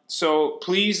 So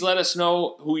please let us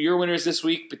know who your winner is this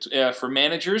week for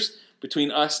managers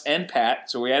between us and Pat.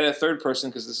 So we added a third person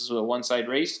because this is a one-side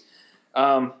race.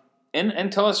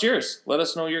 And tell us yours. Let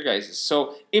us know your guys'.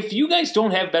 So if you guys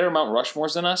don't have better Mount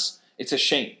Rushmores than us, it's a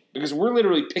shame. Because we're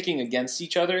literally picking against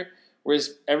each other,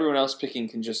 whereas everyone else picking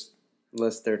can just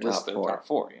list their top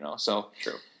four. So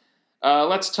true.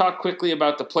 Let's talk quickly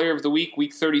about the player of the week,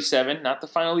 week 37. Not the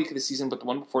final week of the season, but the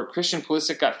one before it. Christian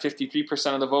Pulisic got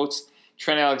 53% of the votes.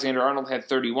 Trent Alexander-Arnold had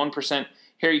 31%.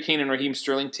 Harry Kane and Raheem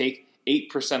Sterling take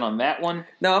 8% on that one.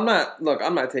 No, I'm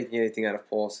not taking anything out of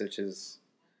Pulisic's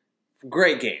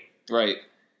great game. Right.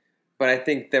 But I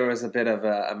think there was a bit of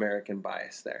an American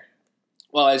bias there.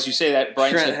 Well, as you say that,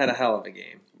 Trent had a hell of a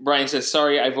game. Brian says,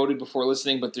 sorry, I voted before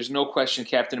listening, but there's no question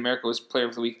Captain America was player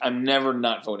of the week. I'm never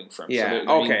not voting for him. Yeah,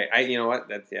 so okay. You know what?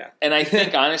 That's, yeah. And I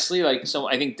think, honestly, I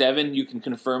think Devin, you can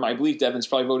confirm, I believe Devin's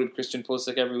probably voted Christian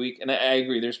Pulisic every week, and I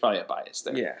agree, there's probably a bias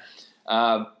there.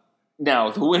 Yeah.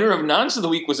 Now, the winner of Nonce of the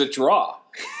week was a draw.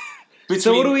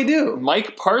 So what do we do?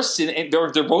 Mike Parson, and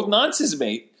they're both Nonces,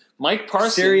 mate. Mike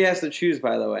Parson. Siri has to choose,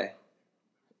 by the way.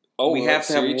 Oh, we have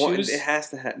to have one. Choose?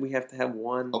 We have to have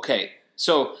one. Okay.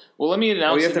 So, let me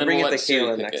announce. We have to bring it to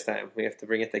Kayla next time. We have to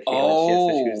bring it to Kayla. She has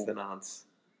to choose the Nonce.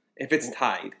 If it's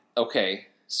tied. Okay.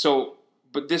 So,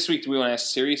 but this week, do we want to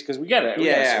ask Siri? Because we got it.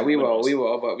 Yeah, we will. We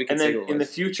will, but we can see. And then in the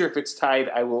future, if it's tied,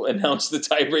 I will announce the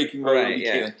tie-breaking vote. Right,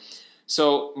 yeah. Kayla.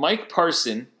 So, Mike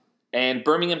Parson and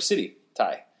Birmingham City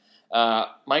tie.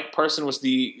 Mike Parson is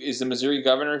the Missouri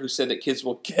governor who said that kids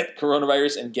will get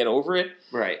coronavirus and get over it.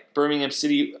 Right. Birmingham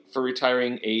City for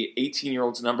retiring a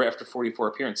 18-year-old's number after 44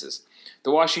 appearances.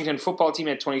 The Washington football team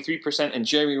had 23%, and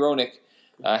Jeremy Roenick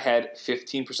had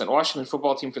 15%. Washington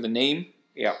football team for the name.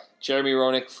 Yeah. Jeremy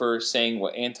Roenick for saying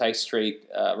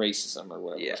anti-straight racism or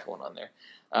whatever was going on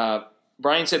there.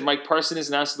 Brian said, Mike Parson is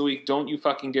announced of the week. Don't you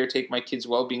fucking dare take my kids'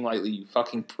 well-being lightly, you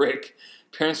fucking prick.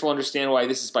 Parents will understand why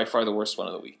this is by far the worst one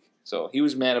of the week. So he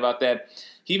was mad about that.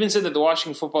 He even said that the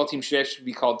Washington football team should actually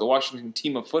be called the Washington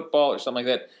Team of Football or something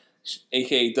like that,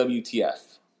 a.k.a.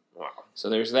 WTF. Wow. So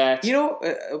there's that.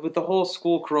 With the whole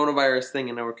school coronavirus thing,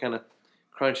 and now we're kind of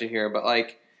crunching here, but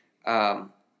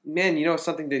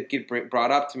something to get brought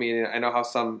up to me, and I know how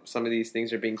some of these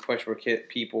things are being pushed where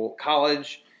people,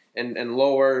 college and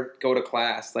lower, go to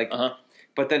class.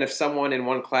 But then if someone in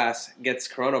one class gets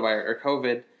coronavirus or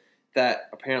COVID, that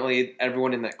apparently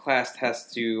everyone in that class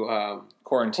has to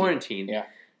quarantine. Yeah.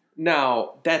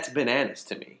 Now, that's bananas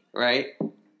to me, right?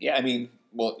 Yeah, I mean,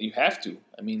 well, you have to.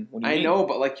 I mean, what do you mean? I know,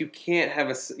 but you can't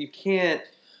have you can't.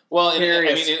 Well,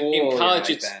 in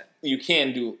college, you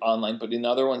can do online, but in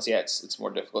other ones, it's more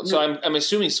difficult. So I'm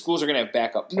assuming schools are going to have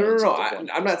backup plans. No.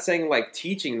 I'm not saying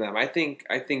teaching them. I think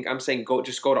I'm saying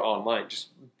just go to online.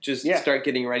 Just start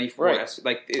getting ready for us.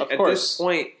 At this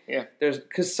point,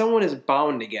 because someone is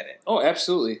bound to get it. Oh,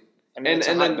 absolutely. I mean,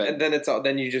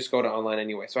 then you just go to online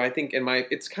anyway. So I think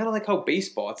it's kind of like how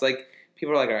baseball. It's like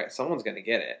people are like, all right, someone's going to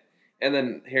get it, and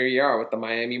then here you are with the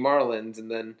Miami Marlins, and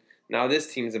then now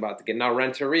this team's about to get. Now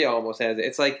Renteria almost has it.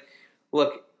 It's like,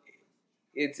 look,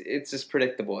 it's just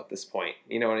predictable at this point.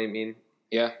 You know what I mean?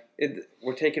 Yeah.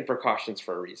 We're taking precautions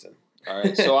for a reason. All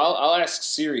right, so I'll ask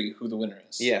Siri who the winner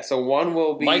is. Yeah, so one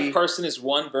will be... Mike Parson is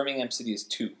 1, Birmingham City is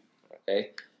 2.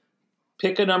 Okay?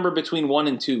 Pick a number between 1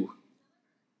 and 2.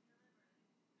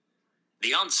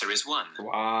 The answer is 1.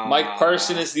 Wow. Mike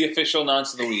Parson is the official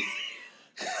Nonce of the week.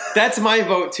 That's my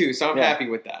vote, too, so I'm happy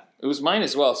with that. It was mine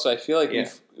as well, so I feel like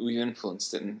we've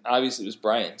influenced it, and obviously it was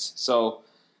Brian's. So,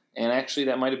 and actually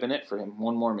that might have been it for him.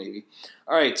 One more, maybe.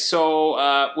 All right,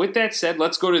 so with that said,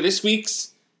 let's go to this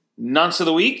week's Nonce of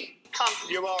the Week.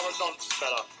 You are a nonce,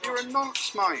 fella. You're a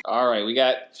nonce, mate. All right, we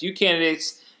got a few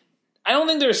candidates. I don't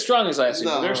think they're as strong as last week,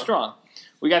 but they're strong.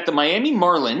 We got the Miami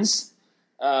Marlins.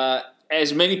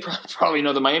 As many probably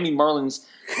know, the Miami Marlins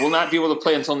will not be able to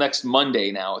play until next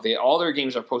Monday now. All their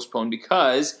games are postponed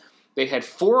because they had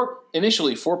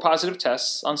initially four positive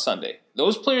tests on Sunday.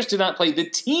 Those players did not play. The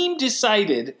team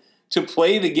decided to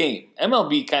play the game.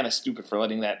 MLB kind of stupid for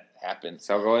letting that happen.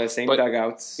 So go to the same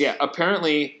dugouts. Yeah,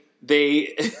 apparently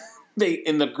they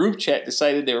in the group chat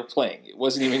decided they were playing. It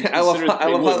wasn't even considered.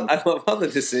 I love how the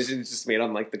decision's just made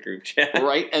on the group chat,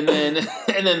 right? And then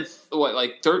what?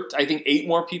 I think 8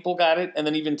 more people got it, and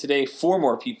then even today 4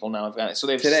 more people now have got it. So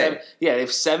they have they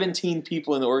have 17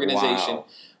 people in the organization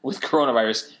with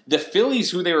coronavirus. The Phillies,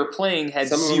 who they were playing, had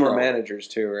some 0. of them are managers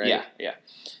too, right? Yeah.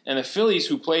 And the Phillies,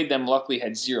 who played them, luckily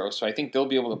had 0. So I think they'll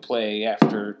be able to play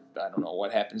after, I don't know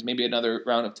what happens, maybe another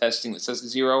round of testing that says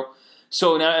 0.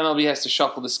 So now MLB has to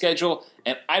shuffle the schedule,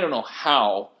 and I don't know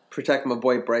how. Protect my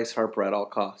boy Bryce Harper at all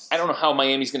costs. I don't know how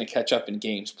Miami's going to catch up in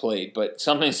games played, but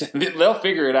sometimes they'll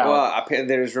figure it out. Well,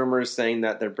 there's rumors saying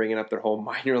that they're bringing up their whole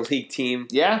minor league team.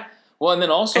 Yeah? Well, and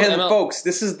then also... And folks,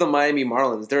 this is the Miami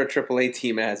Marlins. They're a AAA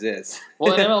team as is.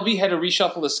 Well, and MLB had to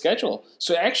reshuffle the schedule.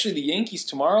 So actually the Yankees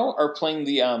tomorrow are playing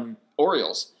the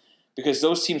Orioles because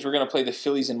those teams were going to play the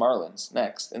Phillies and Marlins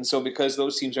next. And so because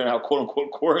those teams are now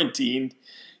quote-unquote quarantined,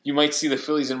 you might see the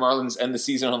Phillies and Marlins end the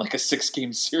season on like a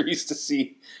 6-game series to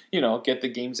see, get the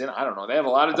games in. I don't know. They have a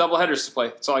lot of doubleheaders to play.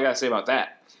 That's all I got to say about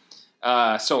that.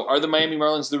 So are the Miami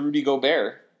Marlins the Rudy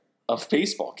Gobert of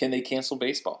baseball? Can they cancel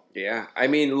baseball? Yeah. I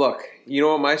mean, look, you know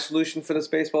what my solution for this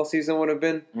baseball season would have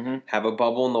been? Mm-hmm. Have a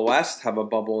bubble in the West, have a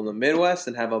bubble in the Midwest,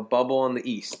 and have a bubble in the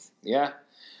East. Yeah.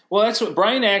 Well, that's what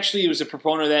Brian actually was a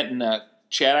proponent of that in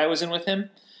chat I was in with him.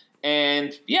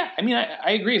 And, yeah, I mean,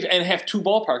 I agree. And have 2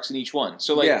 ballparks in each one.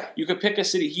 So, you could pick a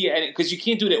city because you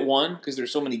can't do it at one because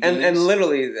there's so many games. And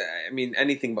literally, I mean,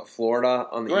 anything but Florida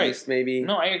on the East, maybe.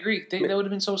 No, I agree. That would have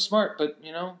been so smart, but,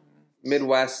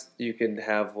 Midwest, you could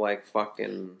have,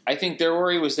 fucking... I think their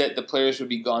worry was that the players would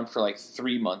be gone for,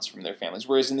 3 months from their families.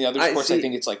 Whereas in the other sports, I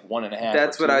think it's, 1.5.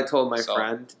 That's what I told my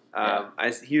friend.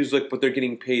 He was like, but they're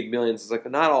getting paid millions. It's like,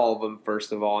 not all of them,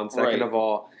 first of all. And second of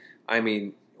all, I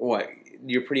mean, what...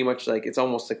 You're pretty much it's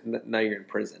almost like now you're in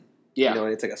prison. Yeah.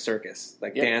 It's like a circus.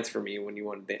 Dance for me when you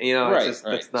want to dance. It's just,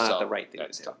 that's not the right thing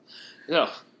to do.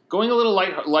 Going a little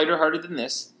lighter hearted than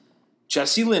this,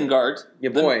 Jesse Lingard,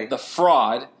 your boy. The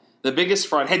fraud, the biggest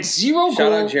fraud, had 0 goals.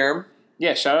 Shout out Jerem.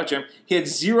 Yeah, shout out Jerem. He had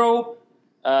 0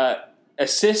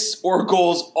 assists or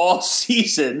goals all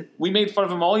season. We made fun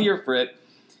of him all year for it.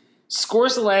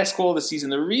 Scores the last goal of the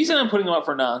season. The reason I'm putting him up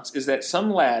for Nonce is that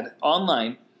some lad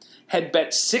online had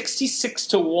bet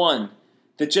 66-1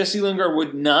 that Jesse Lingard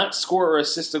would not score or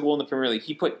assist a goal in the Premier League.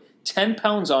 He put 10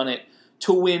 pounds on it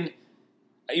to win.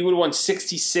 He would have won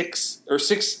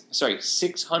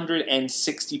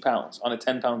 660 pounds on a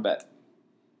 10-pound bet.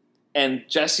 And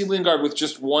Jesse Lingard with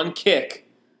just 1 kick,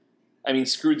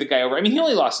 screwed the guy over. He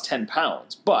only lost 10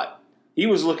 pounds, but he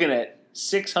was looking at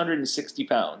 660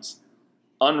 pounds.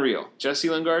 Unreal. Jesse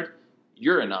Lingard,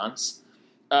 you're a nonce.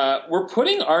 We're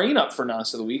putting Arjen up for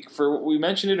Nonce of the Week for we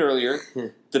mentioned it earlier.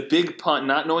 The big pun,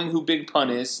 not knowing who Big Pun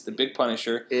is, the Big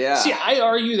Punisher. Yeah. See, I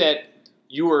argue that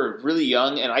you were really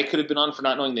young, and I could have been on for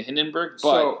not knowing the Hindenburg,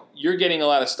 but you're getting a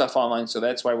lot of stuff online, so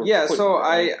that's why we're. Yeah. So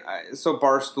so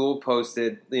Barstool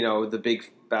posted, the big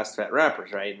best fat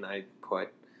rappers, right? And I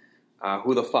put,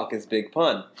 who the fuck is Big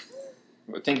Pun?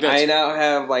 I now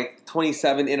have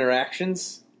 27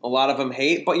 interactions. A lot of them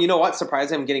hate, but you know what?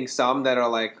 Surprisingly, I'm getting some that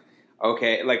are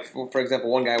okay, for example,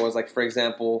 one guy was for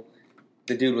example,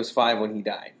 the dude was 5 when he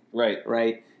died.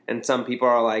 Right? And some people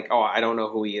are oh, I don't know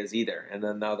who he is either. And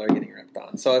then now they're getting ripped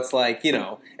on. So it's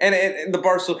and the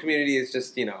Barstool community is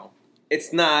just,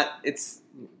 that's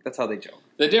how they joke.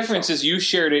 The difference is you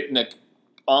shared it in an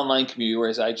online community,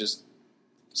 whereas I just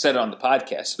said it on the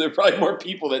podcast. So there are probably more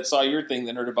people that saw your thing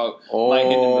than heard about my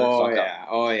Hindenburg fuck up.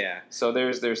 Oh, yeah. So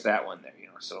there's that one there,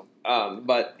 So,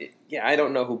 but yeah, I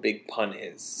don't know who Big Pun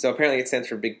is. So apparently it stands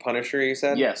for Big Punisher. You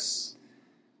said yes.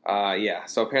 Yeah.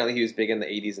 So apparently he was big in the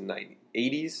 80s and 90s.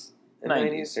 80s and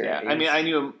 90s. Yeah. 80s? I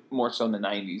knew him more so in the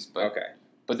 90s, but okay.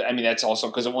 But that's also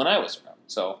because of when I was around.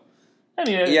 So,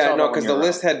 because the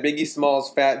list had Biggie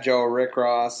Smalls, Fat Joe, Rick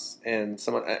Ross, and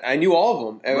someone. I knew all of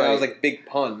them. And I was like, Big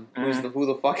Pun. Mm-hmm. Who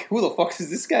the fuck is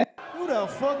this guy? Who the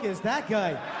fuck is that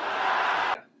guy?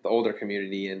 The older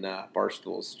community in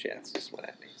Barstool's chats just went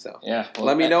at me. So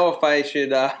let me know if I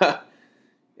should I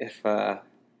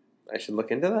should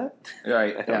look into that.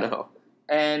 Right. I don't know.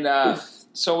 And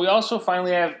so we also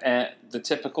finally have the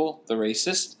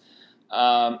racist,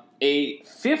 a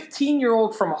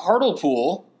 15-year-old from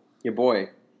Hartlepool. Your boy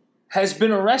has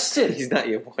been arrested. He's not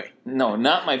your boy. No,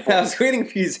 not my boy. I was waiting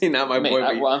for you to say not my boy.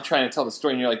 I'm trying to tell the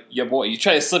story, and you're like, your boy. You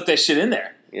try to slip that shit in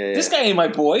there. Yeah. This guy ain't my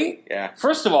boy. Yeah.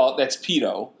 First of all, that's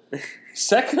pedo.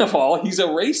 Second of all, he's a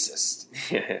racist.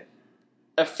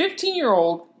 A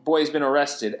 15-year-old boy has been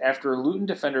arrested after Luton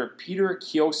defender Peter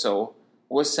Chioso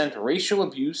was sent racial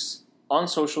abuse on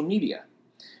social media.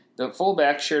 The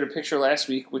fullback shared a picture last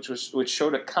week which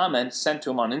showed a comment sent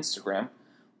to him on Instagram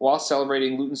while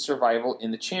celebrating Luton's survival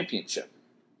in the championship.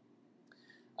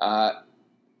 On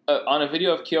a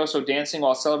video of Chioso dancing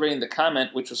while celebrating, the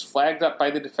comment, which was flagged up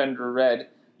by the defender, read,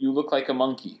 "You look like a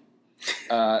monkey."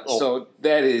 So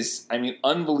that is,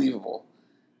 unbelievable.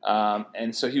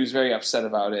 And so he was very upset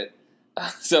about it.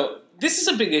 So this is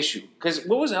a big issue because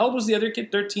how old was the other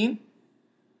kid? 13?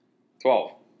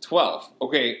 12.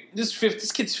 Okay,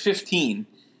 this kid's 15.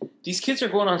 These kids are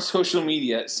going on social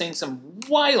media saying some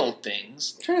wild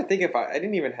things. I'm trying to think if I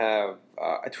didn't even have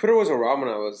Twitter was around when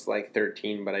I was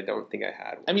 13, but I don't think I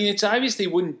had one. It's obvious they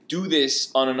wouldn't do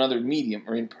this on another medium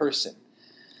or in person.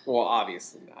 Well,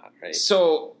 obviously not, right?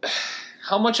 So,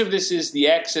 how much of this is the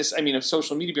access, of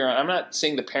social media being around? I'm not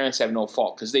saying the parents have no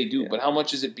fault, because they do, but how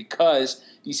much is it because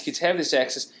these kids have this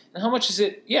access, and how much is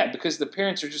it, because the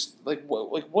parents are just like,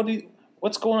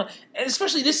 what's going on? And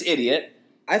especially this idiot,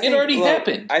 it already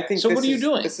happened. I think so what are you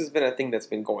doing? This has been a thing that's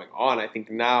been going on. I think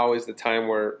now is the time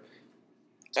where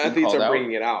athletes are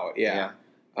bringing it out. Yeah.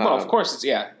 Well, of course,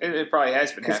 it probably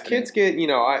has been happening. Because kids get,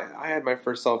 I had my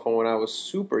first cell phone when I was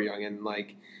super young, and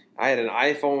like I had an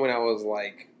iPhone when I was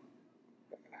like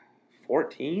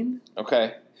 14.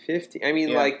 Okay. 15. I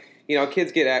mean,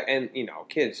 kids get, and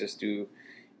kids just do.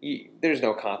 There's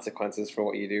no consequences for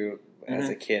what you do as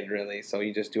a kid, really. So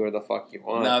you just do whatever the fuck you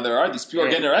want. Now there are these people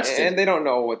getting arrested, and they don't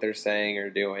know what they're saying or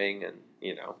doing, and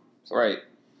So. Right.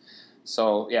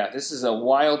 So this is a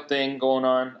wild thing going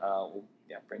on. We'll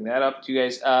bring that up to you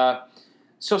guys.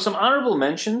 So some honorable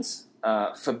mentions.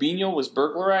 Fabinho was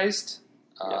burglarized,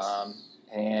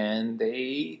 and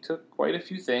they took quite a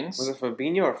few things. Was it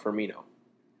Fabinho or Firmino?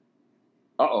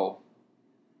 Uh-oh.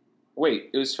 Wait,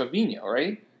 it was Fabinho,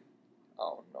 right?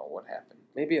 Oh, no, what happened?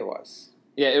 Maybe it was.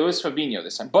 Yeah, it was Fabinho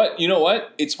this time. But you know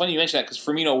what? It's funny you mention that because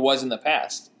Firmino was in the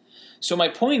past. So my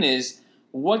point is,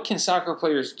 what can soccer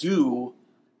players do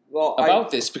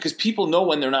about this? Because people know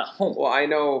when they're not home. Well, I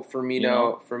know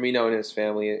Firmino and his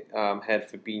family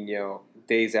had Fabinho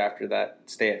days after that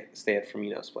stay at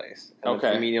Firmino's place. And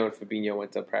then Firmino and Fabinho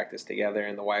went to practice together,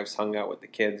 and the wives hung out with the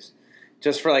kids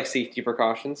just for like safety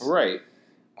precautions. Right.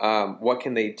 What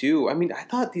can they do? I mean, I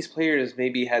thought these players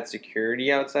maybe had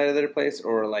security outside of their place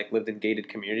or like lived in gated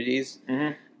communities.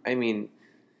 Mm-hmm. I mean,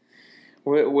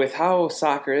 with how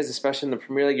soccer is, especially in the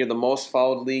Premier League, you're the most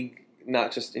followed league,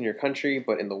 not just in your country,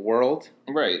 but in the world.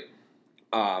 Right.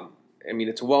 I mean,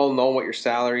 it's well known what your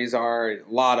salaries are, a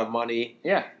lot of money.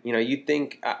 Yeah. You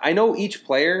think, I know each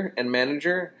player and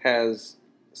manager has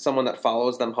someone that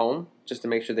follows them home just to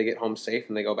make sure they get home safe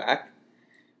and they go back.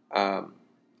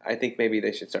 I think maybe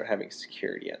they should start having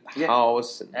security at the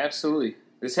house. Absolutely.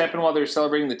 This happened while they were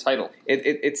celebrating the title.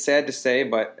 It's sad to say,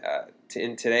 but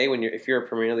in today, if you're a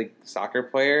Premier League soccer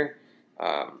player,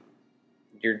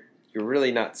 you're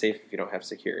really not safe if you don't have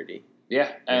security.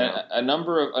 Yeah, and a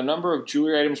number of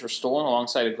jewelry items were stolen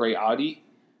alongside a gray Audi,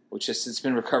 which has since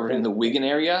been recovered in the Wigan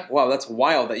area. Wow, that's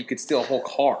wild that you could steal a whole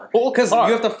car. Because you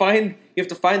have to find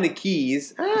the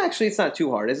keys. Actually, it's not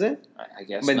too hard, is it? I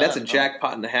guess. I mean, that's a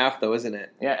jackpot and a half, though, isn't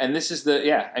it? Yeah, and this is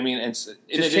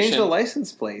change the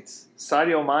license plates.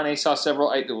 Sadio Mane saw several.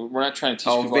 We're not trying to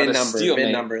teach people how to steal.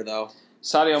 VIN number, though.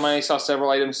 Sadio Mane saw several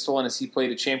items stolen as he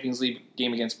played a Champions League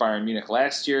game against Bayern Munich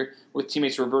last year, with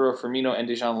teammates Roberto Firmino and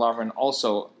Dejan Lovren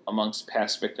also amongst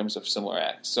past victims of similar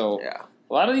acts. So a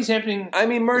lot of these happening. I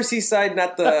mean, Merseyside,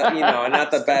 not the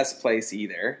not the best place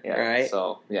either, right?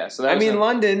 So that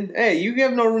London. Hey, you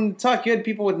have no room to talk. You had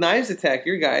people with knives attack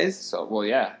your guys. So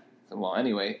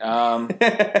anyway.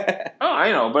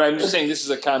 I know, but I'm just saying this is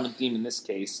a common theme in this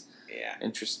case. Yeah,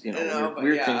 interesting.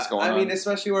 Weird things going on. I mean,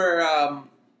 especially where.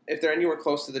 If they're anywhere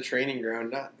close to the training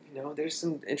ground, there's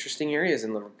some interesting areas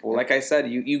in Liverpool. Like I said,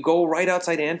 you go right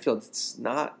outside Anfield. It's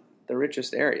not the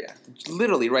richest area. It's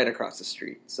literally right across the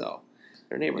street. So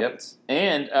they're neighborhoods.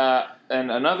 Yep.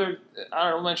 And another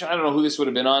honorable mention. I don't know who this would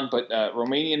have been on, but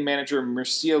Romanian manager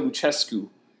Mircea Lucescu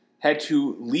had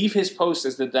to leave his post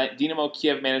as the Dinamo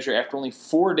Kiev manager after only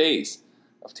 4 days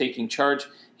of taking charge.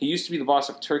 He used to be the boss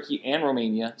of Turkey and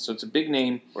Romania, so it's a big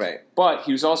name. Right. But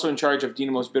he was also in charge of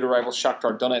Dinamo's bitter rival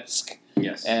Shakhtar Donetsk.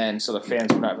 Yes. And so the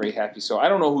fans were not very happy. So I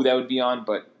don't know who that would be on,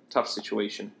 but tough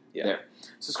situation there.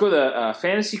 So let's go to the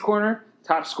fantasy corner.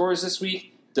 Top scorers this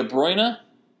week: De Bruyne,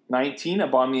 19,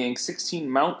 Aubameyang, 16,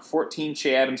 Mount, 14,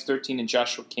 Shea Adams, 13, and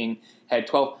Joshua King had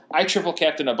 12. I triple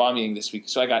captain Aubameyang this week,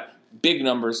 so I got big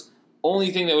numbers.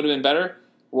 Only thing that would have been better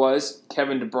was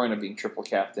Kevin De Bruyne being triple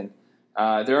captain.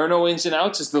 There are no ins and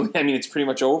outs. It's pretty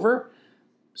much over.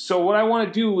 So what I want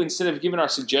to do, instead of giving our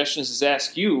suggestions, is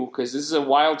ask you, because this is a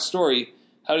wild story,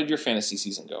 how did your fantasy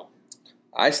season go?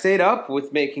 I stayed up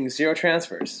with making 0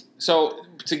 transfers. So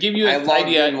to give you an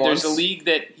idea, there's a league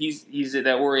that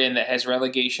that we're in that has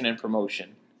relegation and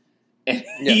promotion. And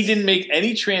he didn't make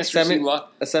any transfers.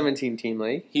 A 17-team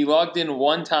league. He logged in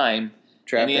one time,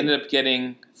 Drafted. And he ended up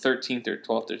getting 13th or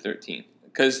 12th or 13th.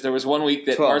 Because there was 1 week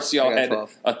that Martial had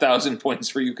 1,000 points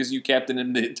for you because you captained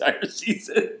him the entire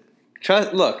season.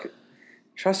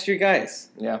 Trust your guys.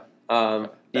 Yeah. I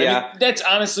mean, that's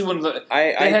honestly one of the.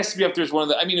 That has to be up there as one of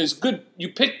the. I mean, it was good. You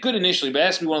picked good initially, but it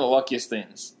has to be one of the luckiest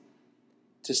things.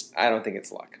 I don't think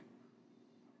it's luck.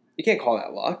 You can't call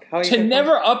that luck. To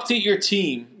never update your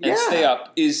team and stay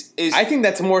up is. I think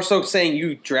that's more so saying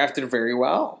you drafted very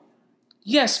well.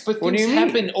 Yes, but things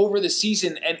happen over the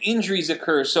season and injuries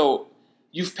occur. So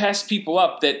you've passed people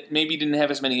up that maybe didn't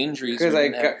have as many injuries.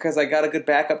 Because I got a good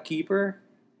backup keeper.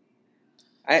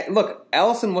 Look,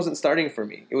 Allison wasn't starting for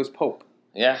me. It was Pope.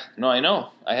 Yeah, no, I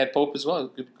know. I had Pope as well.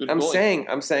 Good I'm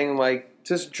goalie. saying, like,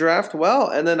 just draft well,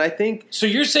 and then I think. So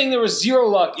you're saying there was zero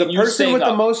luck. The person with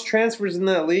the most transfers in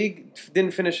that league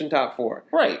didn't finish in top 4.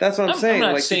 Right. That's what I'm saying.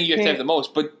 I'm not saying you have to have the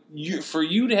most, but for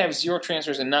you to have 0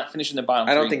 transfers and not finish in the bottom,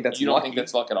 I don't think that's. You don't think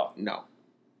that's luck at all? No.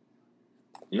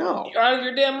 You're out of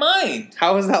your damn mind.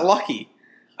 How is that lucky?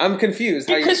 I'm confused.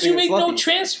 Because you made no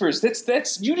transfers.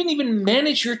 That's you didn't even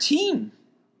manage your team.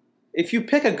 If you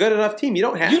pick a good enough team, you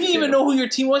don't have to. You didn't even know who your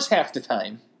team was half the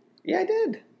time. Yeah, I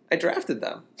did. I drafted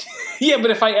them. Yeah,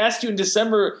 but if I asked you in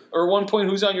December or one point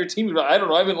who's on your team, you'd be like, I don't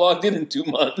know. I haven't logged in 2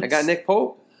 months. I got Nick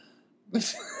Pope.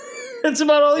 That's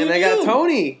about all you do. And I got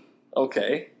Tony.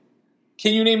 Okay.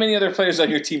 Can you name any other players on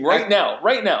your team right now?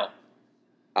 Right now.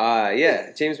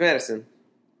 Yeah, James Madison.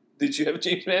 Did you have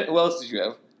James Madison? Who else did you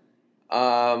have?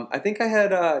 I think I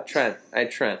had Trent. I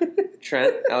had Trent.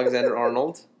 Trent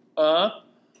Alexander-Arnold. I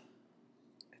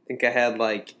think I had,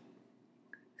 like...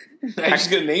 I'm just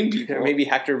going to name people. Maybe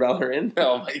Hector Bellerin.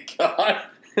 Oh, my God.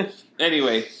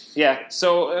 Anyway, yeah.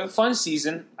 So, fun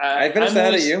season. I finished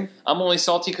ahead of you. I'm only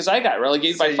salty because I got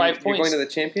relegated by 5 points. You're going to the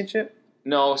championship?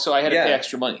 No, so I had to pay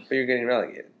extra money. But you're getting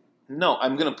relegated. No,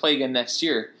 I'm going to play again next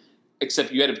year.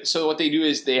 Except you had to... So what they do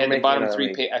is they had the bottom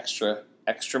 3 pay extra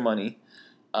money.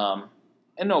 And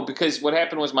no, because what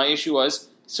happened was my issue was...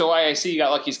 So I see you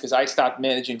got lucky because I stopped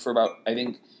managing for about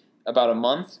a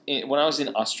month. When I was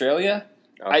in Australia,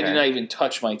 I did not even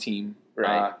touch my team.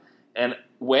 Right. And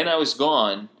when I was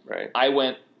gone, right. I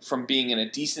went from being in a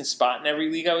decent spot in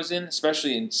every league I was in,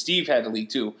 especially in Steve had a league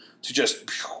too, to just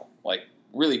like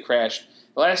really crash.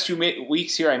 The last 2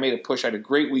 weeks here, I made a push. I had a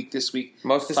great week this week.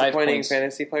 Most disappointing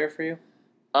fantasy player for you?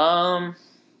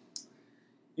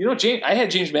 James. I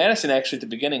had James Madison actually at the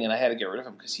beginning, and I had to get rid of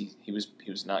him because he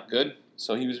was not good.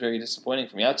 So he was very disappointing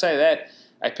for me. Outside of that,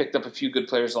 I picked up a few good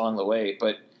players along the way,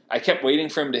 but I kept waiting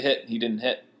for him to hit, and he didn't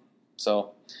hit.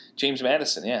 So James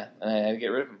Madison, yeah, and I had to get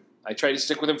rid of him. I tried to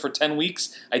stick with him for 10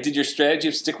 weeks. I did your strategy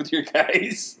of stick with your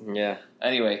guys. Yeah.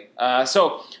 Anyway,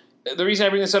 so the reason I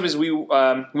bring this up is we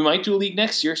might do a league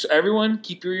next year. So everyone,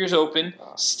 keep your ears open.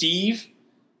 Steve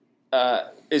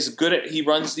is good at. He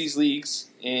runs these leagues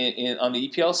on the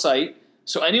EPL site.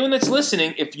 So anyone that's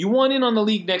listening, if you want in on the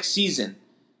league next season,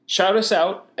 shout us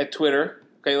out at Twitter.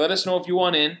 Okay, let us know if you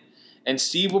want in, and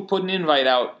Steve will put an invite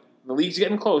out. The league's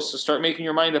getting close, so start making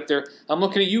your mind up there. I'm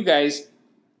looking at you guys,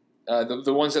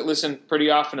 the ones that listen pretty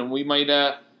often, and we might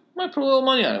put a little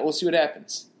money on it. We'll see what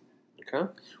happens.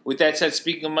 Okay. With that said,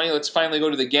 speaking of money, let's finally go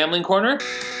to the gambling corner.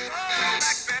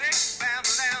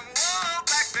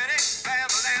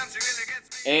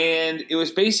 And it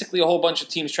was basically a whole bunch of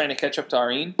teams trying to catch up to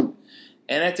Areen,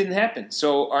 and that didn't happen.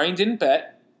 So Areen didn't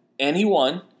bet, and he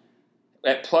won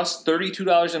at plus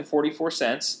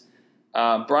 $32.44.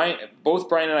 Both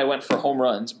Brian and I went for home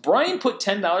runs. Brian put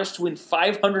 $10 to win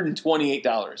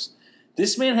 $528.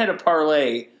 This man had a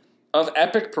parlay of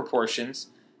epic proportions,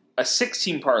 a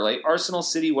 6-team parlay: Arsenal,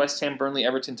 City, West Ham, Burnley,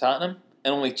 Everton, Tottenham,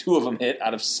 and only 2 of them hit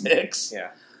out of 6. Yeah.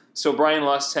 So Brian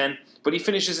lost 10, but he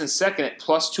finishes in second at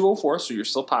plus 204, so you're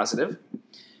still positive.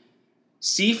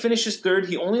 C finishes third.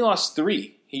 He only lost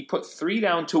 3. He put 3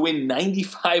 down to win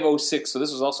 95.06, so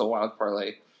this was also a wild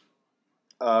parlay.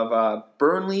 Of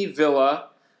Burnley, Villa,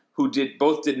 who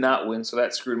both did not win, so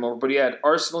that screwed him over. But he had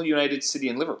Arsenal, United, City,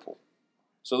 and Liverpool.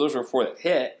 So those were 4 that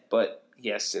hit, but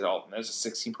yes, that was a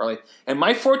 16 parlay. And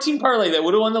my 14 parlay that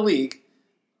would have won the league,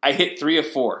 I hit 3 of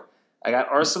 4. I got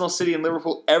Arsenal, City, and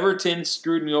Liverpool. Everton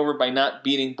screwed me over by not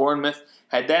beating Bournemouth.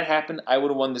 Had that happened, I would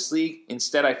have won this league.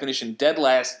 Instead, I finished in dead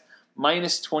last,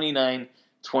 minus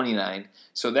 29.29.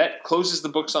 So that closes the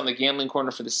books on the gambling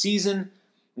corner for the season.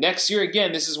 Next year,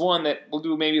 again, this is one that we'll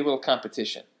do maybe a little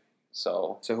competition.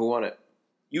 So who won it?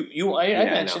 I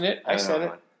mentioned it. I said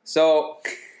it. So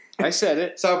I said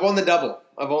it. So I've won the double.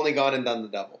 I've only gone and done the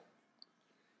double.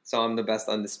 So I'm the best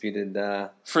undisputed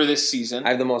for this season. I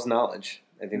have the most knowledge.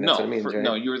 I think that's what it means,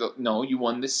 right? You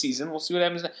won this season. We'll see what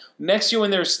happens next year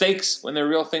when there are stakes, when there are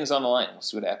real things on the line. We'll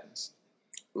see what happens.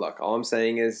 Look, all I'm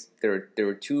saying is there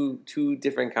were two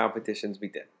different competitions we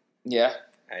did. Yeah.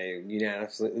 I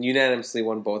unanimously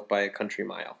won both by a country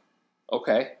mile.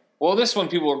 Okay. Well, this one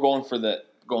people are going for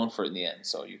it in the end,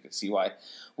 so you can see why.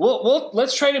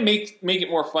 Let's try to make it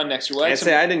more fun next year. I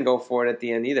didn't go for it at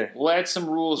the end either. We'll add some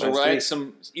rules, or we'll add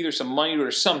some money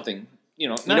or something.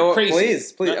 Not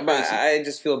crazy. Please. I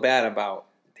just feel bad about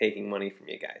taking money from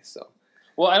you guys. So.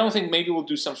 Well, I don't think maybe we'll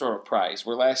do some sort of prize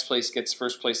where last place gets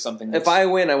first place something. If I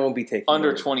win, I won't be taking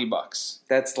under money. $20.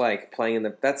 That's like playing in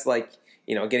the. That's like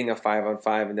getting a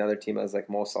 5-on-5 and the other team has like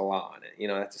Mo Salah on it.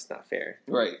 That's just not fair.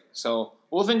 Right. So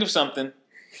we'll think of something.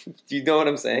 Do you know what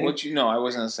I'm saying? No, I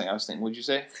wasn't saying. I was thinking. What'd you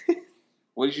say?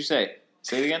 What did you say?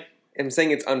 Say it again. I'm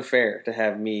saying it's unfair to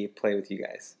have me play with you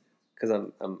guys because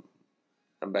I'm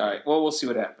better. All right. Well, we'll see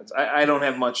what happens. I don't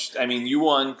have much. I mean, you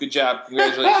won. Good job.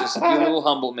 Congratulations. Be a little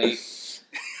humble, mate.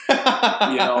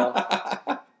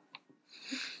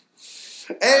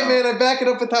 Hey, man, I back it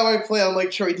up with how I play on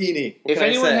like Troy Deeney. If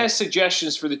anyone has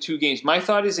suggestions for the 2 games, my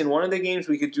thought is in one of the games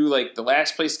we could do like the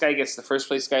last place guy gets the first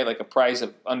place guy like a prize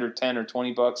of under $10 or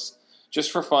 $20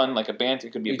 just for fun, like a banter.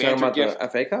 It could be a banter gift. The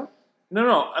FA Cup?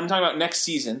 No. I'm talking about next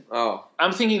season. Oh,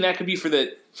 I'm thinking that could be for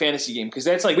the fantasy game because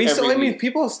that's like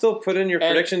people still put in your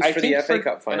predictions for the FA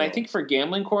Cup final. And I think for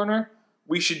Gambling Corner,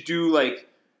 we should do like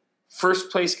first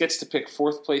place gets to pick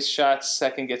fourth place shots,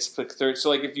 second gets to pick third. So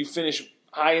like if you finish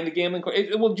high in the Gambling Corner,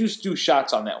 it will just do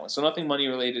shots on that one. So nothing money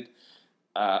related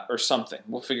or something.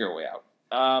 We'll figure a way out.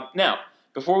 Now,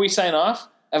 before we sign off,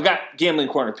 I've got Gambling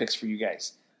Corner picks for you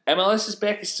guys. MLS's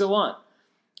back is still on.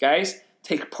 Guys,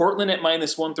 take Portland at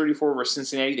 -134 versus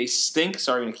Cincinnati. They stink.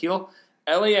 Sorry, Nikhil.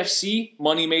 LAFC,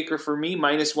 moneymaker for me,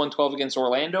 -112 against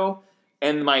Orlando.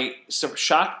 And my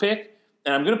shock pick,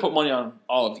 and I'm going to put money on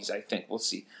all of these, I think. We'll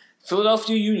see.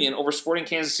 Philadelphia Union over Sporting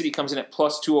Kansas City comes in at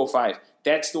 +205.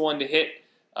 That's the one to hit.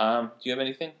 Do you have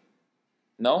anything?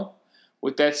 No?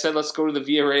 With that said, let's go to the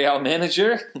Villarreal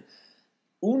manager,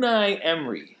 Unai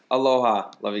Emery.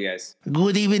 Aloha. Love you guys.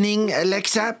 Good evening,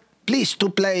 Alexa. Please to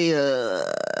play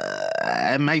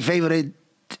my favorite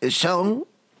song.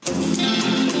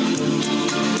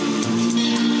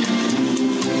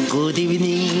 Good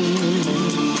evening.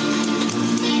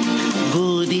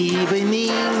 Good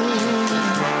evening.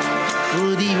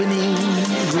 Good evening.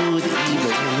 Good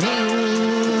evening.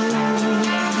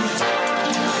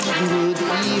 Good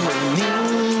evening.